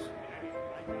because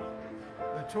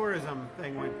the tourism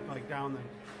thing went like down the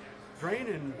drain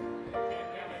and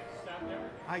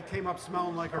I came up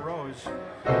smelling like a rose.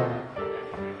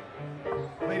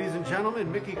 Ladies and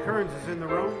gentlemen, Mickey Kearns is in the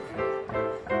room.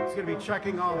 He's going to be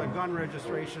checking all the gun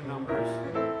registration numbers.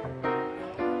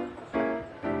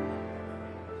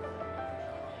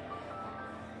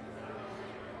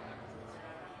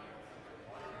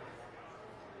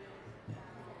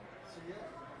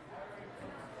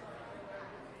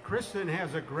 Kristen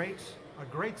has a great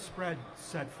spread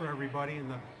set for everybody in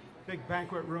the big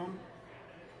banquet room.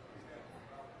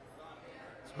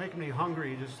 It's making me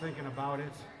hungry just thinking about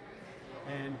it.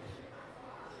 And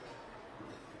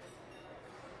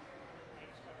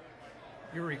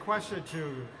you're requested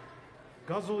to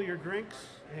guzzle your drinks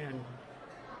and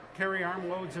carry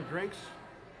armloads of drinks.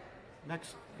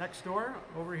 next door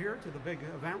over here to the big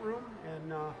event room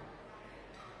and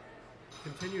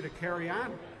continue to carry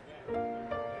on.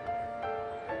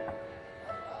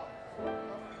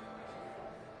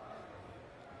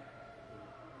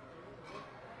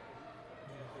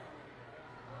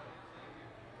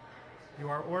 You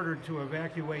are ordered to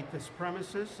evacuate this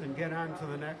premises and get on to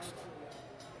the next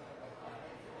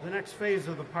phase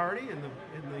of the party in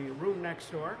the room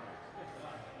next door.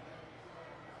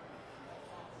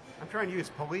 I'm trying to use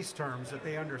police terms that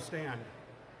they understand,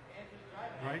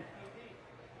 right?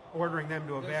 Ordering them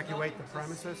to evacuate the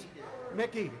premises.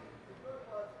 Mickey,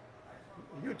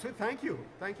 you too. Thank you.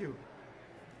 Thank you.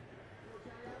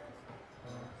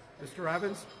 Mr.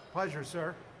 Evans, pleasure,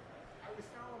 sir. I was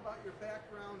telling about your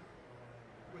background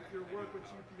with your work with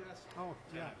UPS. Oh,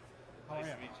 yeah. How are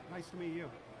you? Nice to meet you.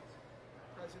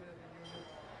 President of the union.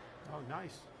 Oh,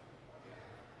 nice.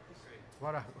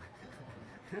 What a...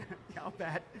 yeah, I'll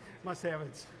bet. Must have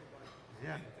it.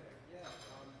 Yeah.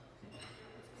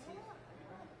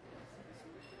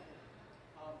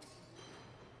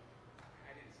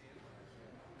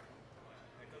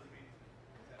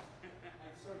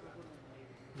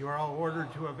 You are all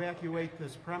ordered to evacuate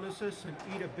this premises and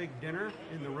eat a big dinner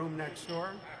in the room next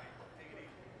door.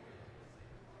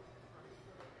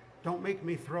 Don't make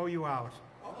me throw you out.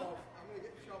 I'm going to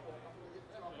get in trouble.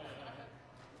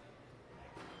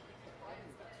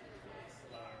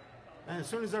 And as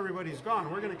soon as everybody's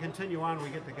gone, we're going to continue on. We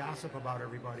get to gossip about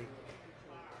everybody.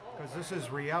 Because this is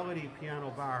Reality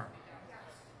Piano Bar.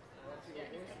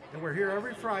 And we're here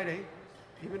every Friday,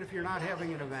 even if you're not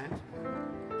having an event.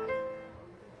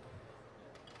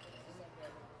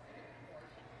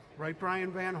 Right,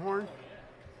 Brian Van Horn?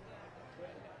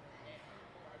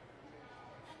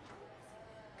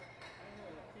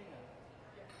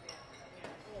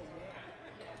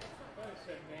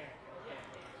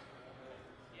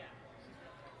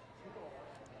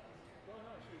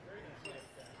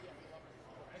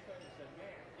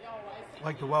 I'd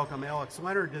like to welcome Alex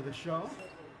Leonard to the show.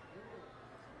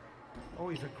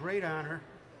 Always a great honor.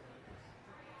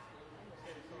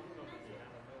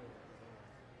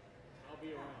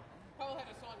 Paul had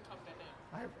a song coming in.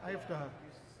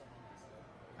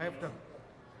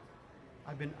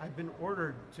 I've been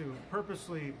ordered to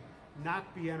purposely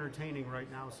not be entertaining right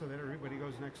now, so that everybody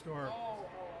goes next door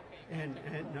and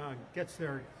gets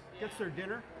their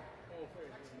dinner.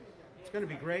 It's going to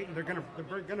be great, and they're going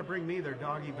to bring me their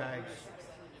doggy bags.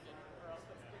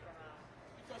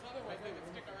 Because otherwise they would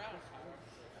stick around.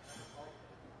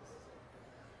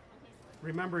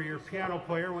 Remember your piano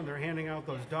player when they're handing out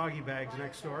those doggy bags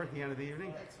next door at the end of the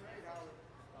evening.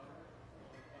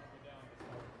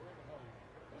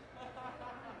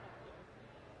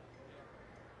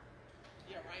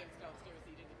 Yeah, Ryan's downstairs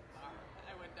eating at the bar.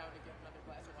 I went down to get another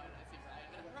glass of wine and I see Ryan.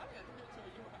 And Ryan, that's where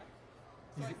you are.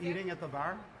 He's eating at the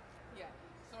bar? Yeah.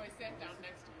 So I sat down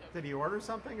next to him. Did he order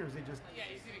something, or is he just... Yeah,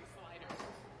 he's eating sliders.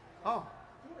 Oh.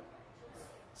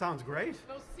 Sounds great.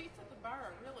 Those seats at the bar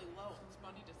are really low. It's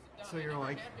funny to sit down. So you're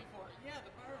like... Before. Yeah,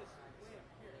 the bar is way up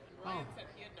here. And Ryan said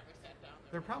he had never sat down there.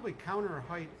 They're probably counter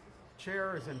height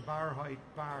chairs and bar height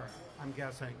bar, I'm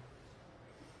guessing.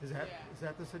 Is that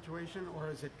the situation,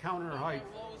 or is it counter height?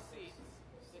 Low seats.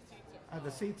 The seats are Are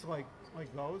the seats like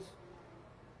those?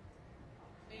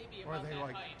 maybe Or are about they that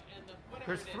like... height. And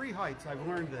There's 3 heights. I've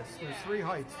learned this. There's 3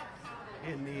 heights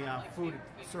in the food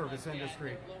service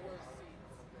industry.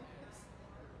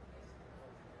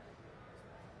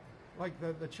 Like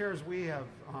the chairs we have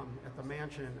at the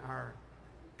mansion are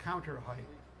counter height.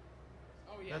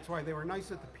 Oh, yeah. That's why they were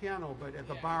nice at the piano, but at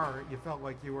the bar you felt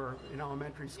like you were in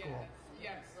elementary school.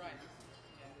 Yes, right.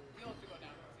 You'll have to go down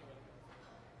and see what it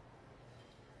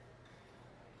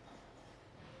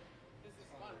is. This is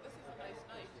fun. This is a nice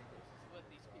night with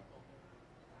these people.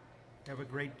 Have a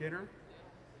great dinner.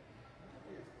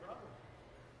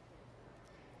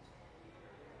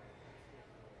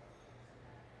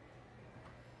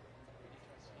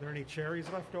 Are there any cherries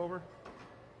left over?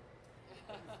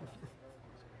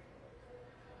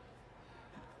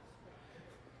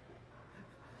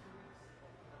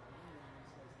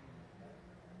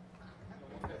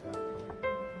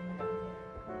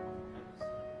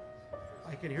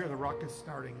 I can hear the ruckus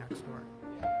starting next door.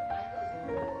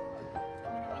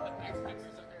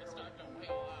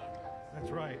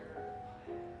 That's right.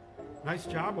 Nice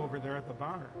job over there at the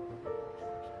bar.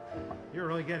 You're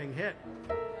really getting hit.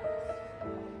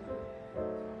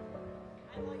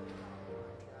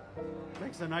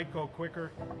 Makes the night go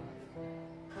quicker.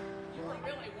 You were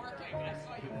really working. I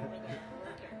saw you over there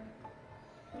working.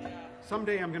 Yeah.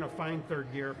 Someday I'm going to find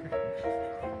third gear.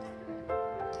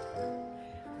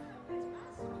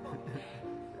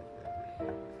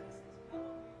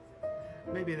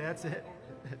 Maybe that's it.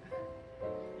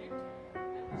 Oh,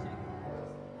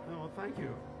 well, thank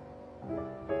you.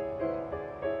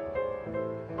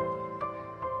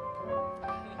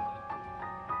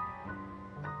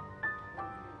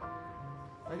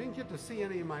 I didn't get to see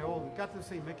any of my old. Got to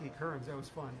see Mickey Kearns. That was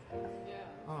fun.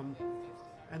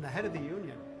 And the head of the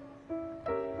union.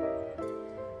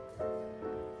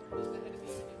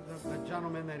 The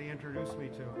gentleman that he introduced me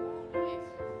to.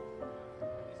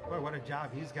 Boy, what a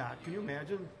job he's got. Can you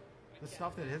imagine the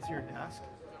stuff that hits your desk?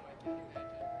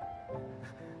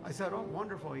 I said, oh,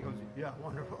 wonderful. He goes, yeah,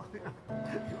 wonderful. He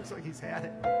looks like he's had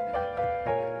it.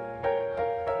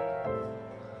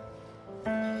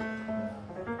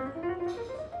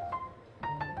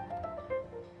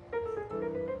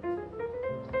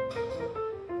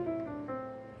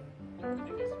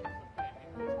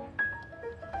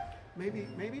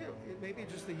 Maybe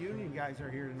just the union guys are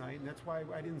here tonight, and that's why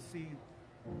I didn't see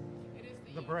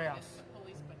the brass. The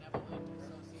Police Benevolent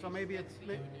Association. So maybe it's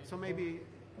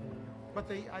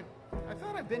but I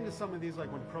thought I've been to some of these,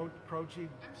 like when Croce. I'm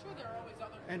sure there are always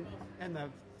other people.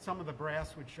 And some of the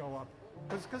brass would show up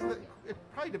because it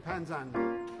probably depends on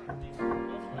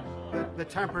the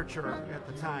temperature at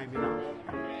the time, you know.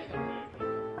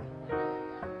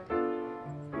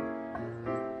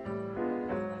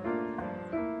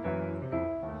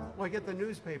 Like at the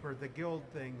newspaper, the guild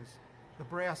things, the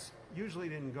brass usually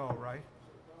didn't go, right?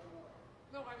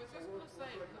 No, I was just going to say,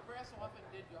 the brass often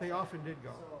did go. They often did go.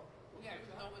 Yeah,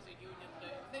 even though it was a union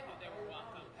thing, they knew they were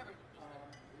welcome. Everyone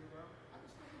was there.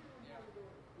 Yeah.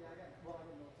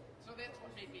 So that's what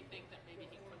made me think that maybe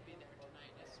he couldn't be there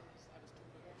tonight as soon as I was too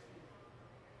quick.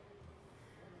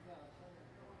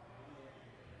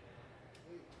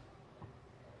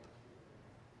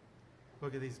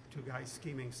 Look at these two guys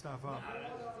scheming stuff up.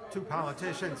 Two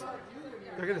politicians.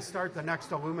 They're going to start the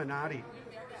next Illuminati.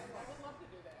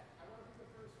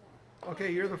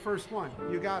 Okay, you're the first one.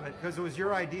 You got it, because it was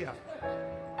your idea.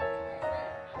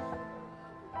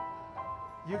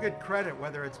 You get credit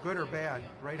whether it's good or bad.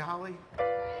 Right, Holly?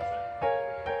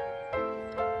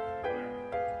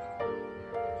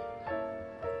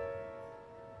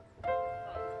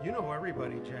 You know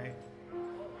everybody, Jay.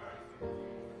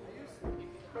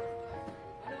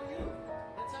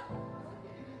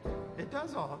 It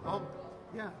does all,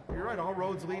 yeah, you're right. All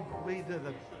roads lead to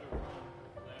the,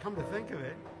 come to think of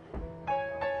it.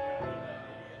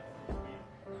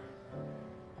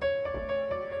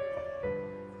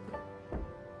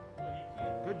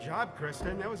 Good job,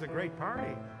 Kristen. That was a great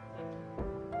party.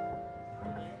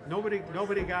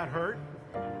 Nobody got hurt,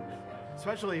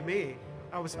 especially me.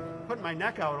 I was putting my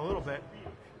neck out a little bit.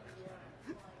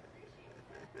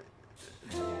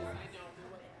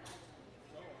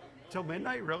 Till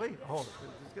midnight, really? Oh,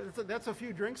 that's a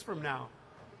few drinks from now.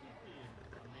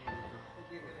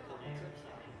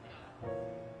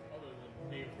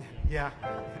 Yeah.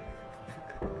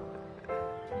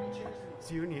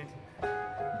 It's union.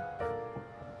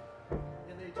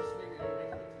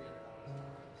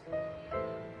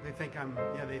 They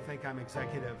think I'm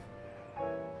executive.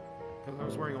 Because I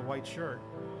was wearing a white shirt.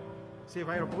 See, if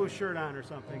I had a blue shirt on or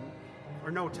something,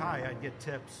 or no tie, I'd get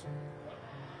tips.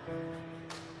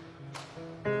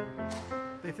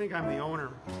 They think I'm the owner.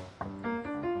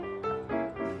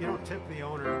 You don't tip the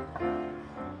owner.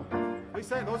 At least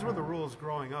those were the rules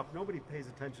growing up. Nobody pays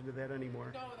attention to that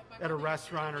anymore. At a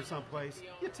restaurant or someplace,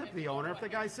 you tip the owner. If the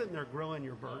guy's sitting there grilling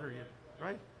your burger,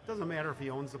 right? Doesn't matter if he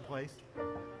owns the place.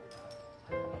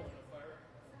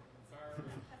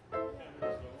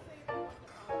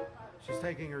 She's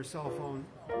taking her cell phone.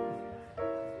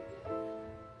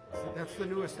 That's the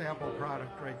newest Apple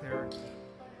product right there.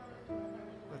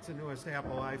 That's the newest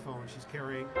Apple iPhone she's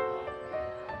carrying. I'm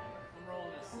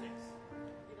rolling a 6.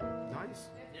 Nice.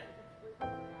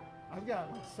 I've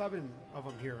got like 7 of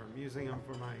them here. I'm using them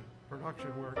for my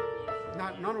production work.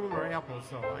 None of them are Apple,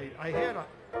 so I had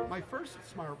my first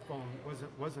smartphone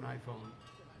was an iPhone.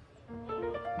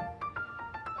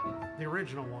 The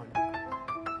original one.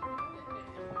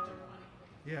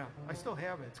 Yeah, I still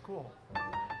have it. It's cool.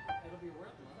 It'll be worth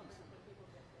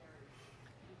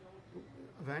it.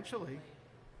 Eventually.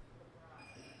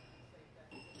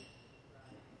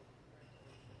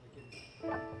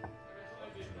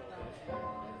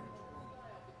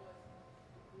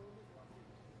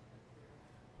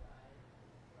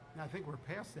 I think we're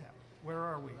past that. Where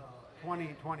are we?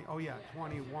 20. Oh yeah,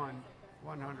 21,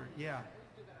 100. Yeah.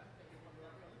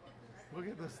 Look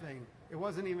at this thing. It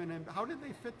wasn't even in. How did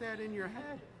they fit that in your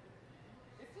head?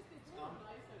 It's just these little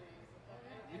niceties.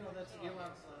 You know, that's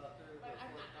Elon's third or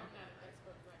fourth company.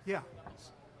 Yeah.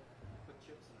 Put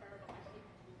chips in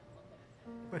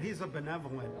it. But he's a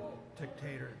benevolent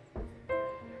dictator.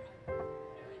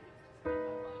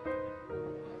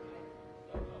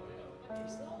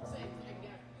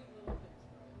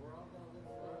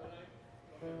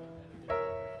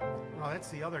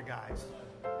 other guys.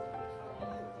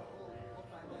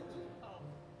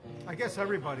 I guess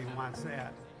everybody wants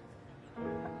that.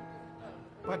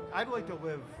 But I'd like to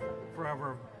live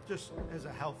forever just as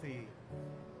a healthy,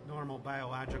 normal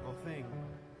biological thing,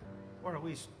 or at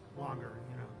least longer,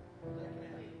 you know.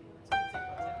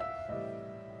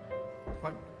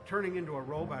 But turning into a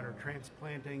robot or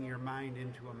transplanting your mind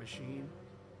into a machine,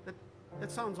 that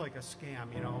sounds like a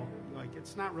scam, you know, like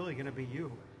it's not really going to be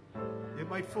you. It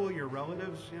might fool your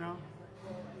relatives, you know.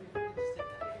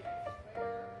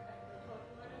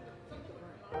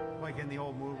 Like in the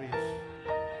old movies.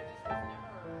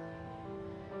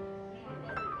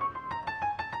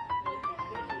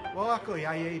 Well, luckily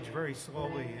I age very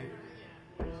slowly.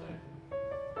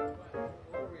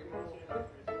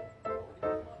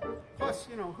 Plus,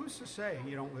 you know, who's to say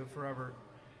you don't live forever?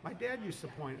 My dad used to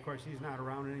point, of course he's not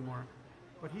around anymore,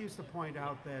 but he used to point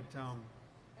out that,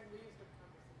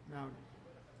 now,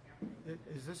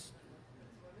 is this,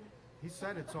 he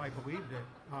said it so I believed it,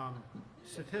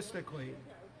 statistically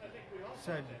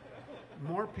said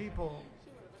more people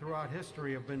throughout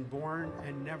history have been born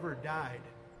and never died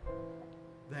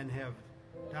than have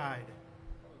died.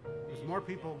 There's more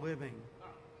people living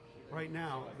right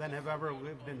now than have ever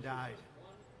lived and died.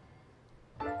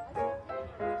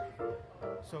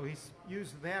 So he's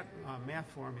used that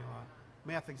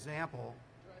math example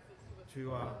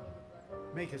to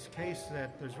make his case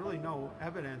that there's really no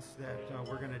evidence that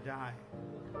we're going to die.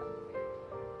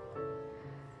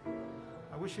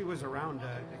 I wish he was around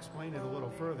to explain it a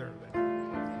little further.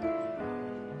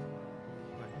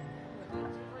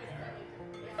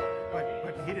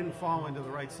 But he didn't fall into the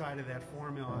right side of that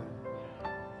formula.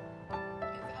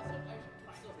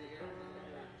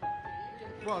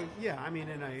 Well, yeah, I mean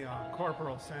in a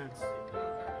corporal sense.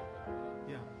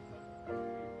 Yeah.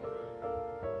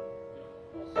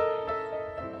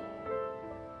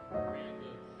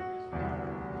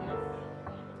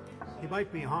 He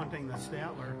might be haunting the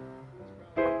Statler.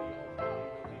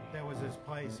 That was his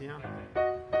place, yeah.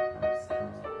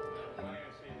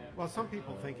 Well, some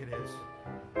people think it is.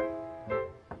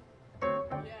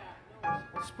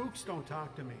 Spooks don't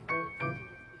talk to me,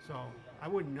 so I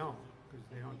wouldn't know because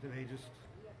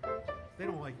they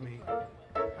don't like me.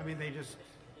 I mean,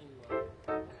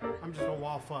 I'm just a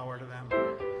wallflower to them.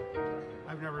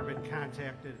 I've never been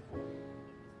contacted.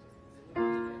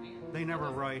 They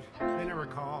never write. They never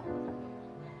call.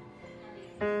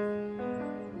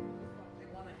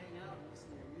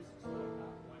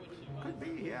 Could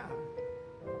be, yeah.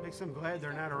 Makes them glad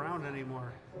they're not around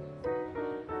anymore.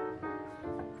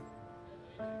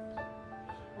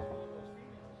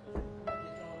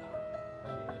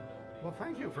 Well,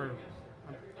 thank you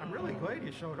I'm really glad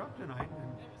you showed up tonight.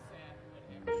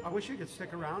 And I wish you could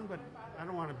stick around, but I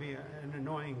don't want to be an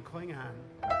annoying Klingon.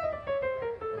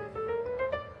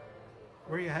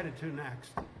 Where are you headed to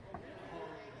next?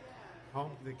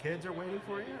 Home? The kids are waiting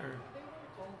for you? Or?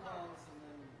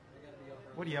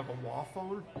 What, do you have a wall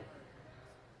phone?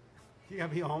 You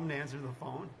gotta be home to answer the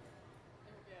phone?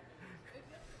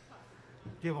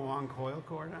 Do you have a long coil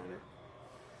cord on it?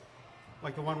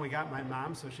 Like the one we got my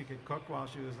mom so she could cook while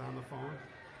she was on the phone?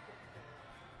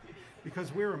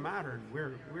 Because we're modern.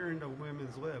 We're into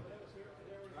women's lib.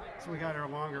 So we got her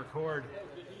longer cord.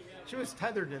 She was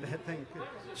tethered to that thing.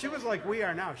 She was like we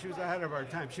are now. She was ahead of our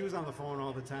time. She was on the phone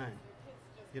all the time.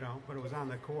 You know, but it was on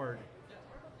the cord.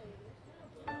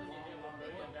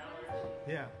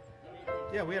 Yeah.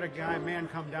 Yeah, we had a man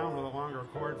come down with a longer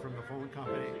cord from the phone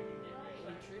company.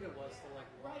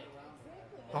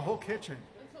 The whole kitchen.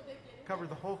 Covered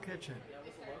the whole kitchen.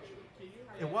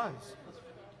 It was.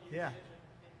 Yeah.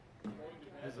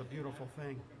 It was a beautiful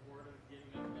thing.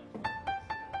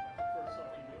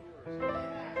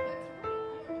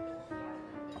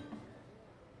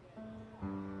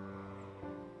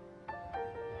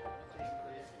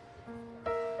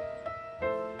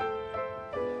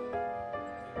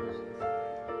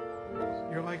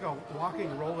 You're like a walking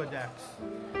Rolodex.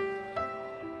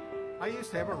 I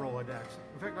used to have a Rolodex.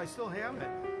 In fact, I still have it.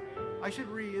 I should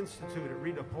reinstitute it,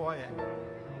 redeploy it.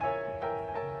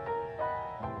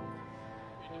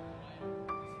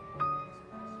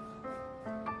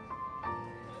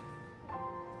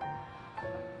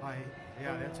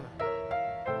 Yeah, that's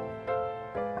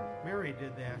Mary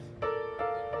did that.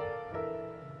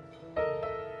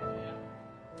 Yeah.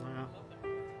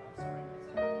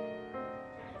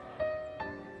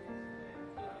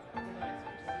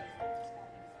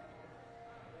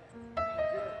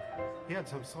 He had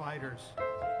some sliders.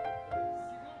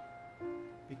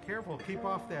 Be careful, keep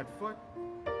off that foot.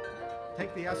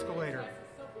 Take the escalator.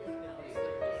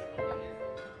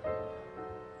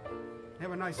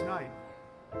 Have a nice night.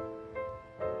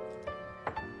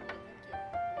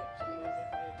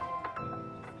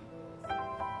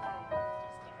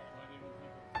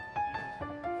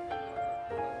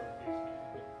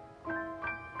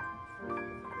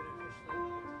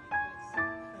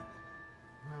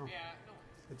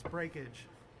 It's breakage.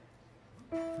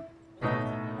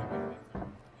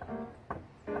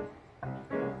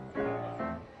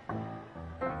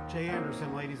 Jay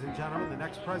Anderson, ladies and gentlemen, the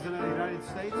next president of the United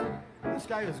States. This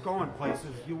guy is going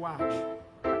places. You watch.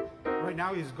 Right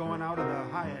now he's going out of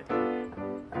the Hyatt.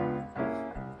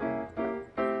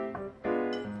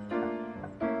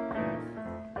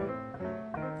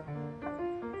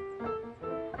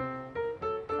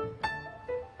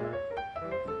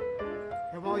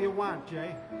 Have all you want,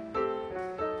 Jay.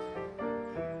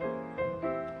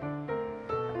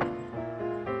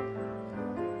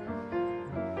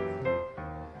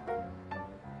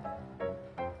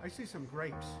 I see some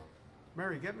grapes.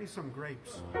 Mary, get me some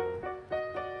grapes.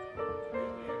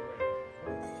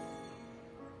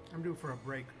 I'm due for a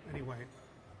break anyway.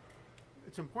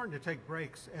 It's important to take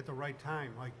breaks at the right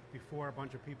time, like before a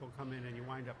bunch of people come in and you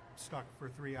wind up stuck for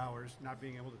 3 hours not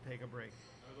being able to take a break.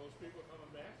 Are those people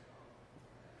coming back?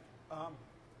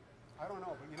 I don't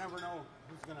know, but you never know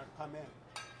who's going to come in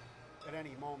at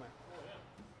any moment. Oh, yeah.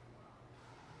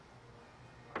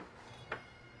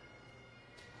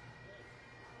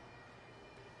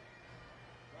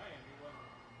 Ryan, you went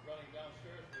running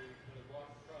downstairs to walk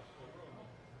across the room.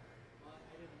 Well,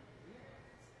 I didn't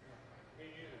realize. Me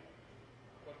either.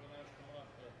 But when I was coming up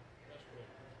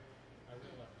yesterday, I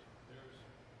realized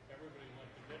everybody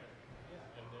went to dinner.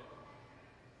 Yeah.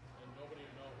 And nobody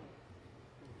would know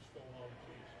who stole all the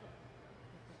cheese.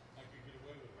 I could get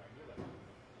away with it. I knew that.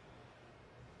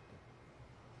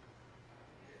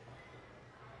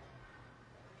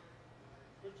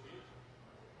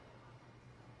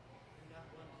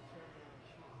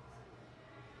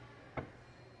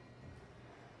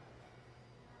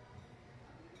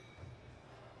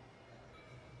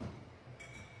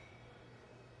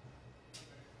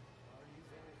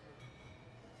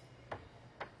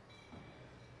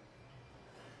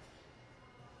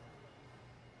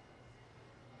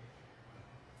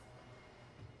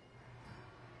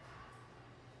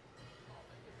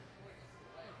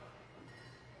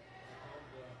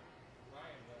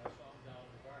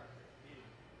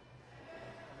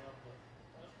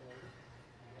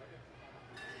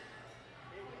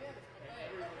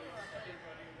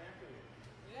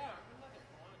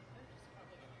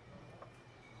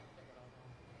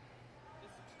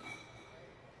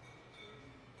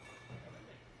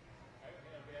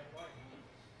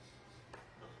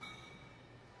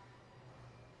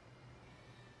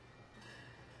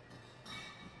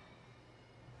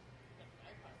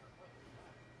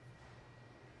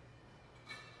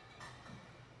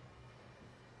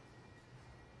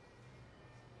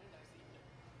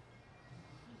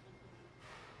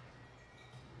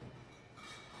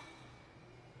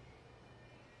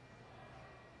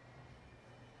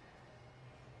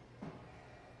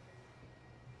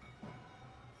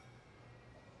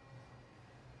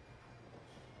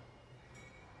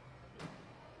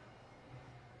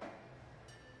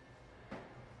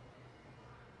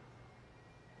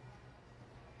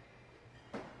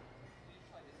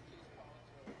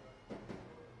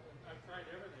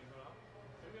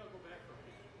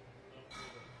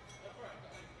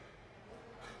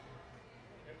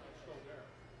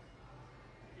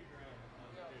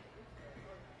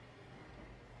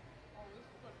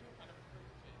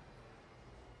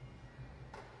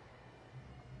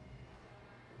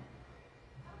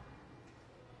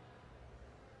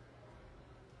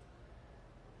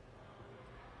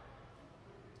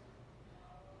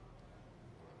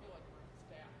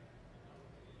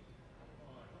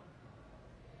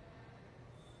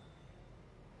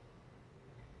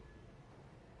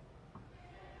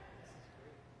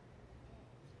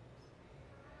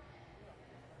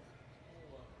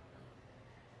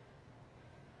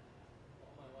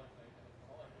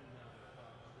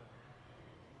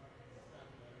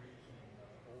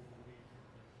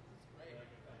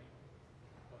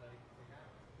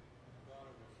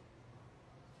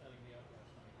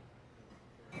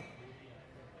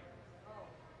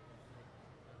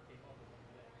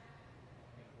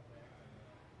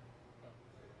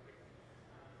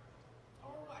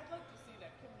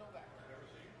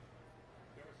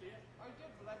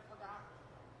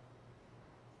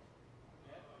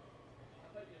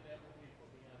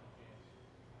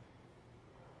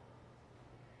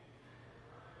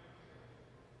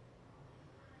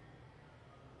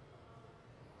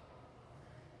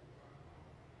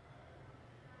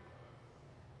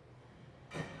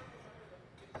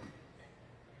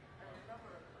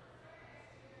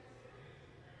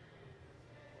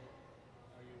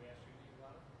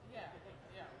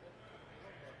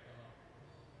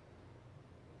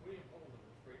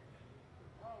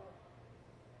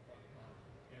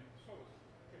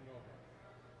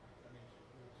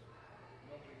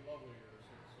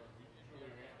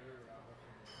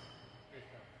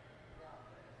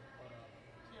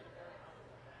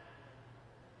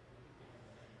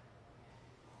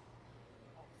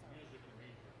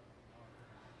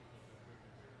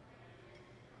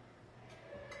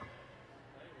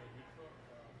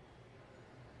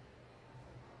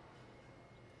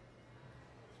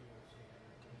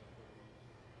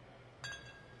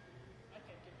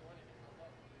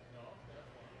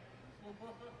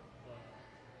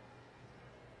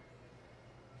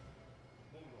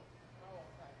 Mungo. Oh,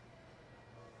 okay.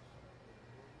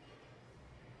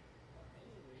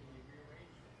 Anyway, we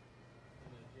rearranged it.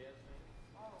 And the jazz thing.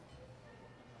 Oh. The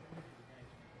guys,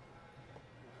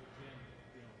 it's a jam,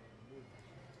 you know, the movies.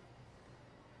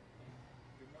 And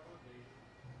you remember they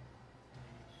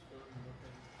started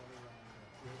looking put around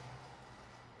the field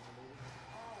in the movie?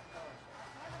 Oh, gosh.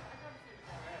 I gotta see it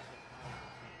again. Classic.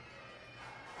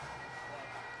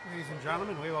 Ladies and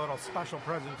gentlemen, we have a little special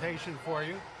presentation for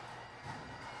you.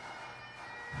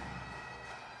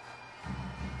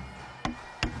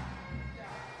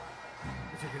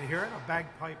 As you can hear it, a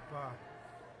bagpipe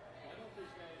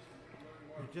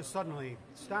it just suddenly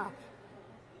stopped.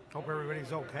 Hope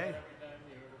everybody's okay.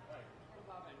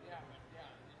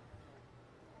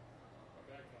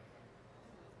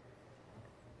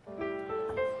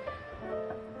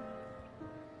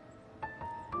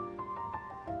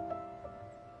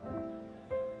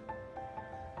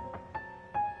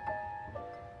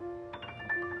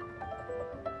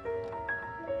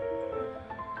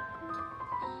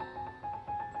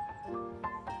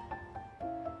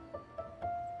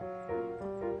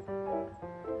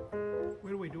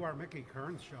 When do we do our Mickey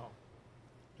Kearns show?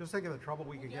 Just think of the trouble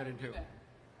we could get into.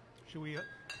 Should we?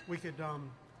 We could.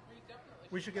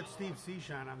 We should get Steve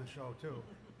Seashine on the show too.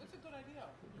 That's a good idea.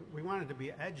 We want it to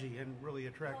be edgy and really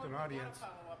attract an audience,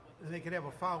 and they could have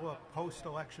a follow-up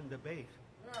post-election debate.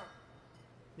 Yeah.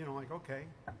 You know, like, okay,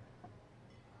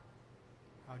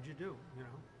 how'd you do? You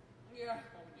know? Yeah,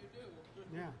 you do.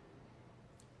 Yeah.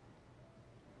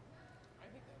 I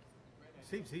think that's a great idea.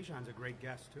 Steve Seashine's a great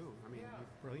guest too. I mean, Yeah. he's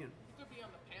brilliant. You could be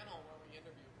on the panel where we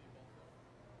interview people.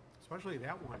 Especially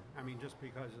that one. I mean, just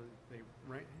because they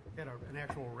had an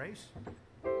actual race.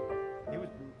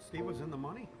 Steve was in the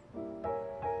money.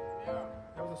 Yeah.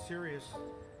 That was a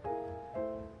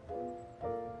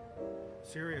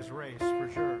serious race for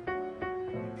sure.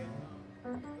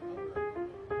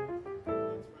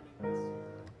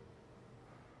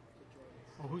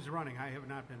 Well, who's running? I have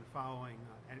not been following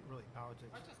any really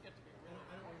politics. I just get to be really.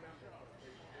 I don't remember.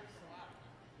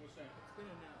 What's that? It's been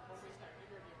announced. When we start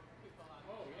interviewing people on.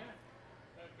 Oh, yeah.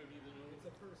 That could be the new, It's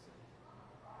a person.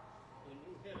 the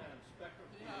new hit on Spectrum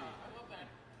TV. Yeah, I love that.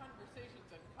 Conversations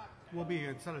and cocktails. We'll be,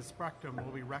 instead of Spectrum,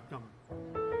 we'll be Rectum.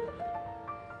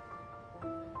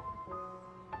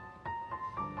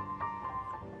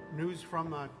 News from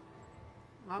the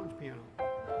lounge piano.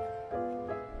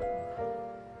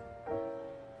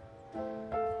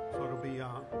 So it'll be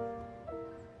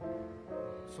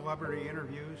celebrity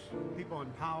interviews, people in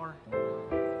power.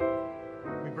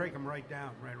 We break them right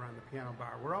down, right around the piano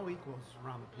bar. We're all equals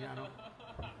around the piano.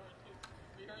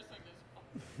 Rehearsing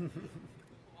is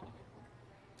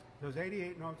There's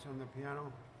 88 notes on the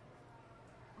piano.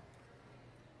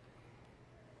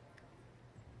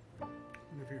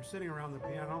 And if you're sitting around the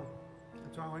piano,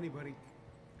 that's all anybody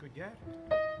could get.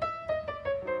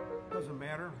 Doesn't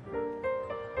matter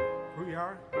who you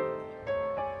are.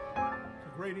 It's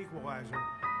a great equalizer. There's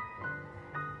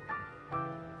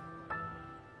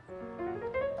 88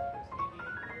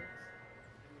 words,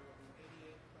 and there will be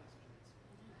 88 questions.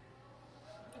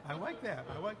 I like that.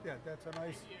 I like that. That's a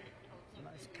nice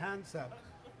concept.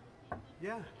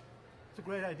 Yeah, it's a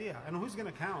great idea. And who's going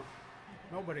to count?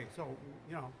 Nobody. So,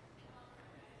 you know.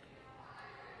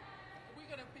 we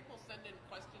got to people send in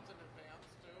questions in advance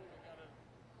too. We got a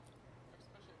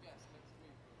special guest next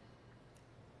week.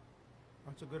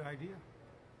 That's a good idea.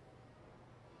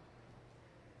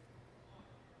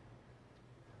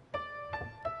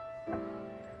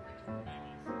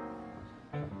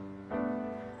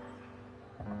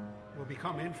 We'll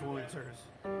become influencers.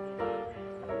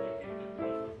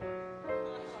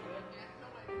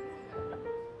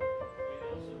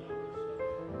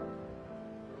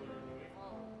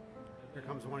 Here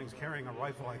comes one. He's carrying a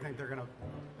rifle. I think they're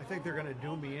gonna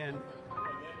do me in.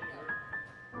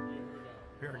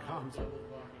 Here it comes.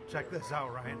 Check this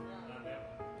out, Ryan.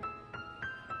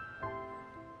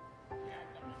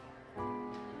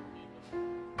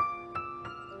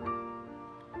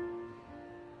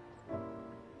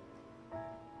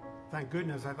 Thank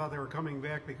goodness. I thought they were coming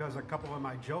back because a couple of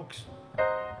my jokes.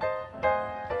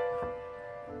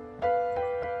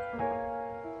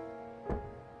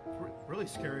 It's really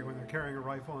scary when they're carrying a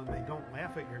rifle and they don't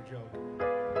laugh at your joke.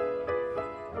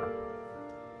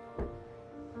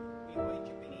 Meanwhile,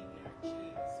 you've been eating our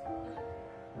cheese.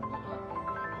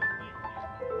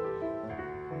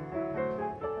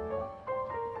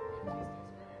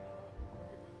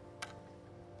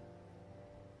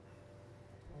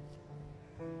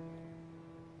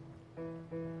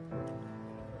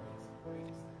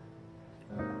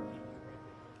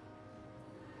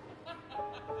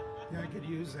 Yeah, I could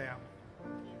use that.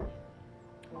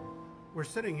 We're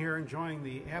sitting here enjoying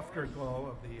the afterglow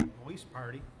of the police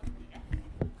party.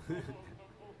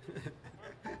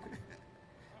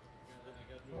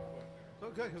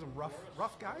 Look good, because some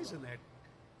rough guys in that,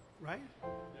 right?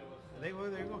 They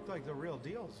look like the real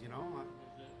deals, you know.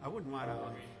 I wouldn't want to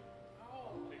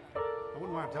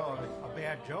tell a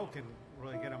bad joke and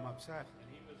really get them upset.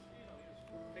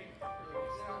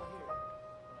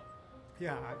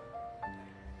 Yeah.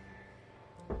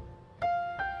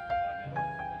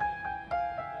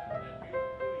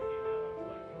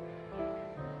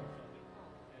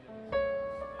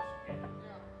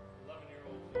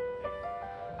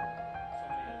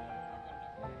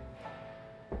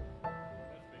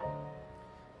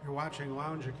 You're watching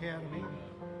Lounge Academy.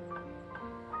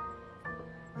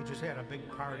 We just had a big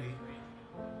party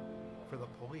for the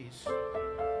police. It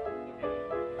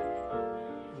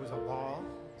was a ball.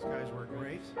 These guys were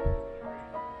great.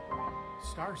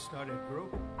 Star-studded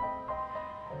group.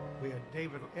 We had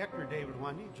actor David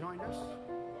Lundy joined us.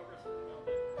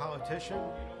 Politician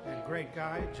and great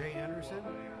guy Jay Anderson.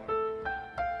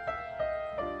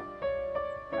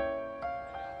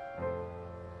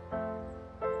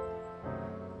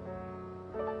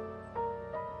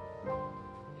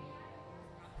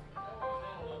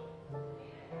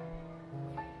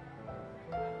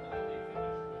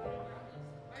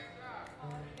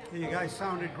 You guys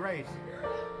sounded great.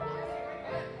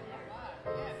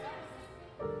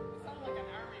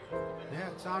 Yeah,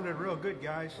 it sounded real good,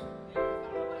 guys.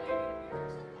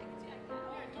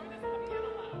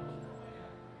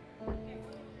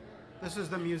 This is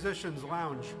the Musicians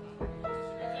Lounge.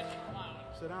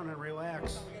 Sit down and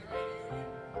relax.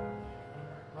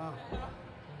 Wow.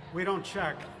 We don't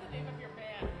check.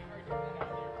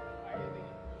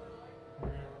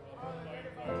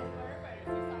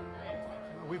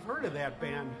 We've heard of that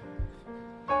band.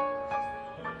 I'd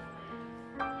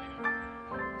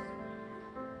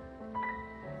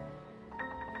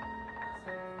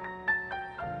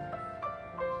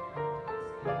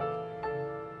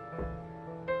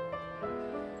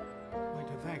like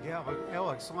to thank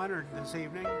Alex Leonard this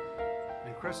evening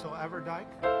and Crystal Everdyke,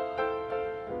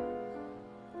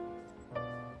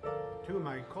 two of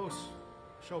my close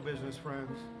show business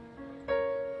friends.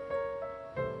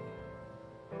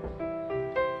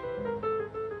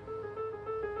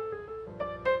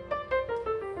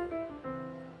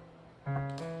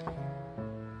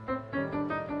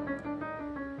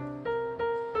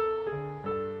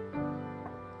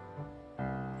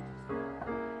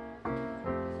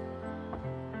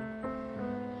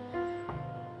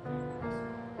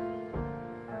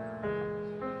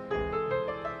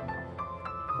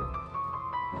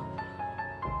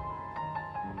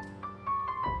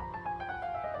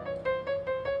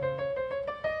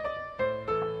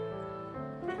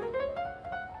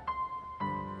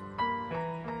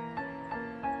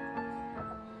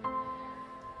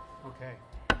 Okay.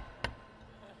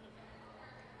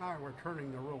 All right, we're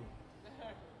turning the room.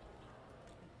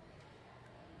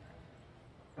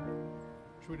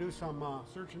 Should we do some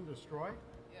search and destroy?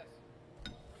 Yes.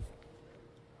 I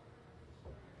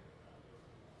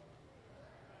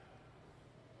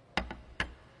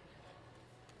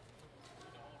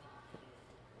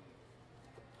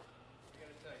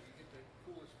gotta tell you, you get the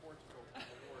coolest sports coat in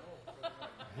the world.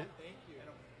 Thank you.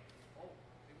 Oh,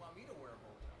 they want me to wear a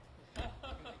bow tie.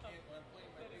 Because you can't, when I'm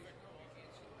playing my baseball, you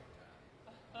can't see my tie.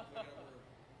 So I gotta wear a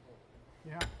bow.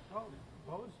 Yeah. Oh,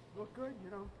 bows look good, you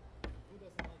know. Who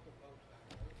doesn't like a bow tie?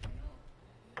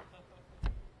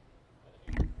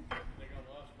 They got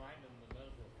lost mine in the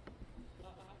middle.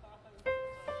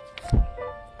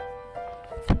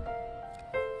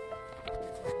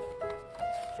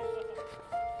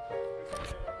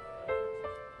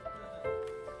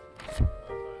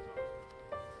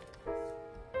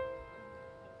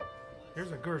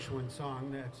 Here's a Gershwin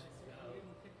song that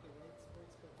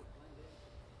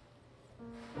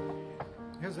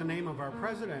has the name of our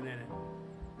president in it.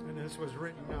 And this was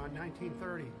written in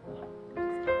 1930.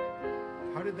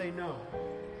 How did they know?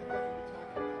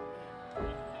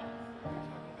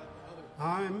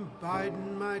 I'm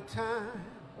biding my time.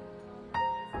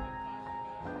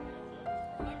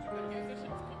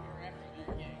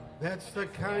 That's the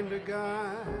kind of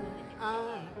guy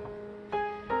I'm.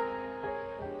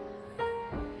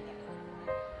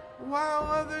 While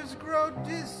others grow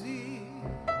dizzy,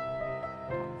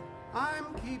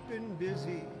 I'm keeping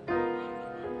busy.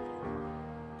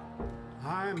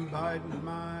 I'm biding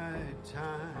my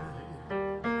time.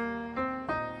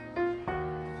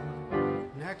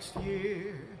 Next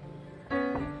year,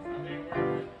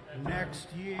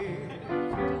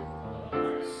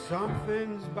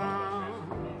 Something's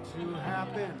bound to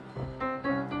happen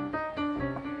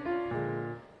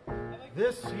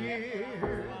this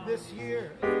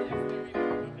year.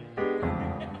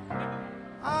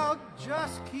 I'll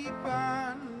just keep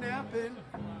on napping.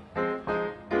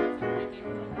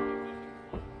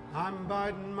 I'm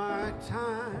biding my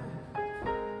time.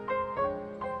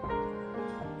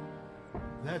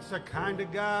 That's the kind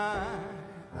of guy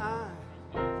I.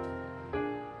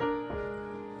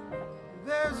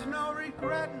 There's no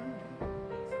regretting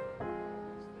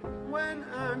when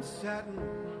I'm setting.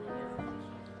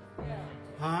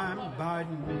 I'm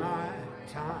biding my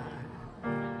time.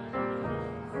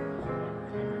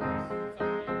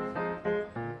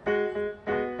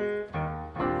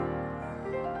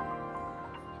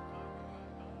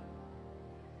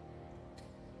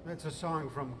 That's a song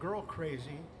from Girl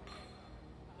Crazy,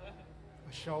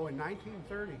 a show in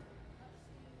 1930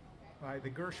 by the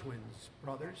Gershwins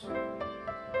brothers.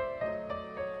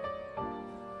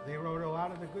 They wrote a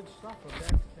lot of the good stuff of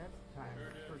that time,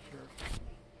 for sure.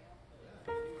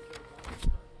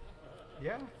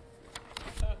 Yeah.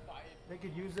 They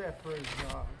could use that for his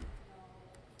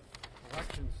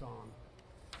election song.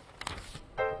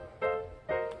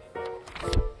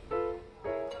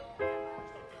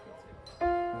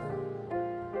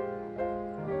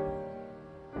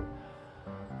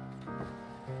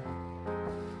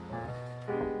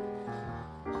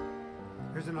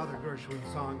 Here's another Gershwin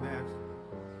song that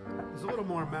is a little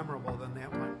more memorable than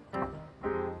that one,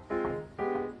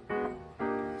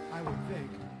 I would think.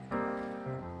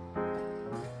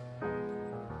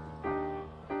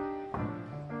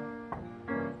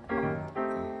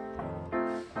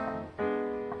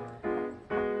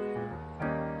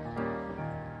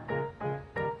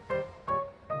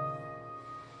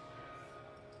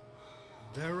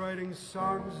 They're writing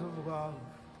songs of love,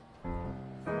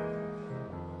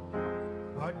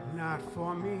 but not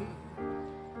for me.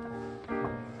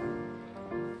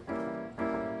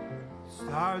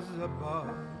 Stars above,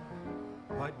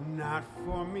 but not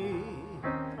for me.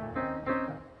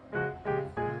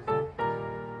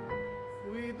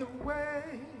 Lead the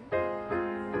way.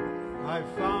 I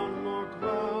found more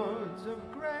clouds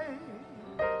of gray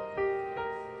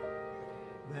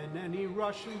than any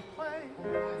Russian play,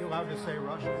 you're allowed to say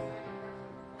Russian,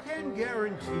 can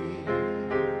guarantee.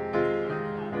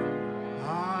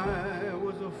 I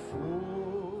was a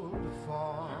fool to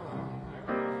fall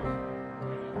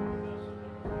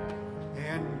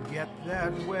and get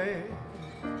that way.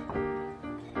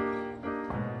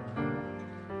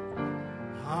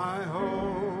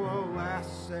 Hi-ho,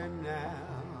 alas, and now,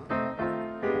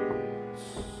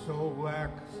 so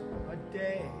wax a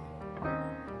day.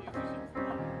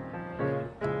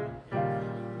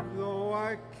 Though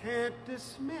I can't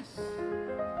dismiss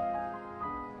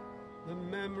the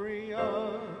memory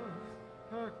of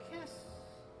her kiss.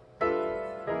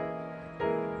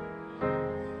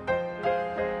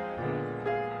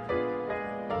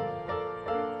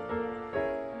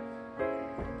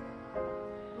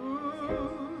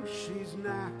 Ooh, she's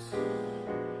not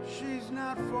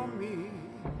for me.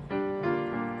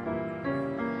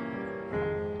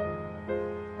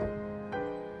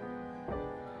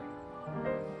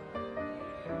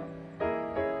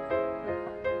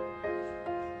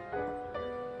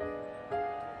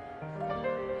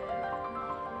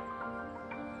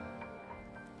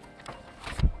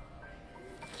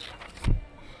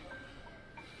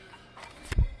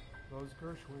 Those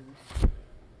Gershwins.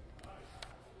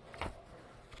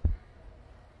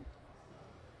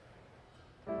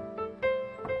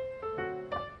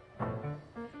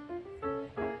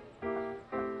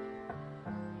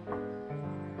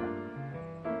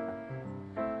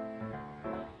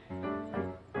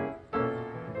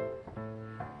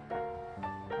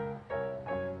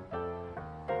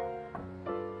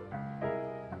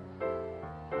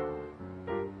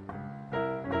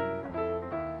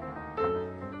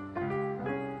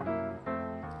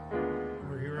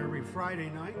 Friday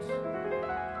nights,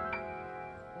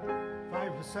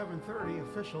 5 to 7:30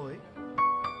 officially.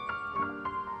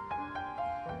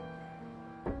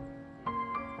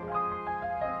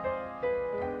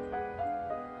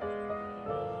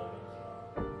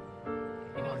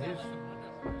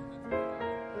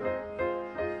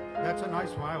 That's a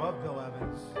nice one. I love Bill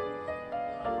Evans.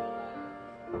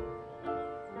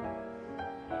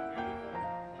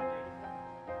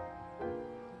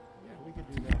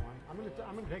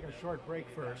 I'm going to take a short break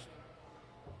first,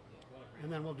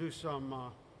 and then we'll do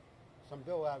some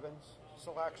Bill Evans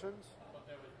selections.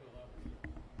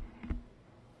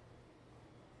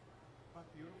 What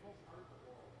beautiful?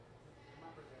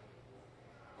 Remember that.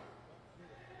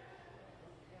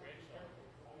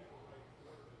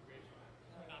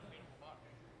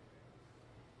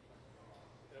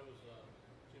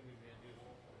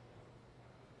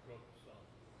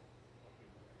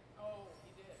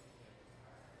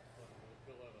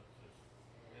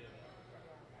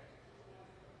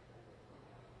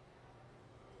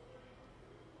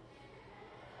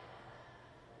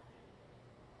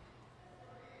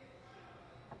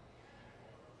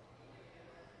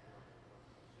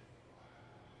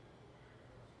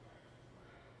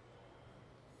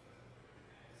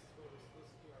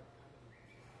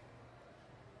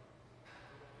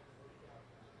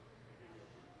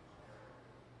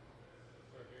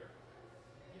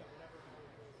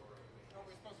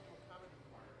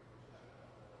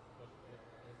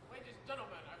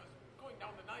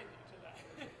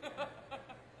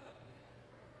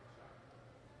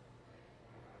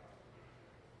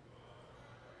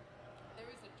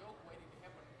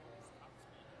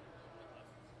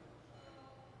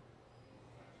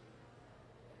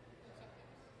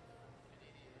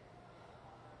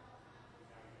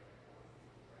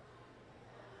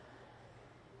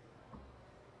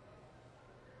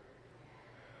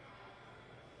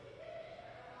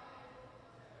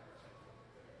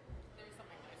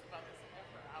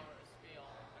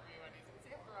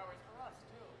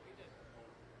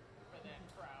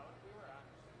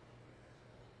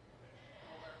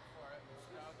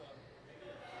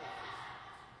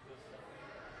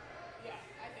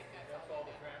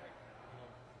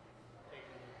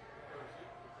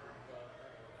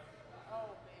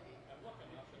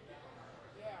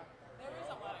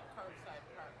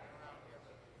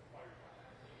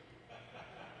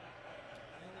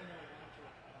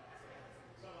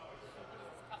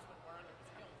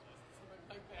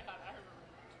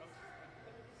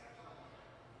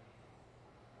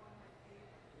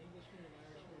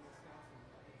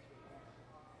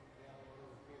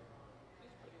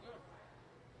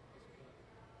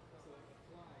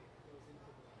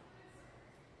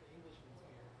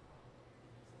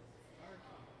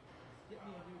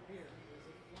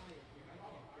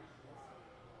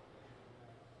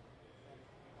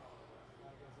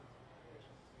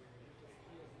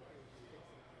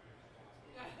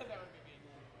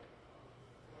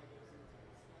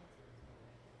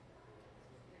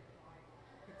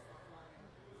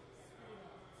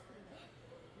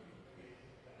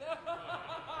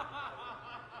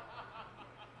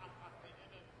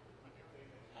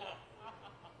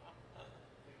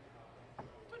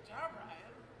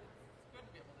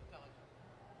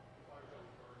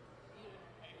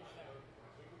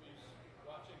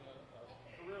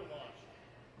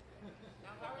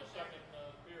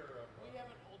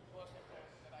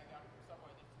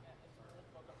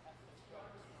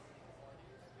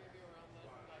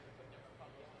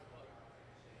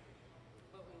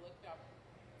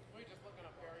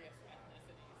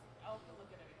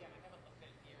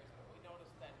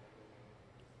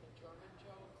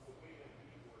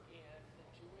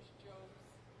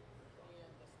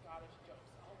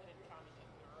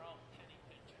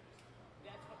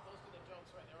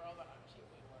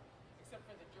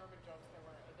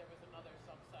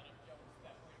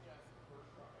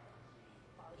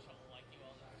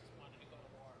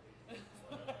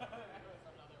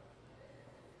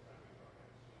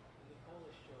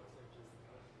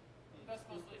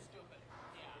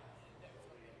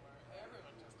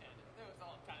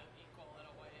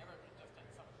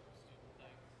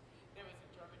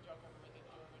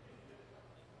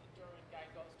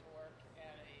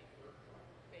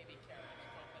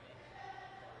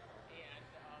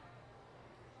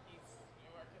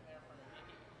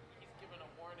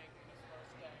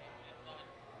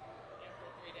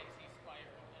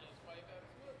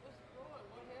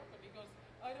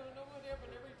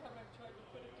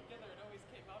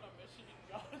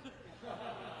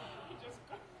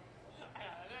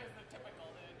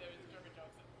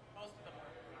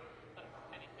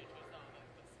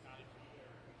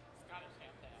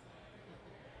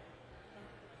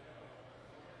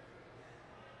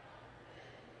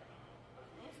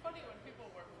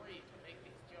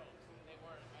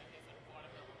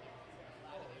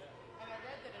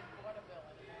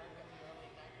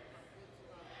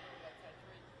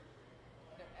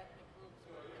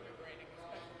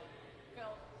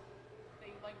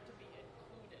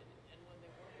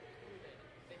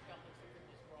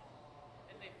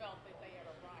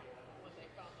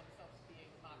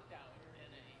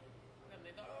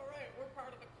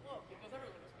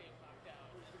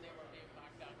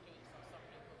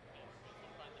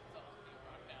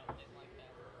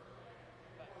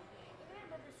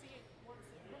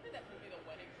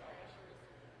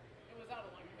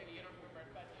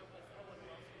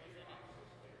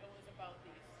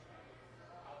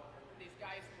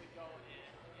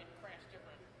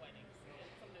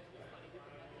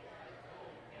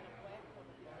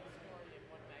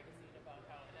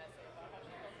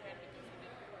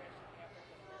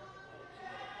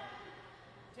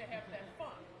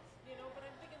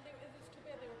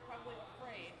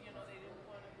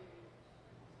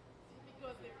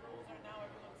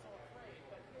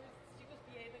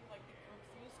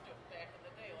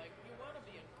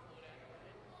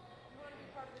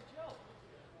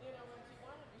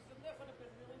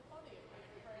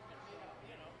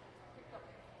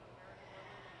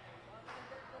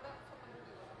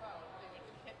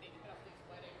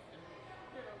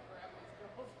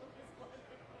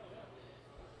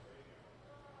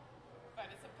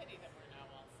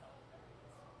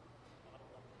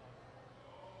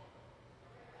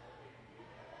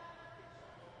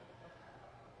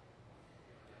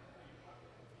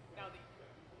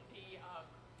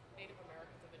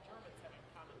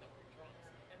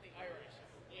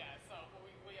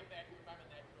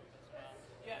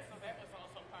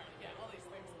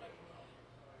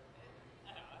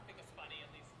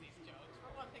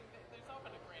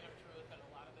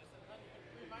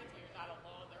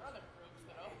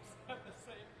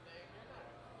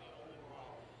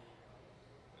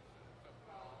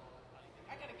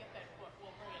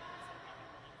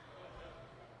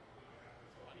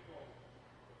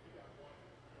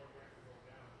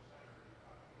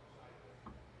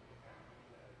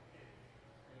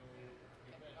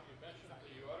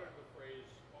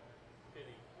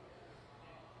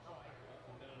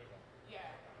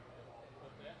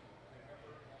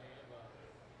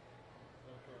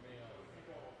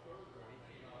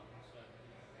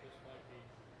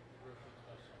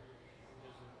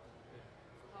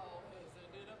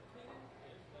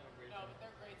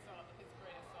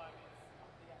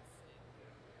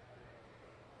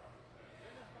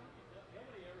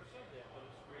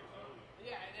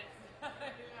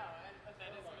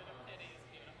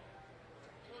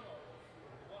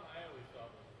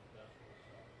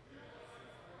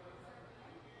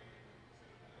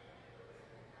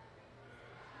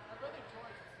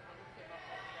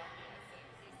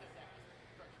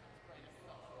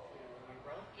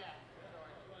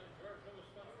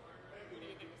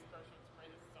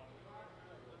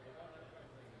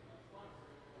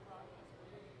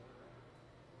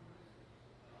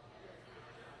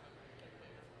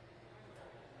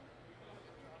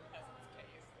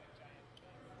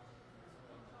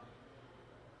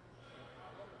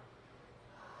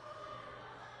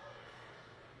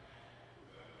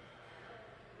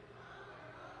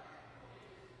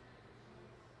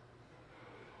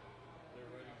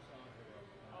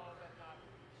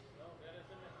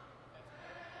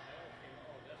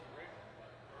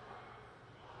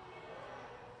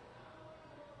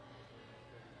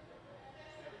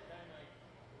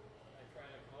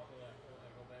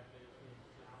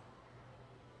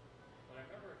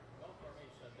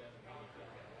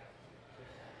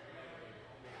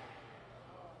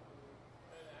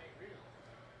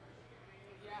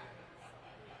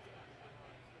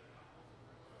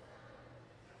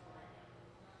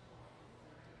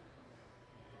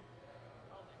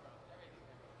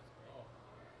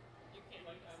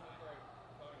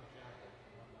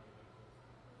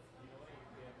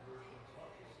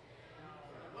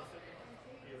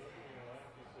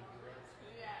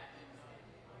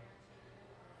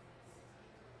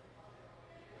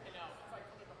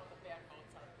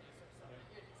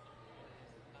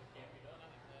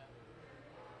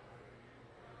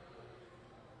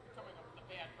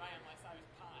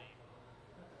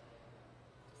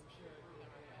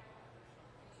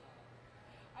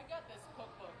 got this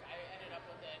cookbook. I ended up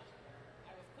with it.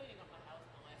 I was cleaning up my house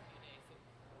in the last few days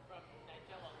from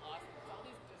Nigella Lawson. It's all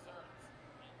these desserts.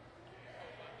 And the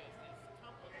cookbook is these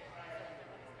complicated desserts that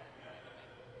this guy tried to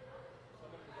make.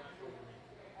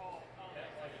 Oh, That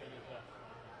might have been his best.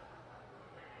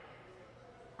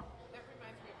 that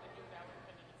reminds me of the dude I was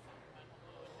in the Sacramento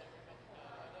Mood. That reminds me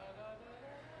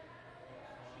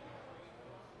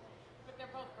But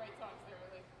they're both great songs.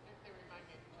 They remind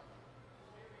me of each other.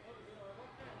 Well, you know, I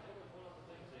like that. That was one of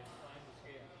the things they climbed the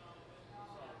scale.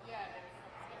 Yeah, they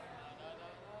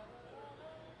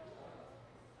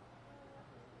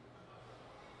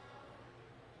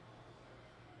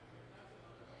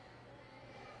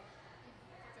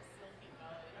It's a silky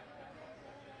melody.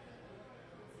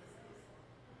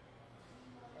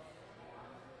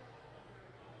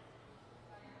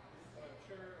 But I'm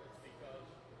sure it's because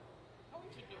How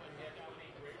would you do it? he had so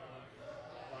many great ones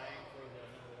vying for the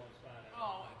 #1 spot.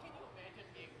 Oh, can you imagine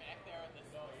being back there in this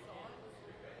song?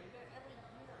 Every year.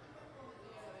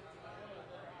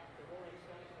 The Rolling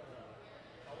Stones,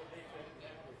 how would they fit in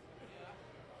that group?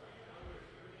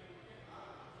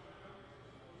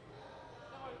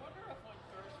 Now, I wonder if when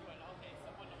Gershwin, okay,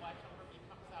 someone to watch over me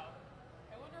comes out,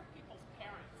 I wonder if people's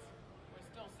parents were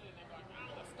still sitting there going,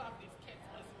 oh, the stuff these kids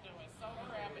listen to is so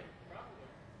crappy. Probably.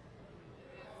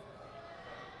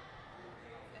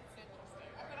 It's interesting.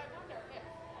 I mean, I wonder if it's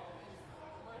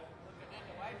worth looking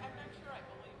into. I'm not sure I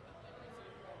believe that there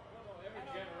is. Well, no, every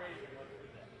generation went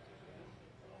through that.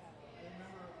 I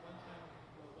remember one time,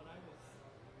 well, when I was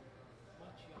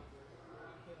much younger,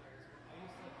 I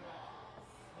used to watch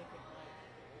Nick and Mike,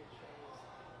 the old shows.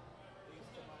 I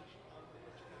used to watch all the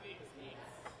rich Weeks, guys.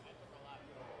 I took a lot.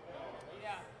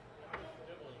 Yeah.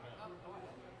 Dibbling, man. Oh,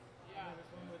 Yeah. yeah. There was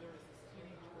one where there was this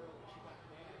teenage girl and she got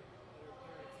mad at her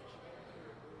parents and she went into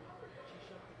her room and she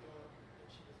shut the door and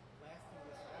she was blasting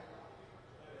this record.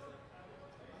 And I was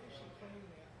like, why is she playing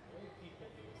that old people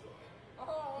music?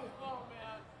 Oh,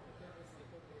 man. But that was like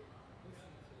what they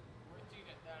listened to.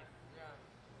 Regina, that, yeah.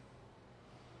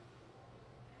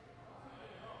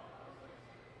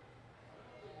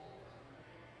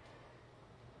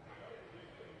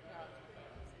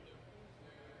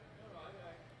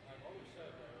 I've always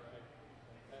said that I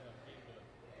kind of came to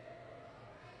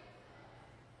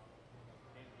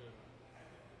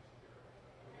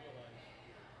realize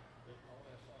that all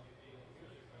that song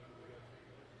music was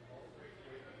all three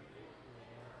great people who were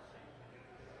doing the same thing.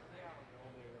 Yeah.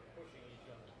 And they were pushing each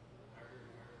other harder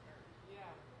and harder and harder.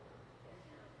 Yeah.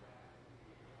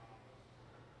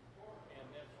 And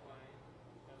that's why,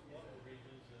 that's one of the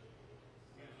reasons that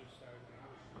music started to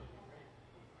push really great.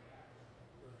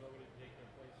 There was nobody to take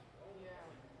their place. Oh, Yeah.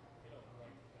 you know,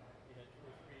 like you had 2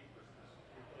 or 3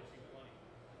 replacing plenty.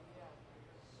 Yeah.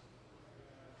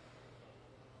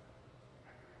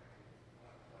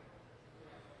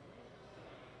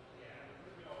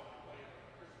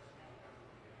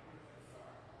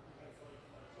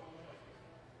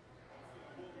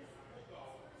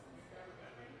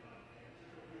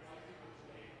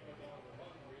 But the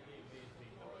one really amazed me.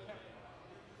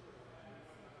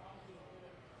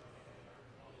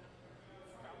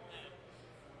 From then,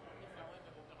 he fell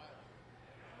into the dial.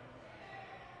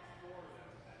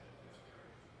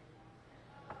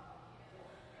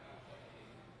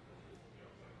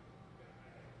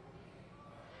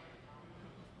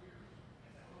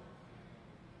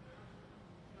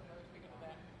 Speaking of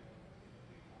that,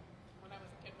 when I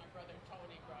was a kid, my brother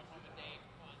Tony brought home a date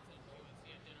once, and she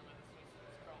was at dinner with his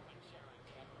girlfriend Sharon.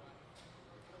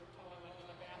 Tony went to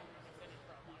the bathroom and was in it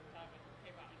for a long time, and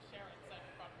came out, and Sharon said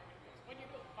in front of him, "When you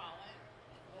do fall in."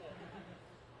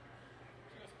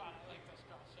 She was fond of like this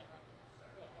girl, Sharon.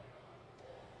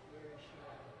 Where is she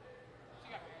at? She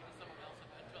got married to someone else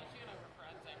eventually. She and I were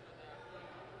friends after that.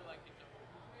 We liked each other.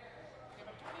 Yeah,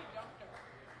 but Tony dumped her.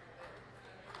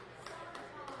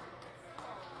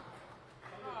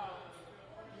 Oh.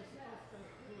 You're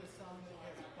supposed to do a song that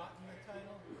has butt in the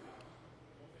title.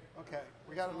 Okay,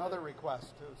 we got another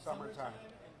request to summertime.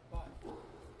 And butt.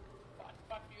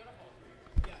 But beautiful.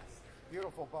 Yes.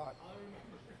 Beautiful butt. All I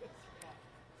remember is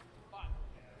butt.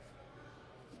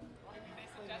 But they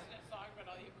suggested a song, but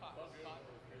all you caught was but.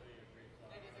 Really a great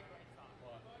song. It is a great song.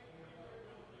 But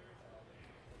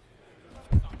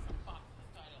The song's some pop in the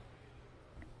title.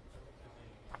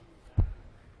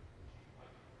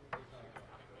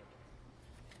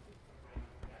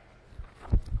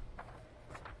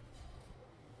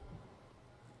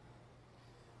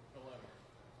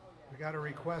 We got a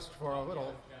request for a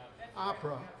little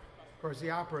opera. Of course,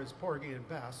 the opera is Porgy and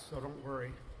Bess, so don't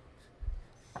worry.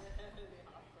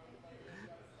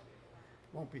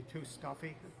 Won't be too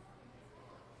stuffy.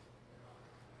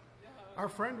 Yeah. Our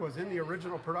friend was in the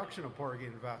original production of Porgy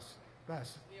and Bess. Yeah,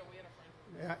 we had a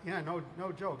friend. Yeah,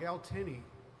 no joke. Al Tinney.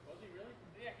 Was he really?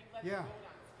 Yeah, he let the goat on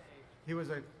stage. He was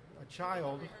a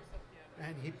child,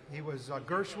 and he was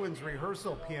Gershwin's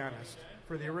rehearsal pianist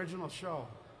for the original show.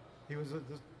 He was And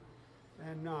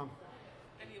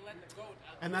he let the goat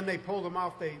out. and then they pulled him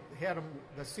off. They had him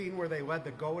the scene where they led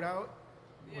the goat out.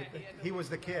 Yeah, He was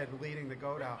the kid leading the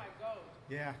goat out. My goat.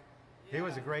 Yeah, he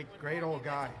was a great old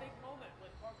guy. That's a big moment when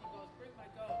Porky goes, "Bring my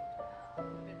goat."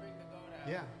 And they bring the goat out.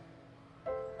 Yeah.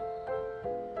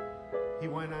 He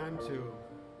went on to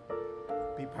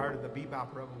be part of the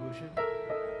bebop revolution.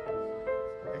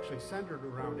 Actually centered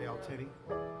around Al Tinney.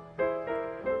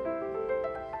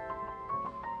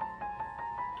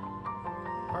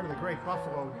 Part of the great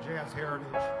Buffalo jazz heritage.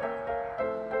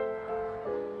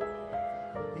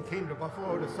 He came to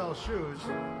Buffalo to sell shoes.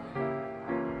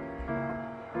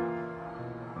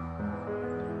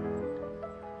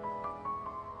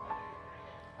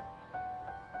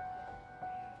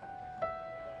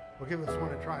 We'll give this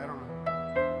one a try. I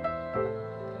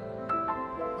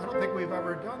don't think we've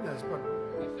ever done this, but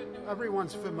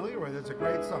everyone's familiar with it. It's a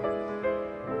great song.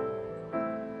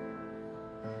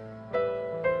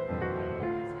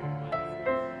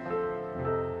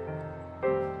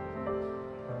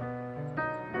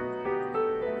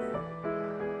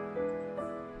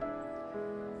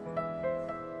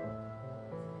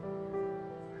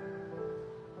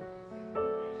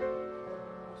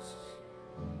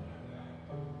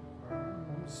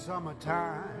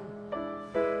 Summertime.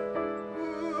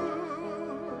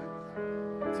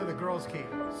 To the girls' key.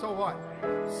 So what?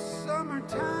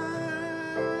 Summertime.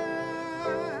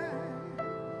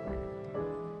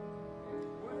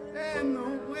 And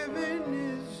the living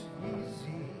is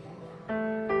easy.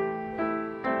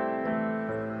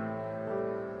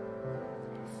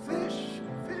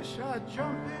 Fish are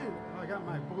jumping. I got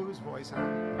my blues voice on.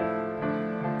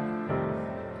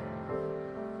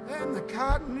 And the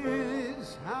cotton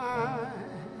is high.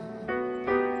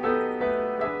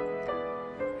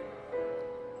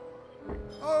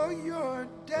 Oh, your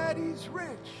daddy's rich.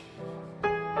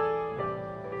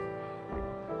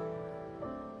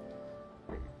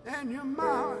 And your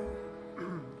mama,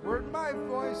 where'd my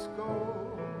voice go?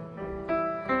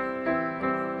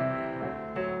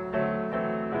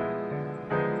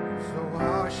 So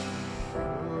hush,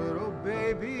 little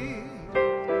baby.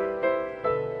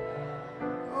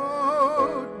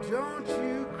 Don't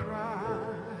you cry.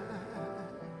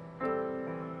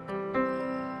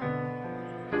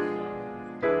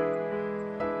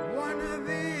 One of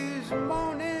these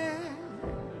mornings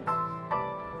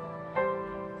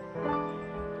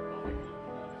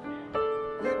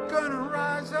you're gonna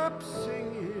rise up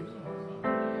singing.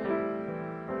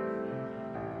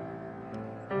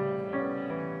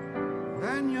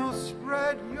 Then you'll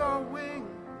spread your wings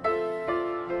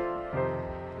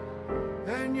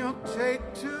and you'll take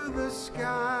to the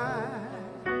sky.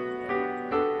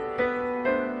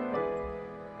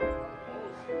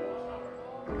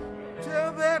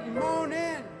 Till that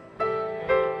morning,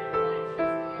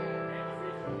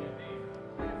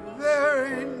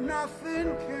 there ain't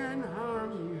nothing can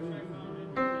harm you.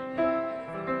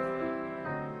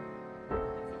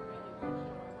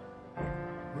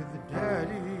 With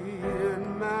daddy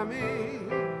and mommy,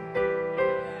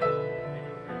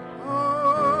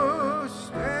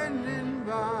 standing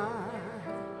by.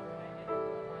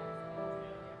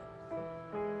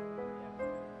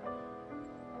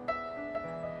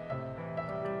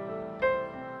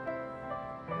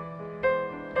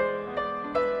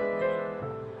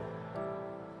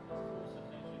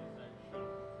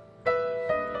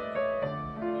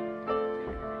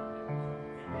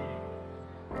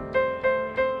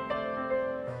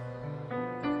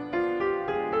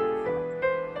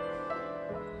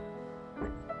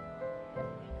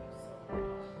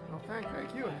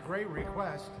 Thank you. Great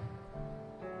request.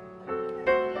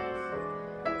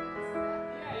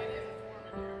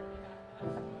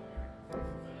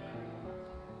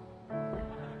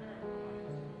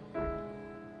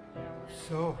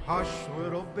 So hush,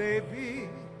 little baby,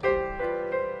 don't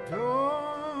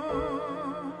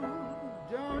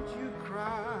you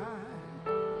cry.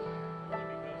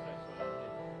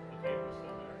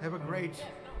 Have a great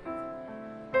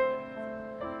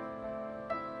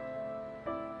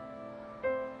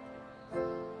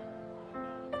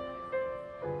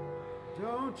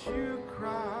Don't you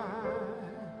cry.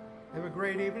 Have a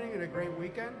great evening and a great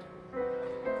weekend.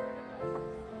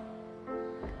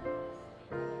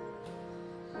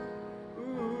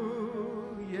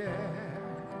 Ooh, yeah.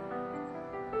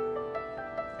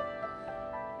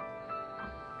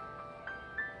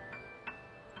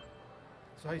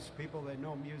 It's nice people that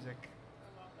know music.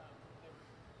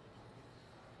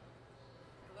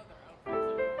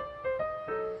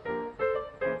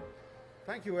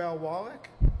 Thank you, Al Wallach.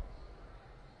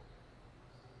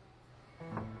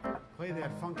 Play that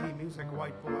funky music,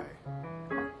 white boy.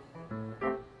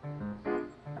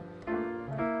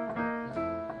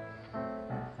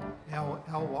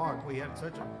 Al Wallach, we had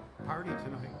such a party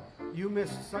tonight. You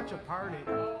missed such a party.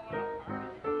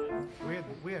 We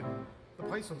had the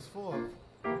place was full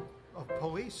of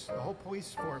police. The whole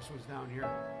police force was down here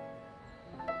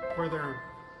for their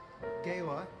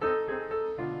gala,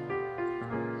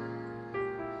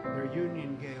 their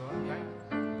union gala. Right?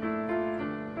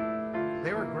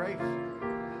 They were great. I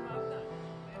love that.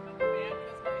 And the band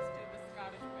was nice too, the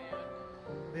Scottish band.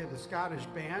 They had the Scottish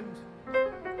band.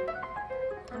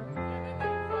 And then the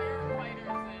firefighters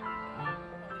and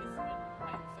policemen,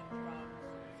 pipes and drums, or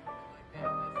something like that.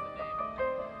 That's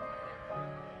the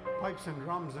name. Pipes and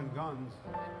drums and guns.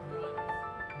 And guns.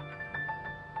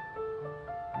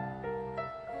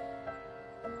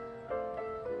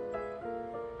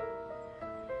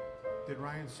 Did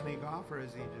Ryan sneak off, or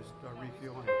is he just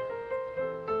refueling?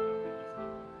 Oh,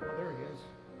 there he is.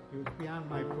 He was beyond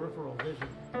my peripheral vision.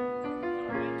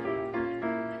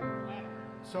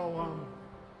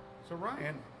 So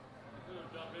Ryan,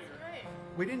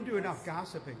 we didn't do enough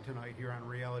gossiping tonight here on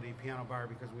Reality Piano Bar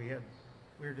because we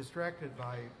were distracted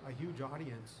by a huge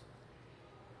audience.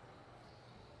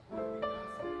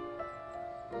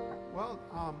 Well,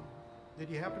 did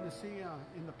you happen to see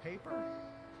in the paper?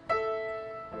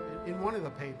 In one of the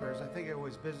papers, I think it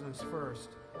was Business First,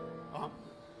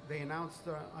 they announced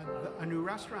a new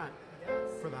restaurant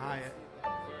for the Hyatt.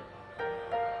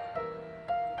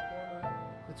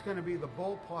 It's going to be the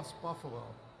Bull Plus Buffalo.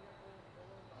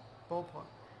 Bull Plus.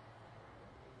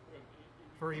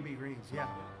 For E.B. Greens, yeah.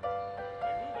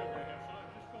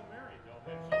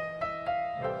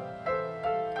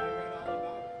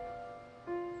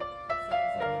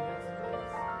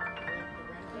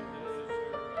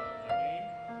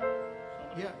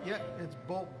 Yeah, it's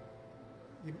Bull.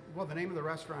 Well, the name of the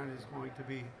restaurant is going to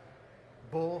be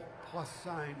Bull Plus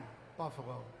Sign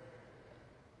Buffalo.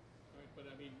 Right, but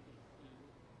I mean,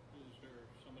 is there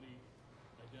somebody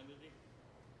identity?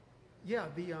 Yeah,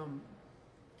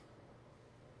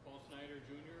 Paul Snyder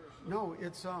Jr. or something? No,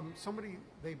 it's somebody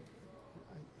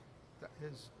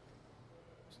is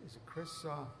it Chris?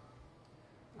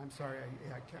 I'm sorry,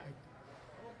 I can't.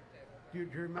 Do you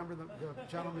remember the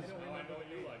gentleman? No, I know what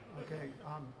you like. Okay.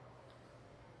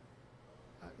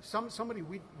 Somebody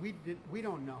we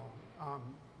don't know,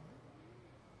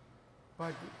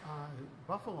 but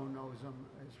Buffalo knows him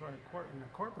as far as in a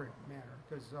corporate matter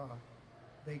because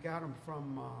they got him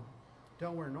from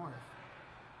Delaware North,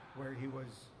 where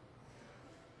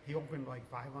he opened like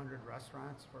 500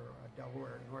 restaurants for a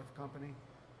Delaware North company,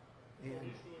 and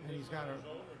he's got a.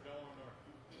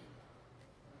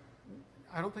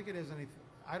 I don't think it has anything.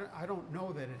 I don't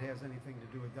know that it has anything to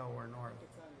do with Delaware North.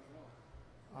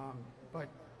 But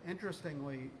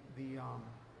interestingly, the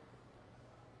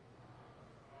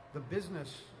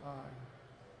business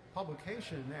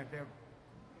publication that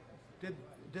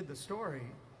did the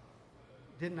story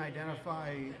didn't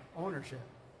identify ownership.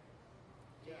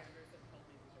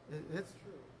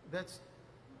 That's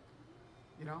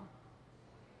you know.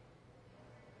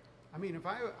 I mean, if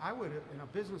I would in a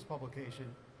business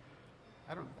publication.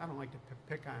 I don't like to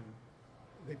pick on.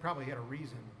 They probably had a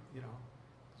reason, you know.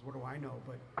 Because what do I know?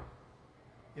 But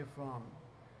if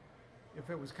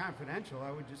it was confidential,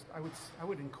 I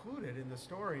would include it in the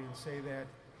story and say that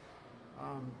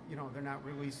you know they're not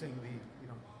releasing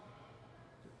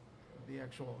the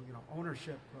actual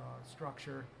ownership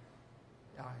structure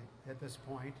at this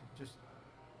point.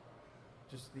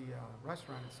 Just the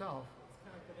restaurant itself.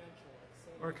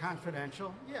 Or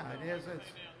confidential. Yeah, it is.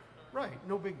 It's right.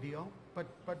 No big deal. But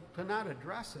to not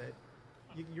address it,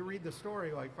 you read the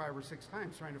story like 5 or 6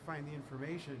 times trying to find the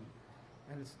information,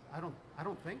 and I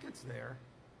don't think it's there.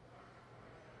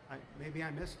 Maybe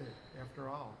I missed it after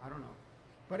all. I don't know.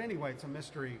 But anyway, it's a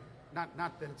mystery. Not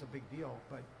that it's a big deal,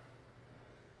 but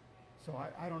so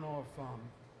I don't know if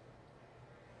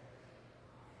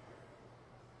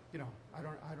I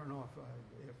don't know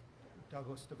if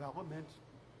Douglas Development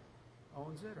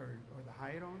owns it or the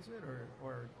Hyatt owns it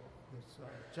or this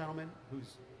gentleman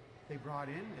they brought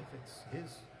in, if it's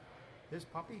his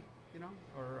puppy,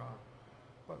 or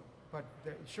but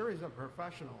sure he's a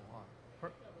professional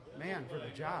man for the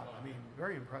job. I mean,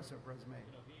 very impressive resume.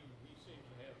 He seems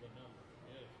to have the numbers.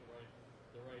 He has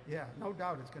the right. Yeah, no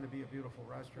doubt it's going to be a beautiful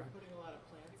restaurant. They're putting a lot of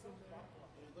plants in there.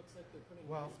 It looks like they're putting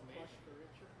Well- nice plush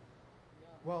furniture.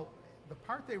 Well, the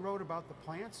part they wrote about the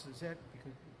plants, is that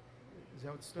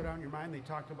what stood out in your mind? They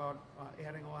talked about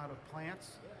adding a lot of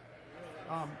plants.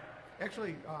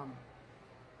 Actually,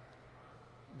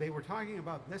 they were talking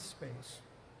about this space,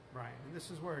 Brian, and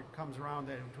this is where it comes around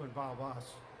to involve us.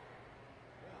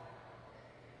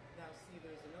 Now, see,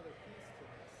 there's another piece to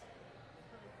this.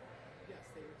 Yes,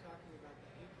 they were talking about the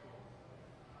atrium.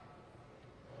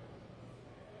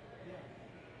 Yeah.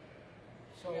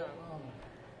 So,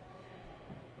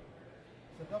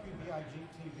 the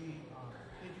WBIG.Tv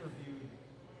interviewed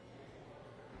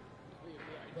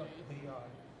the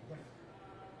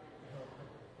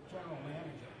general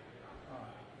manager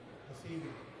this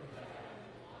evening for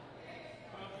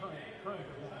current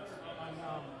events.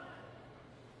 And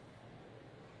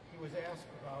he was asked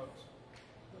about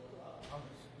how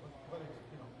this, what is,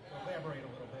 you know, to elaborate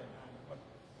a little bit on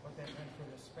what that meant for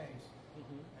this space. And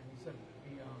he said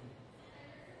the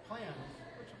plans,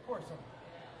 which of course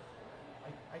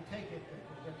I take it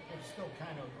that they're still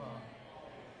kind of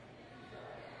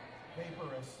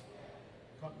vaporous,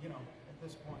 you know, at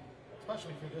this point,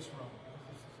 especially for this room, because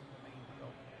this isn't the main deal.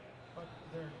 But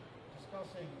they're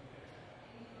discussing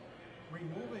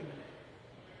removing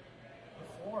the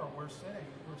floor we're sitting,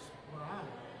 we're on,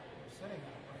 we're sitting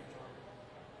on right now,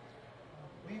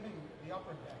 leaving the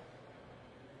upper deck.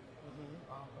 But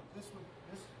this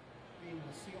being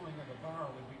the ceiling of the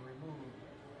bar would be removed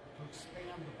to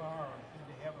expand the bar and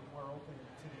to have it more open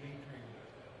to the atrium.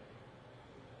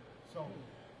 So,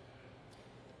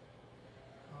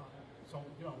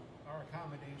 you know, our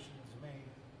accommodations may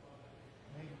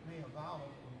evolve.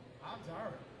 Odds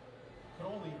are it can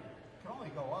only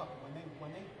go up when they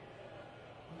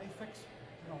fix,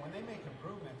 you know, when they make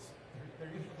improvements. They're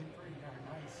usually pretty darn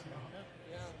nice, you know.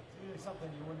 Yeah. It's usually something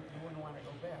you wouldn't want to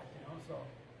go back, you know. So,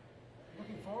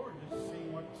 looking forward to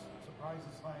seeing what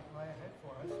surprises lie ahead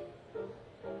for us.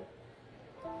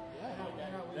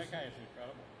 That guy is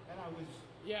incredible. And I was.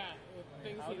 Yeah,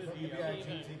 things How he's did he, achieving.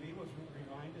 WBIG.Tv was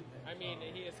reminded that. I mean,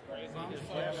 he is crazy. His He's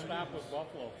Last so- stop was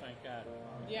Buffalo, thank God.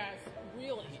 Yes,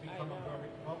 really. He's I become a know. very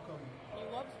welcome, He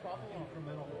loves Buffalo.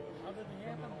 incremental. How did it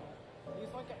happen? He's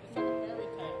like a fairy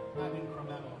tale. Not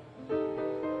incremental.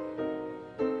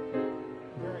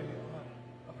 Very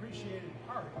appreciated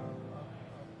part of the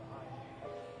Hyatt.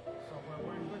 So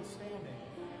we're in good standing.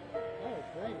 Oh,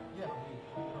 great. Yeah, we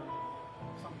were,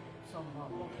 some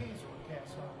bouquets were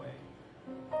cast our way.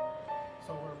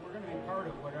 So we're going to be part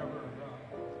of whatever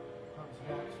comes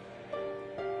next.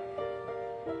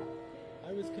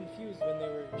 I was confused when they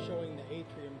were showing the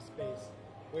atrium space,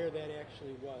 where that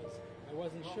actually was. I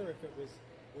wasn't sure if it was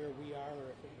where we are or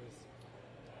if it was...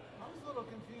 I was a little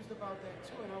confused about that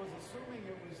too, and I was assuming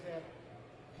it was that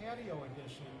patio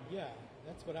edition. Yeah,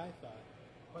 that's what I thought.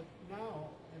 But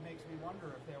now it makes me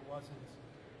wonder if there wasn't,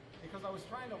 because I was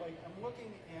trying to I'm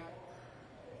looking at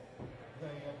the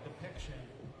depiction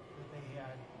that they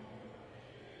had,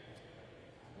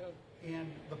 and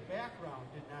the background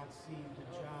did not seem to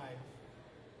jive.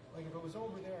 Like if it was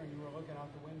over there and you were looking out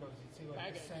the windows, you'd see like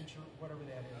Baggage. the century, whatever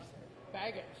that is.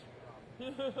 Baggage.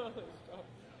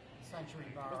 Century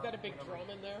bar. Was that a big whatever, drum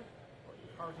in there?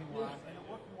 parking lot, and it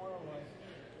looked more like,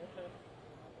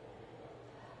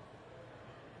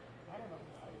 I don't know.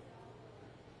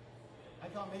 I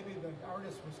thought maybe the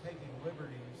artist was taking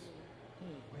liberties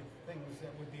with things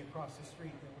that would be across the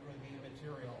street that would really be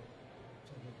material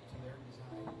to their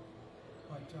design.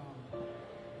 But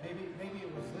maybe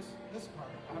it was this part.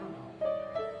 I don't know.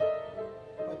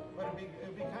 But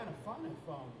it'd be kind of fun if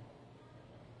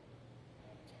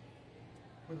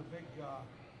with a big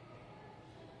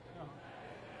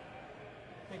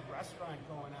big restaurant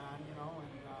going on, you know, and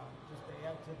just to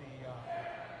add to the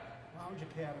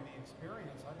LoungeACADEmy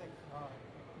experience, I think it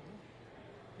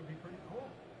could be pretty cool.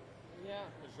 Yeah.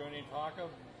 Is there any talk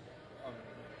of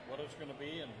what it's going to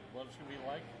be and what it's going to be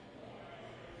like?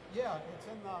 Yeah, it's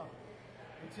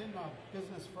in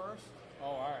Business First.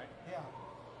 Oh, all right. Yeah.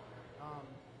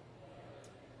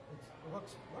 It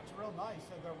looks real nice.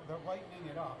 They're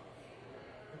lightening it up,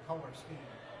 the color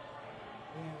scheme,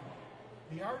 and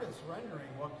the artist's rendering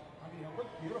looked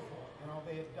beautiful. You know,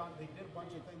 they did a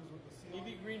bunch of things with the ceiling.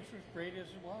 EB Greens was great as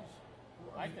it was,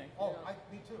 I think. Oh,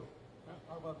 me too.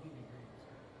 I love EB Greens,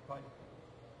 but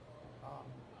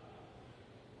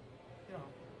you know,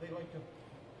 they like to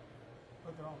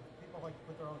put their own. People like to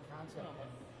put their own concept in.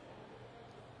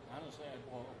 Honestly,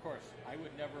 well, of course, I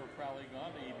would never have probably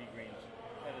gone to EB Greens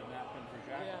had it not been for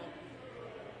Jack. Yeah.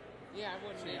 Yeah, I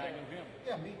wouldn't See, either. I knew him.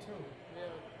 Yeah, me too.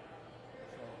 Yeah.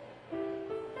 So,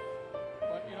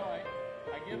 but you know,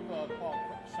 I give Paul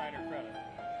Steiner credit.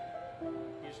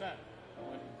 He said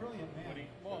Brilliant man.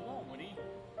 when he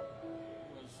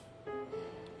was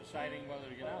deciding whether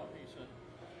to get out, he said,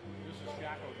 "This is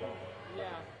Jocko's room, Yeah.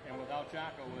 and without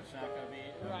Jocko, it's not going to be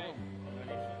a Right. room." And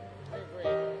he said, I agree.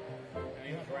 and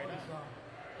he was right on.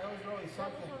 that was really That was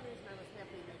something. one reason I was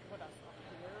happy they put us up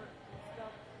here and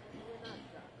stuff. We're not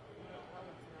done. How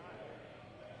it's not.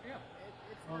 Yeah.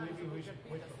 It's Well, not maybe as if we we should could be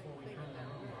quit the before same we thing turn in the that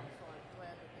room room. on. So I'm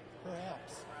glad that they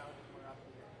Perhaps. around and we're up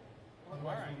here.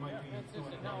 Otherwise, we might be That's just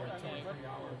doing a no, another I mean, 2 or 3 It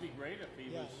hours. would be great if he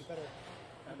Yeah, was you better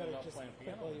ended up just playing quit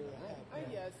piano while in you're the room. ahead.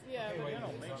 Yes, yeah, Okay, but wait,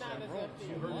 it's make not some as room. if You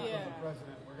he, heard yeah. from the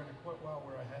president. We're going to quit while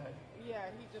we're ahead. Yeah,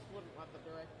 he just wouldn't want the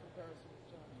direct comparison with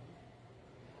John.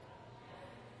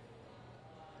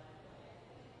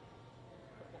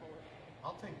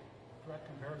 I'll take direct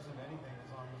comparison to anything as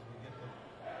long as we get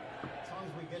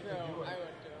to True, do it. I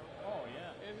would too. Oh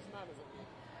yeah. It's not as if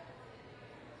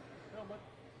No, but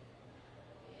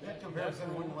That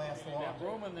comparison wouldn't last long. that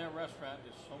room in that restaurant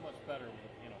is so much better with,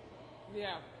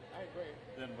 yeah, I agree.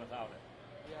 than without it.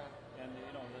 Yeah. And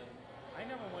I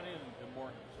never went into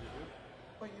Morton's, did you?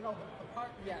 But you know, the part,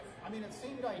 Yes. I mean, it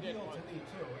seemed ideal to me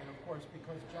too. And of course,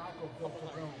 because Jocko built the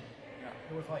room, Yeah.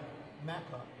 it was like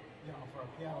Mecca, for a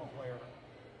piano player.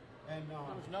 And There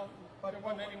was no, but- there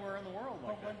wasn't anywhere in the world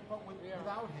like that. Yeah.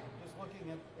 without him, just looking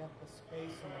at the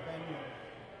space and the venue,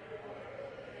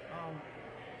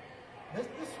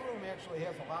 this room actually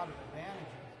has a lot of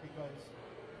advantages because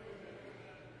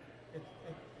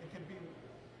it can be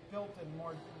built and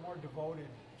more devoted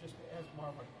just as more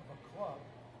of a club,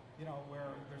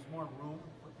 where there's more room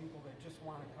for people that just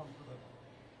want to come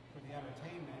for the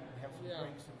entertainment and have some Yeah.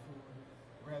 drinks and food,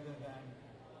 rather than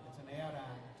it's an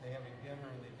add-on to having dinner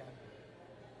and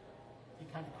you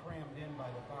kind of crammed in by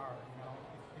the bar.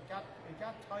 It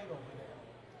got tight over there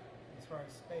as far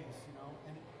as space,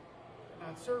 and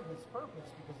it served its purpose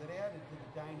because it added to the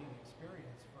dining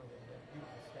experience for the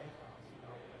beautiful steakhouse,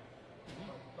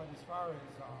 But as far as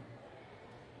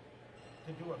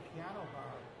to do a piano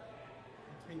bar,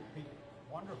 it'd be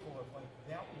wonderful if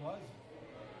that was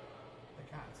the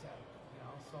concept,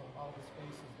 so all the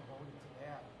space is devoted to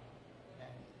that,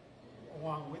 and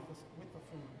along with the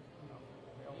food,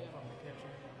 available from the kitchen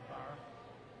and the bar.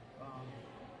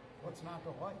 What's not to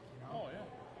like, Oh yeah.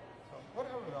 So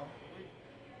whatever though,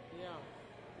 Yeah.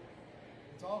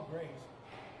 it's all great.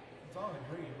 It's all a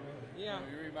dream, really. Yeah.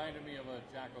 You reminded me of a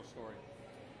Jocko story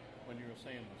when you were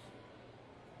saying this.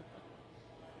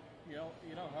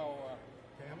 You know how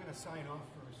Okay, I'm going to sign off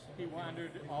first. he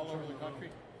wandered all over the country?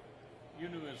 You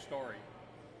knew his story,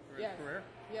 his Yes. career.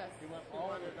 Yes. He went all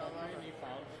over the wandered all country over. and he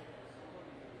found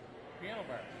piano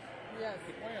bars Yes.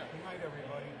 to play on. Good night,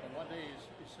 everybody. And one day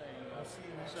he's saying, I'll see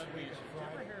you next said to me, week he on said, "Did you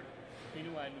ever Friday." hear?" He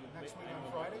knew I knew. Next week I on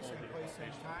knew Friday, about same Goldman place,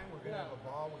 same Foundation. time. We're going to have a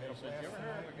ball. We He had a said, blast "You ever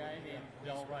heard of a tonight. guy We named got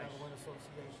Del Erie Rice?" County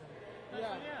Association. I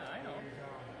said, "Yeah, I know. And,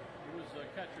 He was a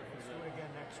catcher for let's the do it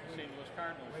again next week. St. Louis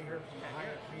Cardinals Right here from the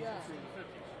Hyatt Yeah. through Regency, the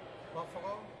 50s."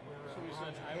 Buffalo. We're So he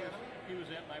said, LoungeACADEmy. he was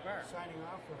at my bar. Signing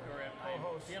off for Or at my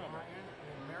co-hosts piano bar. Ryan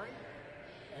and Mary.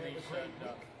 And Have he a great said,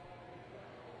 week.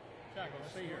 Jocko,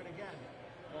 Let's stay do here. it again.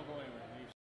 Don't go anywhere.